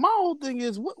my whole thing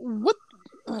is what?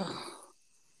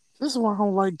 This is why I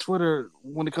don't like Twitter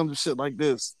when it comes to shit like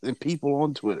this and people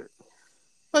on Twitter.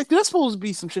 Like that's supposed to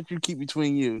be some shit you keep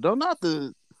between you. Though not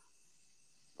the.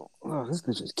 Oh, this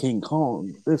bitch is King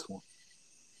Kong. This one.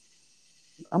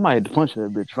 I might have to punch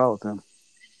that bitch if I was him.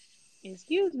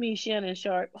 Excuse me, Shannon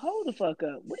Sharp. Hold the fuck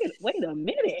up. Wait a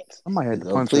minute. I might have to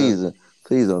punch her.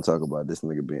 Please don't talk about this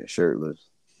nigga being shirtless.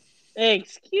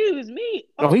 Excuse me.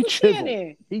 Oh, he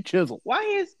chiseled. He chiseled.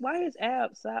 Why his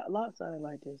abs lopsided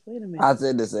like this? Wait a minute. I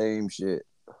said the same shit.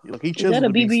 Look, he chiseled. Is that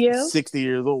a BBL? 60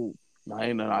 years old.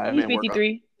 He's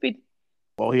 53.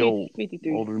 Well, he old.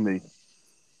 53. Older than me.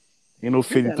 Ain't no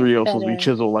 53 else supposed to be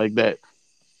chiseled like that.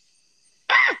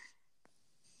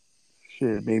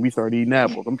 Shit, baby, start eating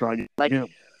apples. I'm trying to get like him.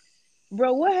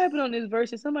 Bro, what happened on this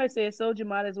verse? Somebody said Soldier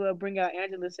might as well bring out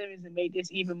Angela Simmons and make this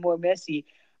even more messy.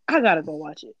 I gotta go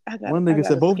watch it. One nigga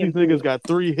said both these niggas got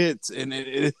 3 hits, and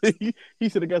he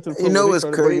should have got to the point what's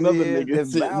crazy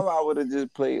is if Bow Wow would have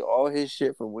just played all his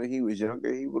shit from when he was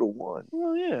younger, he would have won.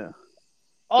 Well, yeah.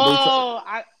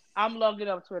 I'm logging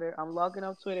up Twitter. I'm about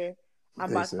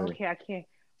to, okay, I can't.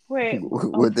 Wait.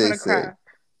 What they say?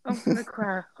 I'm gonna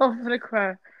cry.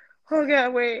 Oh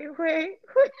God, wait.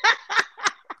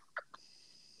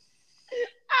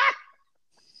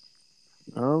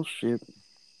 Oh shit.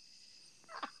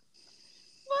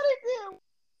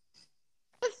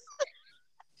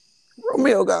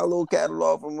 Romeo got a little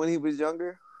catalog from when he was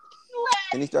younger.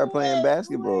 And he started playing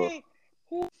basketball.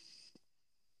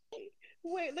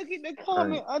 Wait, look at the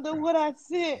comment under what I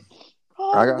sent.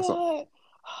 Oh, I got God.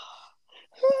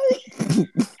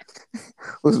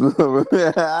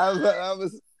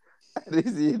 I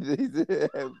didn't see it.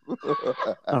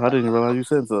 I didn't realize you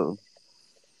said something.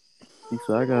 He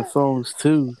said, I got songs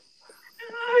too.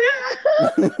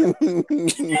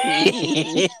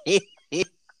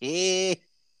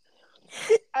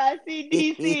 I see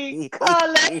DC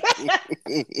calling.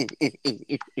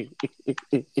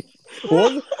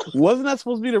 Wasn't that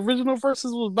supposed to be the original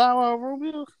versus was Bow Wow and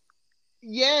Romeo?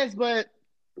 Yes, but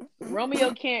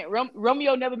Romeo can't.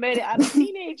 Romeo never made it out of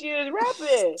teenage years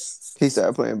rapping. He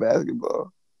started playing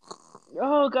basketball.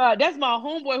 Oh God, that's my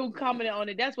homeboy who commented on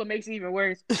it. That's what makes it even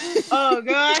worse. Oh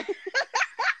God.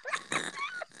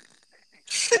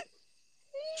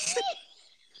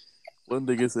 One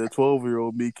nigga said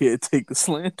 12-year-old me can't take the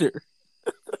slander.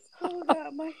 Oh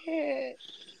God, my head.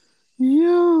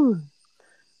 Yo.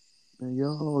 Man,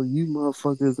 y'all, you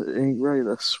motherfuckers ain't right,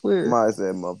 I swear. Somebody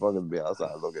said motherfuckers be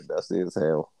outside looking dusty as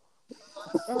hell.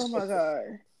 Oh my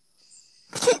God.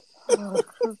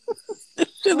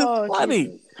 This shit is funny.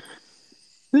 Jesus.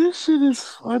 This shit is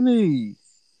funny.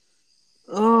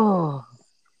 Oh.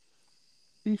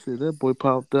 He said that boy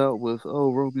popped out with,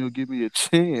 "Oh, Romeo, give me a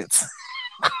chance."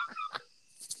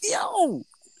 Yo.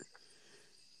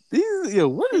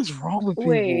 What is wrong with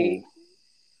people?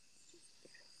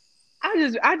 I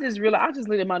just realized, I just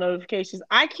looked at my notifications.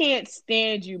 I can't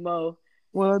stand you, Mo.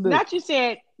 Well, not you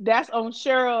said that's on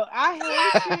Cheryl. I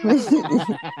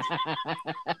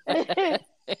hate you.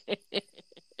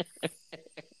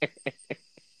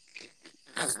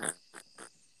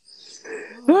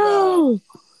 Oh,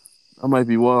 I might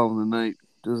be wild tonight.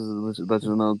 This is let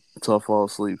you know until I fall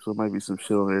asleep. So it might be some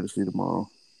shit on there to see tomorrow.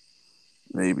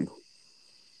 Maybe.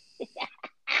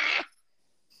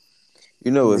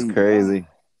 You know what's crazy?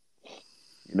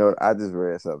 You know, I just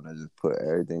read something that just put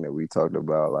everything that we talked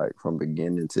about, like from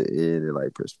beginning to end, in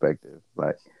like perspective.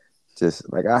 Like,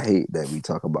 just like I hate that we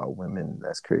talk about women.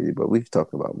 That's crazy, but we've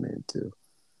talked about men too.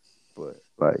 But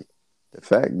like the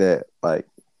fact that like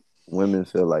women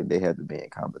feel like they have to be in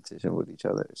competition with each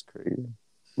other is crazy.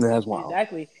 That's wild.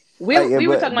 Exactly. We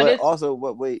were talking about this. Also,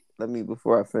 but wait,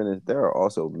 before I finish, there are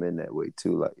also men that way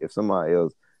too. Like if somebody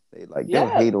else, they'll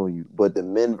hate on you, but the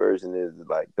men version is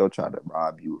like they'll try to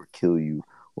rob you or kill you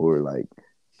or like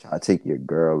try to take your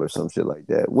girl or some shit like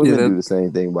that. Women do the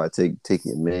same thing by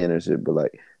taking a man or shit, but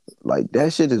like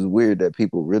that shit is weird that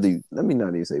people really, let me not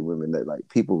even say women, that like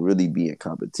people really be in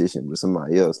competition with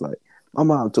somebody else. Like my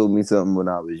mom told me something when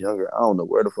I was younger. I don't know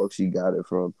where the fuck she got it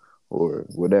from or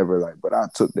whatever, like, but I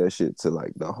took that shit to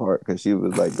like the heart because she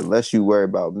was like, the less you worry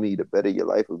about me, the better your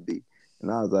life would be.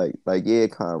 And I was like, yeah,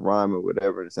 it kind of rhyme or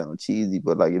whatever, it sounds cheesy,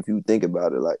 but like if you think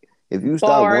about it, like if you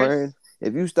stop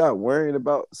worrying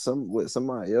about what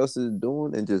somebody else is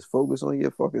doing and just focus on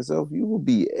your fucking self, you will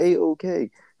be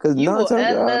A-okay. Because you will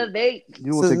elevate.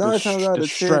 You will take the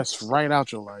stress right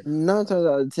out your life. 9 times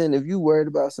out of 10, if you worried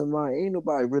about somebody, ain't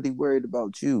nobody really worried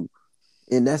about you.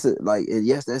 And that's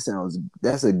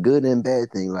that's a good and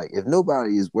bad thing. Like if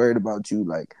nobody is worried about you,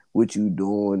 like what you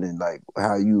doing and like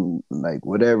how you like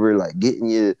whatever, like getting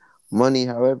your money,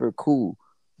 however, cool.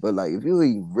 But like if you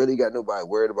ain't really got nobody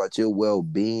worried about your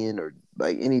well-being or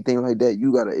like anything like that,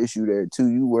 you got an issue there too.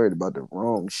 You worried about the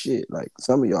wrong shit. Like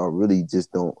some of y'all really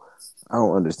just don't. I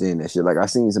don't understand that shit. Like I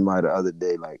seen somebody the other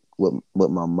day, like with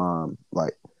my mom,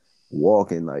 like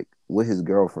walking like with his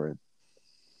girlfriend,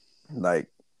 like.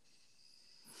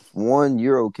 One,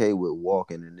 you're okay with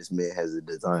walking, and this man has a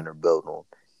designer belt on,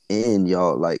 and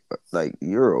y'all like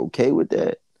you're okay with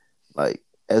that. Like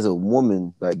as a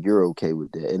woman, like you're okay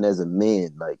with that, and as a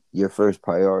man, like your first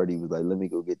priority was like, let me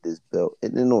go get this belt,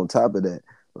 and then on top of that,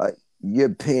 like your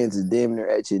pants is damn near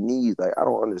at your knees. Like I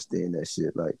don't understand that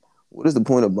shit. Like, what is the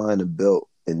point of buying a belt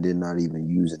and then not even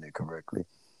using it correctly?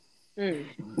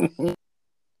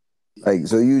 Like,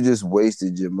 so you just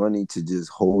wasted your money to just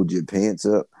hold your pants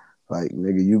up. Like,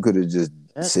 nigga, you could have just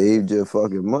saved your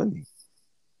fucking money.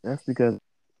 That's because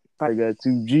I got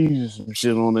 2 G's and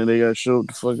shit on there. They got to show up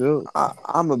the fuck up.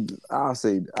 I'm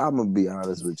gonna be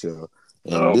honest with y'all.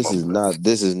 And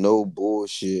this is no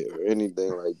bullshit or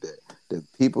anything like that. The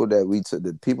people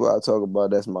I talk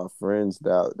about, that's my friends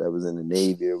that was in the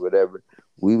Navy or whatever.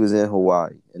 We was in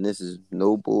Hawaii, and this is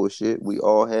no bullshit. We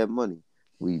all had money.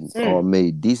 We all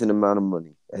made decent amount of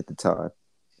money at the time.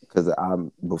 Because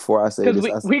before I say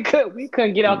this, we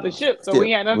couldn't get off the ship, so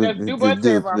we had nothing to do but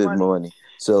save our money.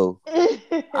 So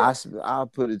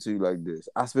I'll put it to you like this: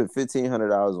 I spent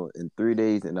 $1,500 in 3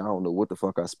 days, and I don't know what the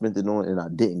fuck I spent it on, and I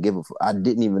didn't give a fuck. I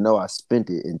didn't even know I spent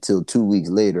it until 2 weeks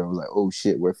later. I was like, "Oh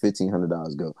shit, where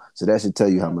 $1,500 go?" So that should tell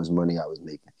you how much money I was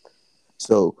making.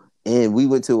 So. And we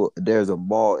went there's a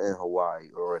mall in Hawaii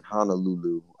or in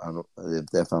Honolulu. I don't know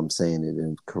if I'm saying it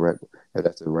incorrect, if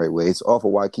that's the right way. It's off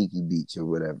of Waikiki Beach or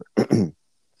whatever.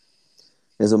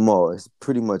 There's a mall. It's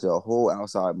pretty much a whole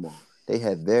outside mall. They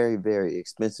have very, very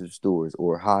expensive stores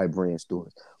or high brand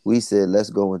stores. We said,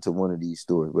 let's go into one of these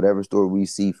stores. Whatever store we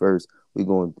see first, we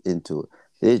going into it.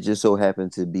 It just so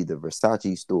happened to be the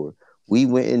Versace store. We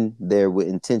went in there with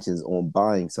intentions on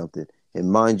buying something.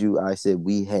 And mind you, I said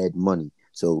we had money.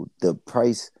 So the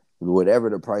price, whatever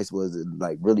the price was, it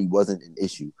like really wasn't an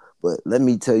issue. But let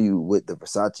me tell you what the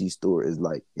Versace store is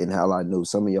like and how I know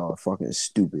some of y'all are fucking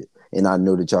stupid. And I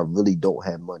know that y'all really don't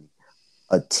have money.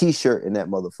 A t-shirt in that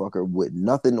motherfucker with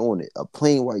nothing on it, a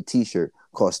plain white t-shirt,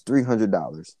 costs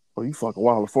 $300. Oh, you fucking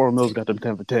wild. The 4 mils got them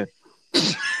 10 for 10.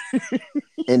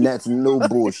 And that's no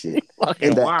bullshit.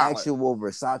 In the wild. actual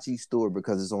Versace store,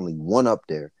 because there's only one up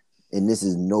there, and this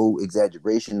is no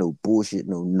exaggeration, no bullshit,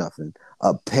 no nothing.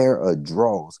 A pair of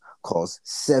drawers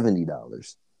costs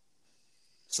 $70.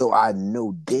 So I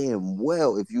know damn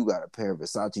well if you got a pair of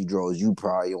Versace drawers, you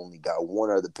probably only got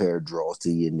one other pair of drawers to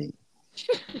your name.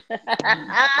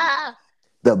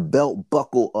 The belt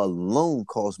buckle alone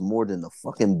costs more than the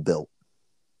fucking belt.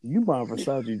 You buying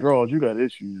Versace drawers, you got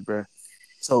issues, bro.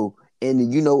 So,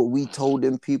 and you know what we told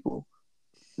them people?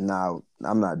 Nah,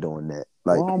 I'm not doing that.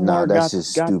 Like, Walmart that's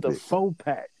just stupid. Got the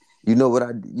 4-pack. You know what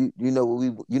you know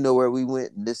what you know where we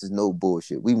went? This is no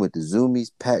bullshit. We went to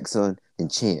Zoomies, PacSun,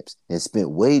 and Champs and spent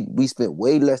way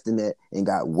less than that and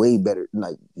got way better.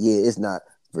 Like, yeah, it's not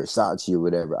Versace or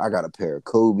whatever. I got a pair of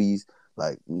Kobe's.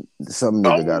 Like, some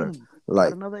nigga got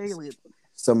another alien.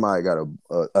 Somebody got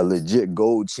a legit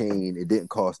gold chain. It didn't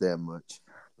cost that much.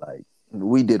 Like,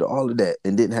 we did all of that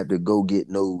and didn't have to go get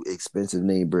no expensive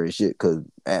name brand shit. Because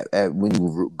when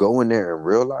you go in there and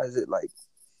realize it, like,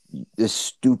 it's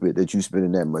stupid that you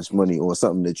spending that much money on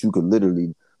something that you could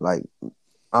literally, like,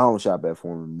 I don't shop at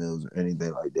Foreman Mills or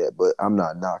anything like that, but I'm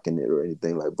not knocking it or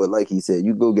anything like. But like he said,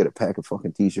 you go get a pack of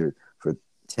fucking t-shirt for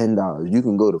 $10. You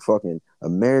can go to fucking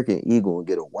American Eagle and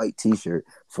get a white t-shirt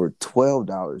for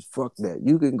 $12. Fuck that.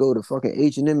 You can go to fucking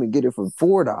H&M and get it for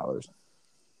 $4.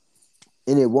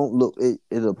 And it won't look.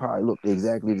 It'll probably look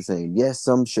exactly the same. Yes,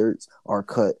 some shirts are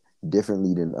cut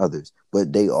differently than others,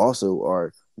 but they also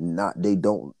are not. They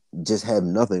don't just have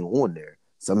nothing on there.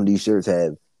 Some of these shirts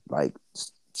have, like,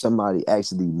 somebody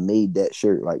actually made that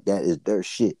shirt, like that is their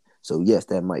shit. So yes,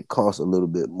 that might cost a little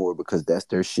bit more because that's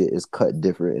their shit. Is cut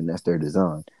different and that's their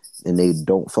design. And they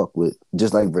don't fuck with,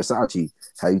 just like Versace.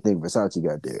 How you think Versace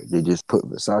got there? They just put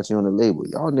Versace on the label.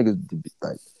 Y'all niggas,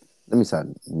 like, let me say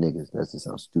niggas. That just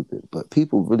sounds stupid. But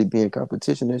people really be in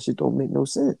competition. That shit don't make no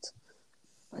sense.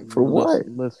 Like, for what?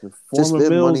 Listen, just Foreman spend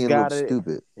Mills money and got look it.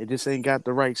 Stupid. It just ain't got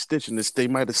the right stitch in this. They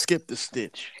might have skipped the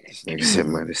stitch. This nigga said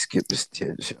might have skipped the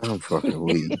stitch. I'm fucking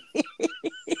weak.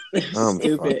 I'm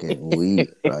fucking weak.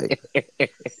 Like,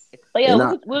 but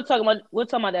yeah, we were talking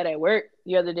about that at work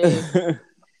the other day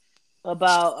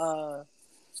about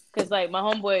because like my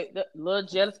homeboy, the little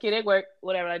jealous kid at work,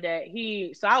 whatever like that.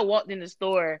 So I walked in the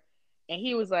store and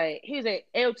he was like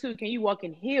L2, can you walk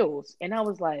in heels? And I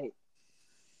was like,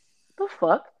 the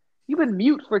fuck? You've been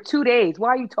mute for 2 days. Why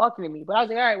are you talking to me? But I was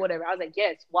like, all right, whatever. I was like,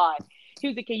 yes, why? He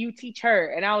was like, can you teach her?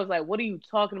 And I was like, what are you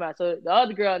talking about? So the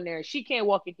other girl in there, she can't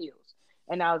walk in heels.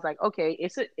 And I was like, okay,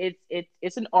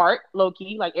 it's an art, low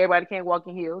key. Like, everybody can't walk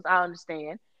in heels. I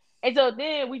understand. And so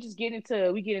then we get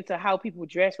into how people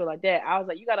dress for like that. I was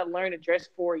like, you got to learn to dress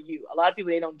for you. A lot of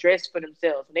people, they don't dress for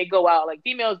themselves. When they go out, like,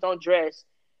 females don't dress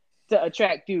to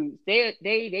attract dudes.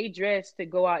 They dress to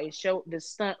go out and show the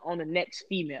stunt on the next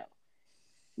female.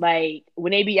 Like,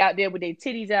 when they be out there with their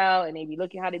titties out and they be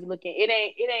looking how they be looking, it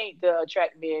ain't to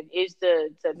attract men. It's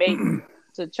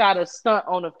to try to stunt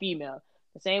on a female.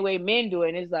 The same way men do it.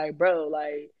 And it's like, bro,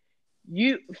 like,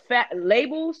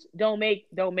 labels don't make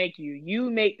you.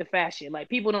 You make the fashion. Like,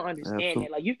 people don't understand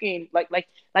it. Like, you can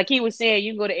like he was saying,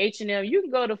 you can go to H&M, you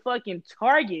can go to fucking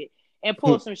Target and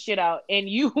pull some shit out, and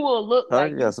you will look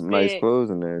like you got some nice clothes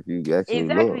in there if you actually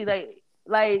exactly look.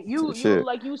 Like you You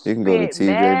can go to TJ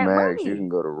Maxx, money. you can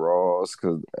go to Ross,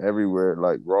 because everywhere,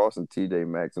 like Ross and TJ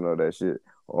Maxx and all that shit,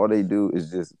 all they do is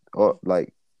just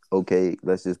like, okay,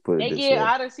 let's just put it this way. They get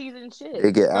out of season shit.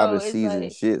 They get out of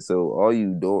season shit. So all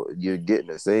you're getting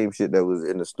the same shit that was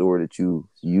in the store that you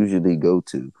usually go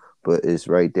to, but it's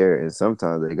right there. And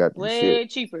sometimes they got the way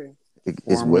shit cheaper.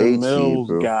 It's way Mills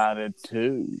cheaper. Got it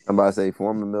too. I'm about to say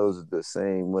Foreman Mills is the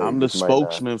same way. I'm the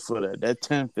spokesman for that. That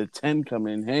 10 for 10 come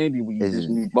in handy when you just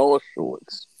need ball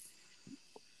shorts.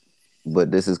 But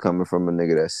this is coming from a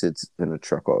nigga that sits in a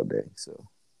truck all day. So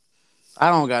I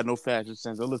don't got no fashion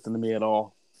sense. Don't listen to me at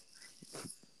all.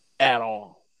 At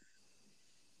all.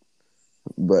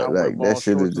 But like that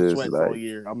shit is just like all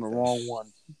year. I'm the wrong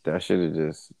one. That shit is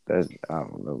just I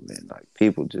don't know, man. Like,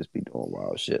 people just be doing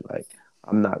wild shit. Like,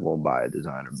 I'm not gonna buy a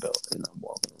designer belt and I'm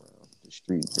walking around the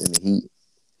streets in the heat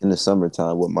in the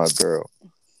summertime with my girl.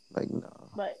 Like, nah.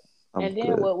 But and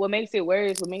then what makes it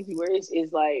worse? What makes it worse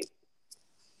is like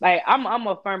Like I'm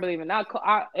a firm believer. Now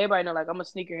everybody know like I'm a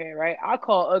sneakerhead, right? I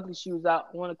call ugly shoes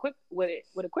out with a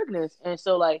quickness, and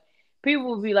so like people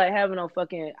will be like having on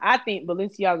fucking. I think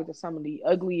Balenciagas are some of the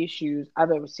ugliest shoes I've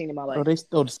ever seen in my life.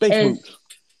 The space boots.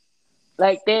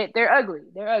 Like they're ugly.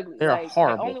 They're ugly. They're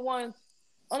horrible. Only ones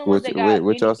they got.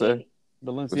 What y'all say?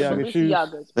 Balenciaga shoes.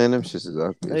 Man, them shits is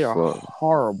ugly. They are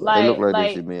horrible. They look like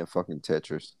they should be in fucking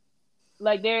Tetris.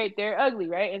 Like they're ugly,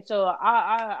 right? And so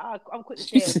I'm quick to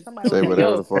say somebody say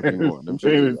whatever the fuck you want. Them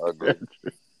shits is ugly.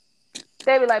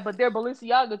 They be like, but they're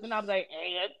Balenciagas, and I was like,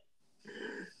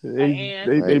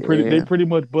 they pretty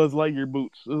much Buzz Lightyear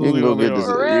boots. You can go get this.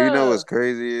 You know what's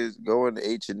crazy is going to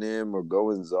H&M or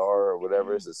going Zara or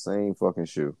whatever. It's the same fucking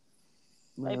shoe.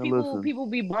 Like people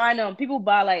be buying them. People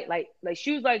buy like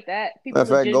shoes like that. People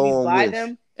legitimately buy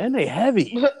them, and they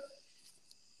heavy.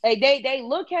 Hey, they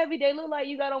look heavy. They look like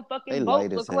you got on fucking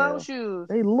boats or clown shoes.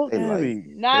 They look heavy.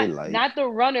 Not the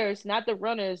runners. Not the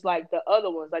runners like the other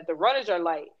ones. Like the runners are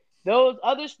light. Those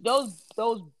others, those.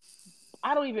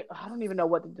 I don't even know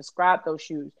what to describe those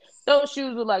shoes. Those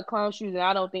shoes look like clown shoes, and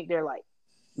I don't think they're light.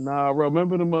 Nah, bro.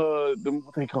 Remember them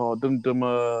what they call them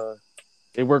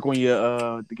they work when you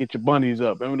to get your bunnies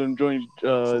up. Remember them joints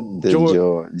George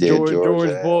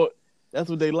bought. That's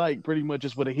what they like, pretty much,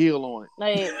 just with a heel on it.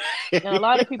 Like, a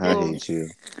lot of people. I hate you.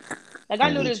 Like,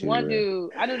 I knew this one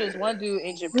dude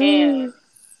in Japan,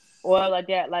 or like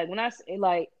that. Like when I say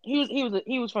like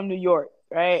he was from New York,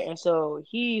 right? And so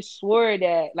he swore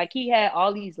that like he had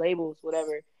all these labels,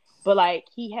 whatever, but like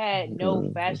he had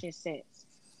no fashion sense.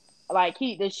 Like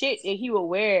the shit that he would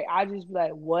wear, I just be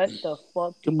like, what the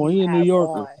fuck? Come on, he a New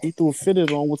Yorker. He threw a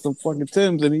fitted on with some fucking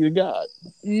Timbs and he got.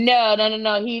 No.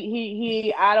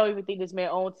 He I don't even think this man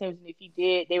owned Timbs, and if he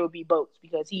did, they would be boats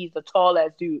because he's a tall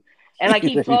ass dude. And like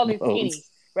he's tall and skinny,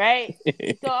 right?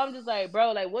 So I'm just like,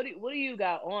 bro, like what do you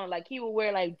got on? Like he would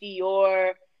wear like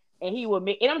Dior, and he would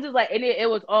make, and I'm just like, and it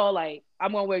was all like,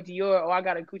 I'm gonna wear Dior, or I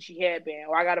got a Gucci headband,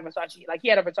 or I got a Versace. Like he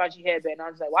had a Versace headband. And I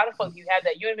was like, why the fuck do you have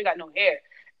that? You don't even got no hair.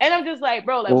 And I'm just like,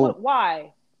 bro, like, what?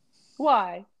 Why?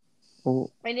 And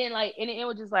then it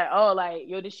was just like, oh, like,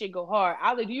 yo, this shit go hard.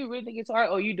 I was like, do you really think it's hard,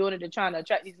 or you doing it to try to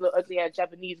attract these little ugly ass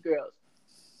Japanese girls?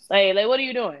 Like, what are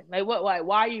you doing? Like, what?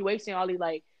 Why are you wasting all these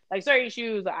like certain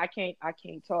shoes? Like, I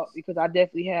can't talk because I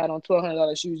definitely had on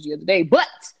 $1,200 shoes the other day, but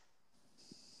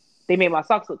they made my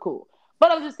socks look cool.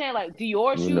 But I'm just saying, like,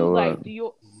 Dior shoes, like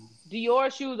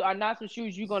Dior shoes are not some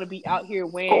shoes you're gonna be out here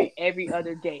wearing every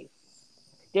other day.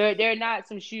 They're not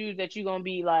some shoes that you're gonna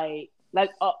be like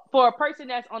for a person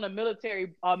that's on a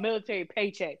military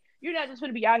paycheck. You're not just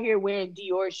gonna be out here wearing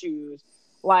Dior shoes,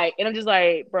 like. And I'm just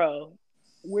like, bro,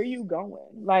 where you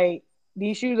going? Like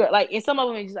these shoes are like, and some of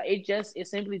them is like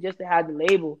it's simply just to have the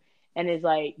label, and it's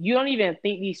like you don't even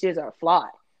think these shoes are fly.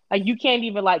 Like you can't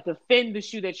even like defend the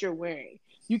shoe that you're wearing.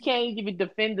 You can't even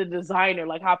defend the designer,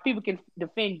 like how people can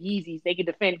defend Yeezys. They can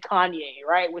defend Kanye,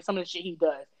 right, with some of the shit he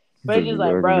does. But it's just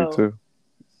like, bro. Too.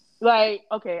 Like,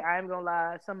 okay, I am gonna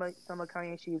lie. Some of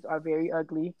Kanye shoes are very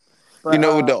ugly. But, you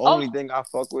know, the only thing I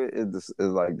fuck with is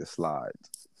like the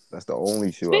slides. That's the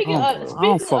only shoe. Speaking of the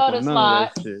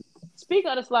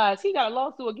slides, he got a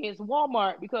lawsuit against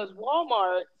Walmart because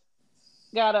Walmart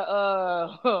got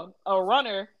a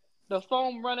runner, the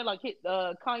foam runner, like hit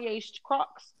Kanye's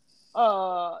Crocs.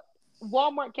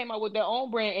 Walmart came out with their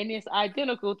own brand and it's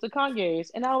identical to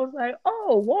Kanye's, and I was like,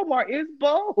 oh, Walmart is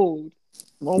bold.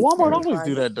 Well, Walmart always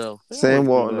do that though. Sam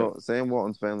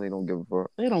Walton's family don't give a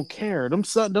fuck. They don't care. Them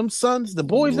sons, the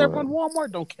boys that run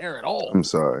Walmart don't care at all. I'm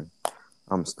sorry.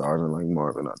 I'm starving like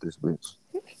Marvin out this bitch.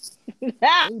 They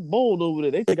bold over there.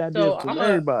 They think ideas from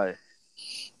everybody.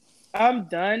 I'm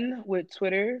done with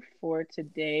Twitter for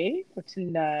today, for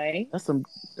tonight.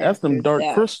 That's them dark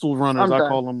crystal runners. I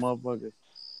call them motherfuckers.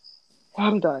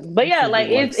 I'm done. But yeah, like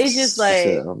it's just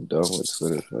like I'm done with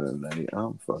Twitter for the night.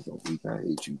 I'm fucking weak. I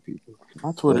hate you people.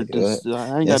 My Twitter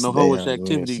I ain't got no hoish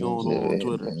activity going on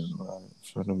Twitter.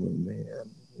 Front of me, man.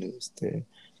 News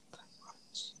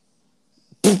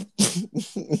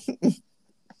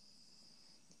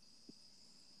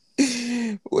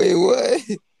Wait, what?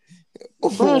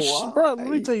 Bro, let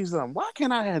me tell you something. Why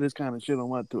can't I have this kind of shit on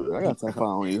my Twitter? I got to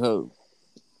following these hoes.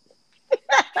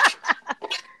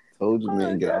 Told you,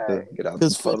 man, get out there. Get out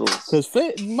the puddles. Let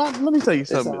me tell you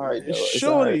something. Right,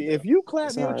 Shorty, if you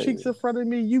clap your cheeks in front of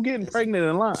me, you getting pregnant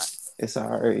in line. It's all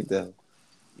right, though.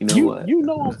 You know what? You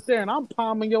know I'm staring. I'm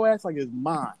palming your ass like it's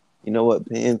mine. You know what,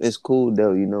 Pam? It's cool,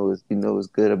 though. You know what's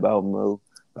good about Mo?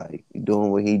 Like,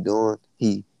 doing what he doing.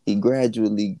 He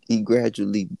gradually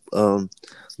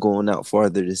going out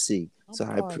farther to see. So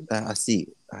I see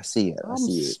it.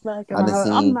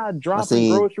 I'm not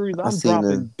dropping groceries. I'm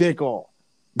dropping dick off.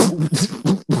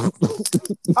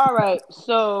 All right,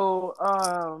 so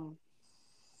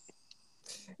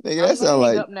Nigga, I'm that gonna sound hang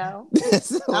like up now. that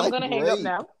sound I'm like gonna hang up rape.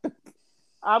 now.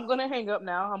 I'm gonna hang up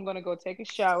now. I'm gonna go take a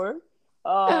shower.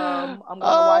 I'm gonna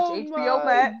watch Oh HBO my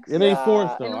Max It ain't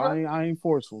forced god. though. and I ain't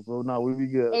forceful, so no, we be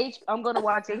good. I'm gonna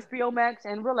watch HBO Max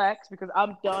and relax because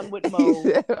I'm done with He Mo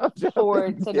said I'm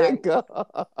for dropping tonight. dick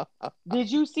off.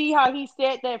 Did you see how he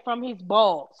said that from his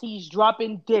balls? He's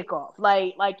dropping dick off.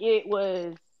 Like it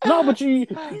was. No, but you.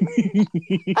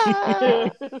 Ah,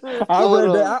 I hold read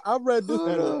on. that. I read this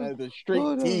Hold on. as a straight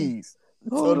Hold on. tease.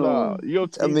 So Hold no, on. your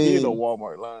I tease be in the mean,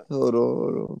 Walmart line. hold on,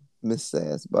 hold on. Miss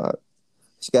Sassbot.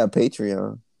 She got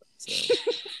Patreon. So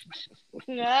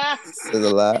says a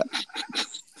lot.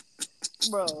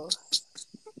 Bro.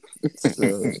 So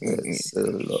that's a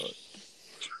lot.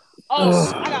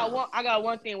 Oh, I got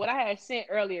one thing. What I had sent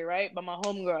earlier, right, by my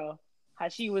homegirl, how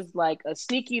she was like a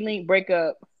sneaky link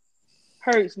breakup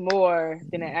hurts more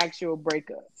than an actual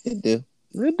breakup. It do.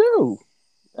 They do.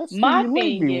 That My sneaky link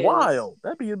thing be is, wild.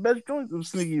 That'd be your best choice of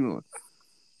sneaky link.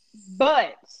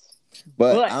 but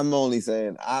But I'm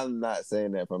not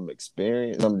saying that from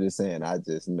experience. I'm just saying I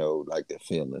just know like the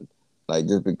feeling. Like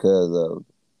just because of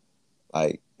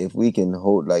like if we can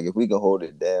hold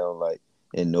it down like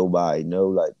and nobody know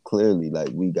like clearly like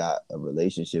we got a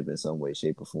relationship in some way,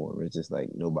 shape or form. It's just like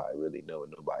nobody really know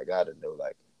and nobody gotta know,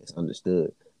 like it's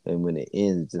understood. And when it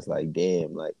ends it's just like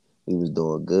damn, like we was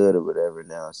doing good or whatever,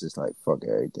 now it's just like fuck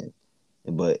everything.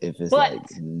 But if it's but like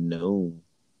no,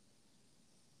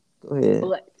 go ahead.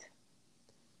 but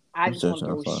I I'm just still want to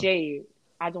trying to throw find. shade.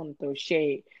 I just want to throw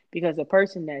shade because the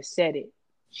person that said it,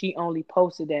 she only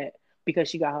posted that because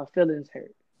she got her feelings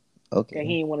hurt. That Okay.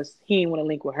 he ain't want to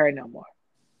link with her no more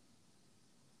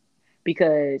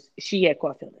because she had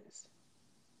caught feelings.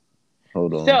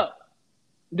 Hold on. So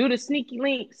do the sneaky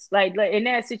links like in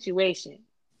that situation,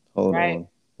 Hold right? on.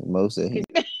 Most of him.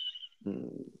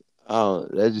 Oh,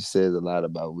 that just says a lot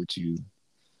about what you.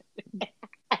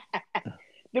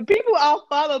 The people I'll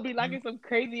follow be liking some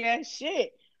crazy ass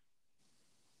shit.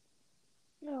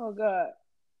 Oh god.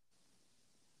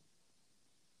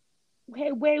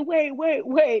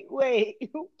 Wait.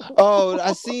 Oh,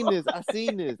 I seen this. I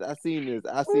seen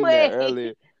that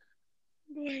earlier.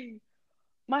 Wait.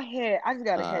 My head. I just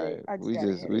got a All headache. right, I just we got a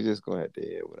just we headache. just gonna have to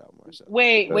head without Marshall.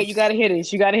 Wait. You gotta hear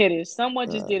this. You gotta hear this. Someone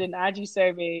just Uh, did an IG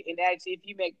survey and asked if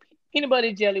you make peanut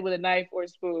butter jelly with a knife or a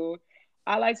spoon.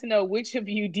 I like to know which of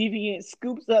you deviant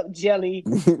scoops up jelly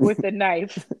with a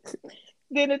knife.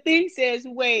 Then the thing says,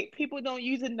 wait, people don't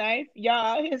use a knife.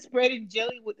 Y'all out here spreading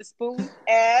jelly with the spoon's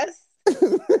ass.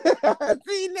 I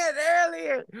seen that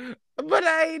earlier, but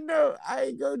I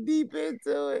ain't go deep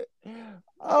into it.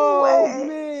 Oh Wait.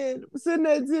 man, send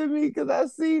that to me because I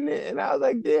seen it and I was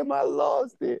like, damn, I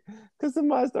lost it because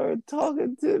somebody started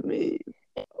talking to me.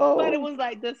 But it Oh, was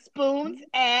like the spoon's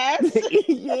ass.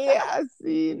 yeah, I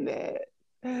seen that.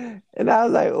 And I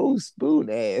was like, oh, spoon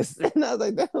ass. And I was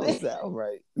like, that don't sound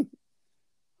right.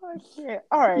 Oh shit.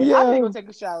 All right. I need to go Yo, take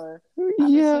a shower.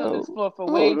 I've been sitting on yo, this floor for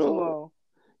way hold too on. long.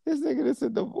 This nigga just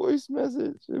sent the voice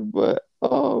message, but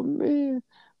oh man.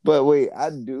 But wait, I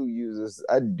do use this.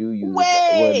 I do use it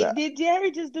when Wait, did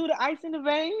Jerry just do the ice in the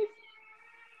veins?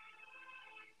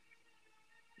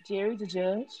 Jerry the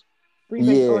judge? Bring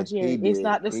back yeah, oh he Jerry. It's did.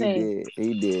 not the He same. did.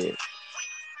 He did.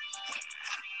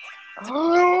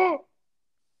 Oh,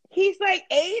 he's like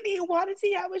 80. Why does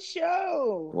he have a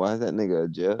show? Why is that nigga a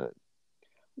judge?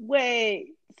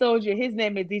 Wait, Soldier, his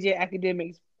name is DJ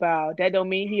Academics. Wow, that don't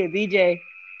mean he a DJ.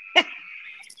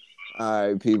 All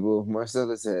right, people.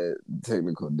 Marcellus had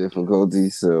technical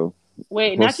difficulties, so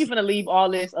Wait, not you what's finna leave all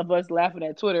this of us laughing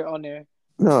at Twitter on there.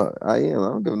 no, I am. I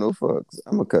don't give no fucks.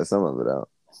 I'm gonna cut some of it out.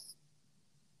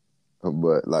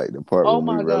 But like the part Oh when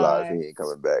we my realize he god. ain't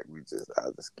coming back,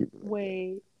 I'll just keep it like that.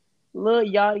 Wait. Lil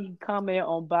Yachty comment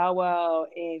on Bow Wow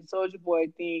and Soldier Boy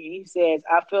thing. He says,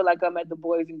 I feel like I'm at the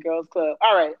Boys and Girls Club.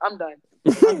 All right, I'm done.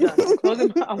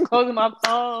 I'm closing my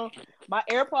phone. My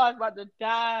AirPods about to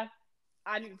die.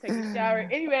 I need to take a shower.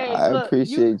 Anyway, I look,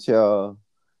 appreciate y'all.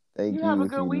 you Thank have you a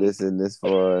if good you week. listen this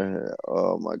far.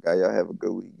 Oh my god, y'all have a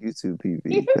good week. You too, PB,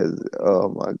 because oh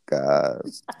my god.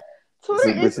 See Twitter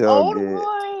what is y'all on get.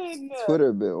 one.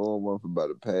 Twitter been on one for about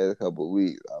the past couple of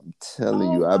weeks. I'm telling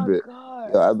Oh you, my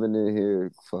god. I've been in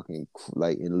here fucking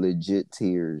like in legit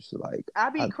tears. Like I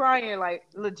be crying like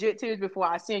legit tears before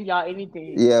I send y'all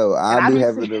anything. I And I be be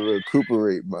having to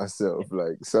recuperate myself.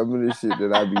 Like some of the shit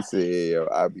that I be saying,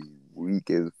 I be weak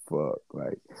as fuck.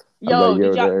 Like I'm like,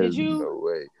 yo, there did is you no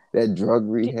way. That drug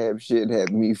rehab shit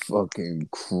had me fucking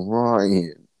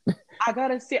crying. I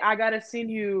gotta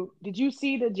send you. Did you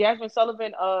see the Jasmine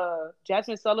Sullivan's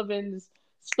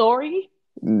story?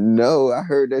 No, I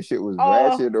heard that shit was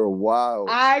ratchet or wild.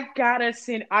 I got it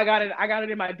in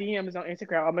my DMs on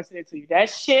Instagram. I'm gonna send it to you. That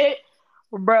shit,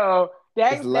 bro.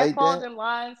 That falls in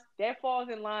lines. That falls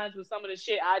in lines with some of the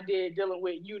shit I did dealing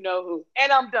with you know who.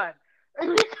 And I'm done.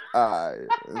 I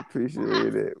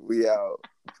appreciate it. We out.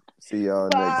 See y'all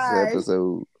next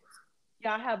episode.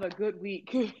 Y'all have a good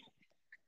week.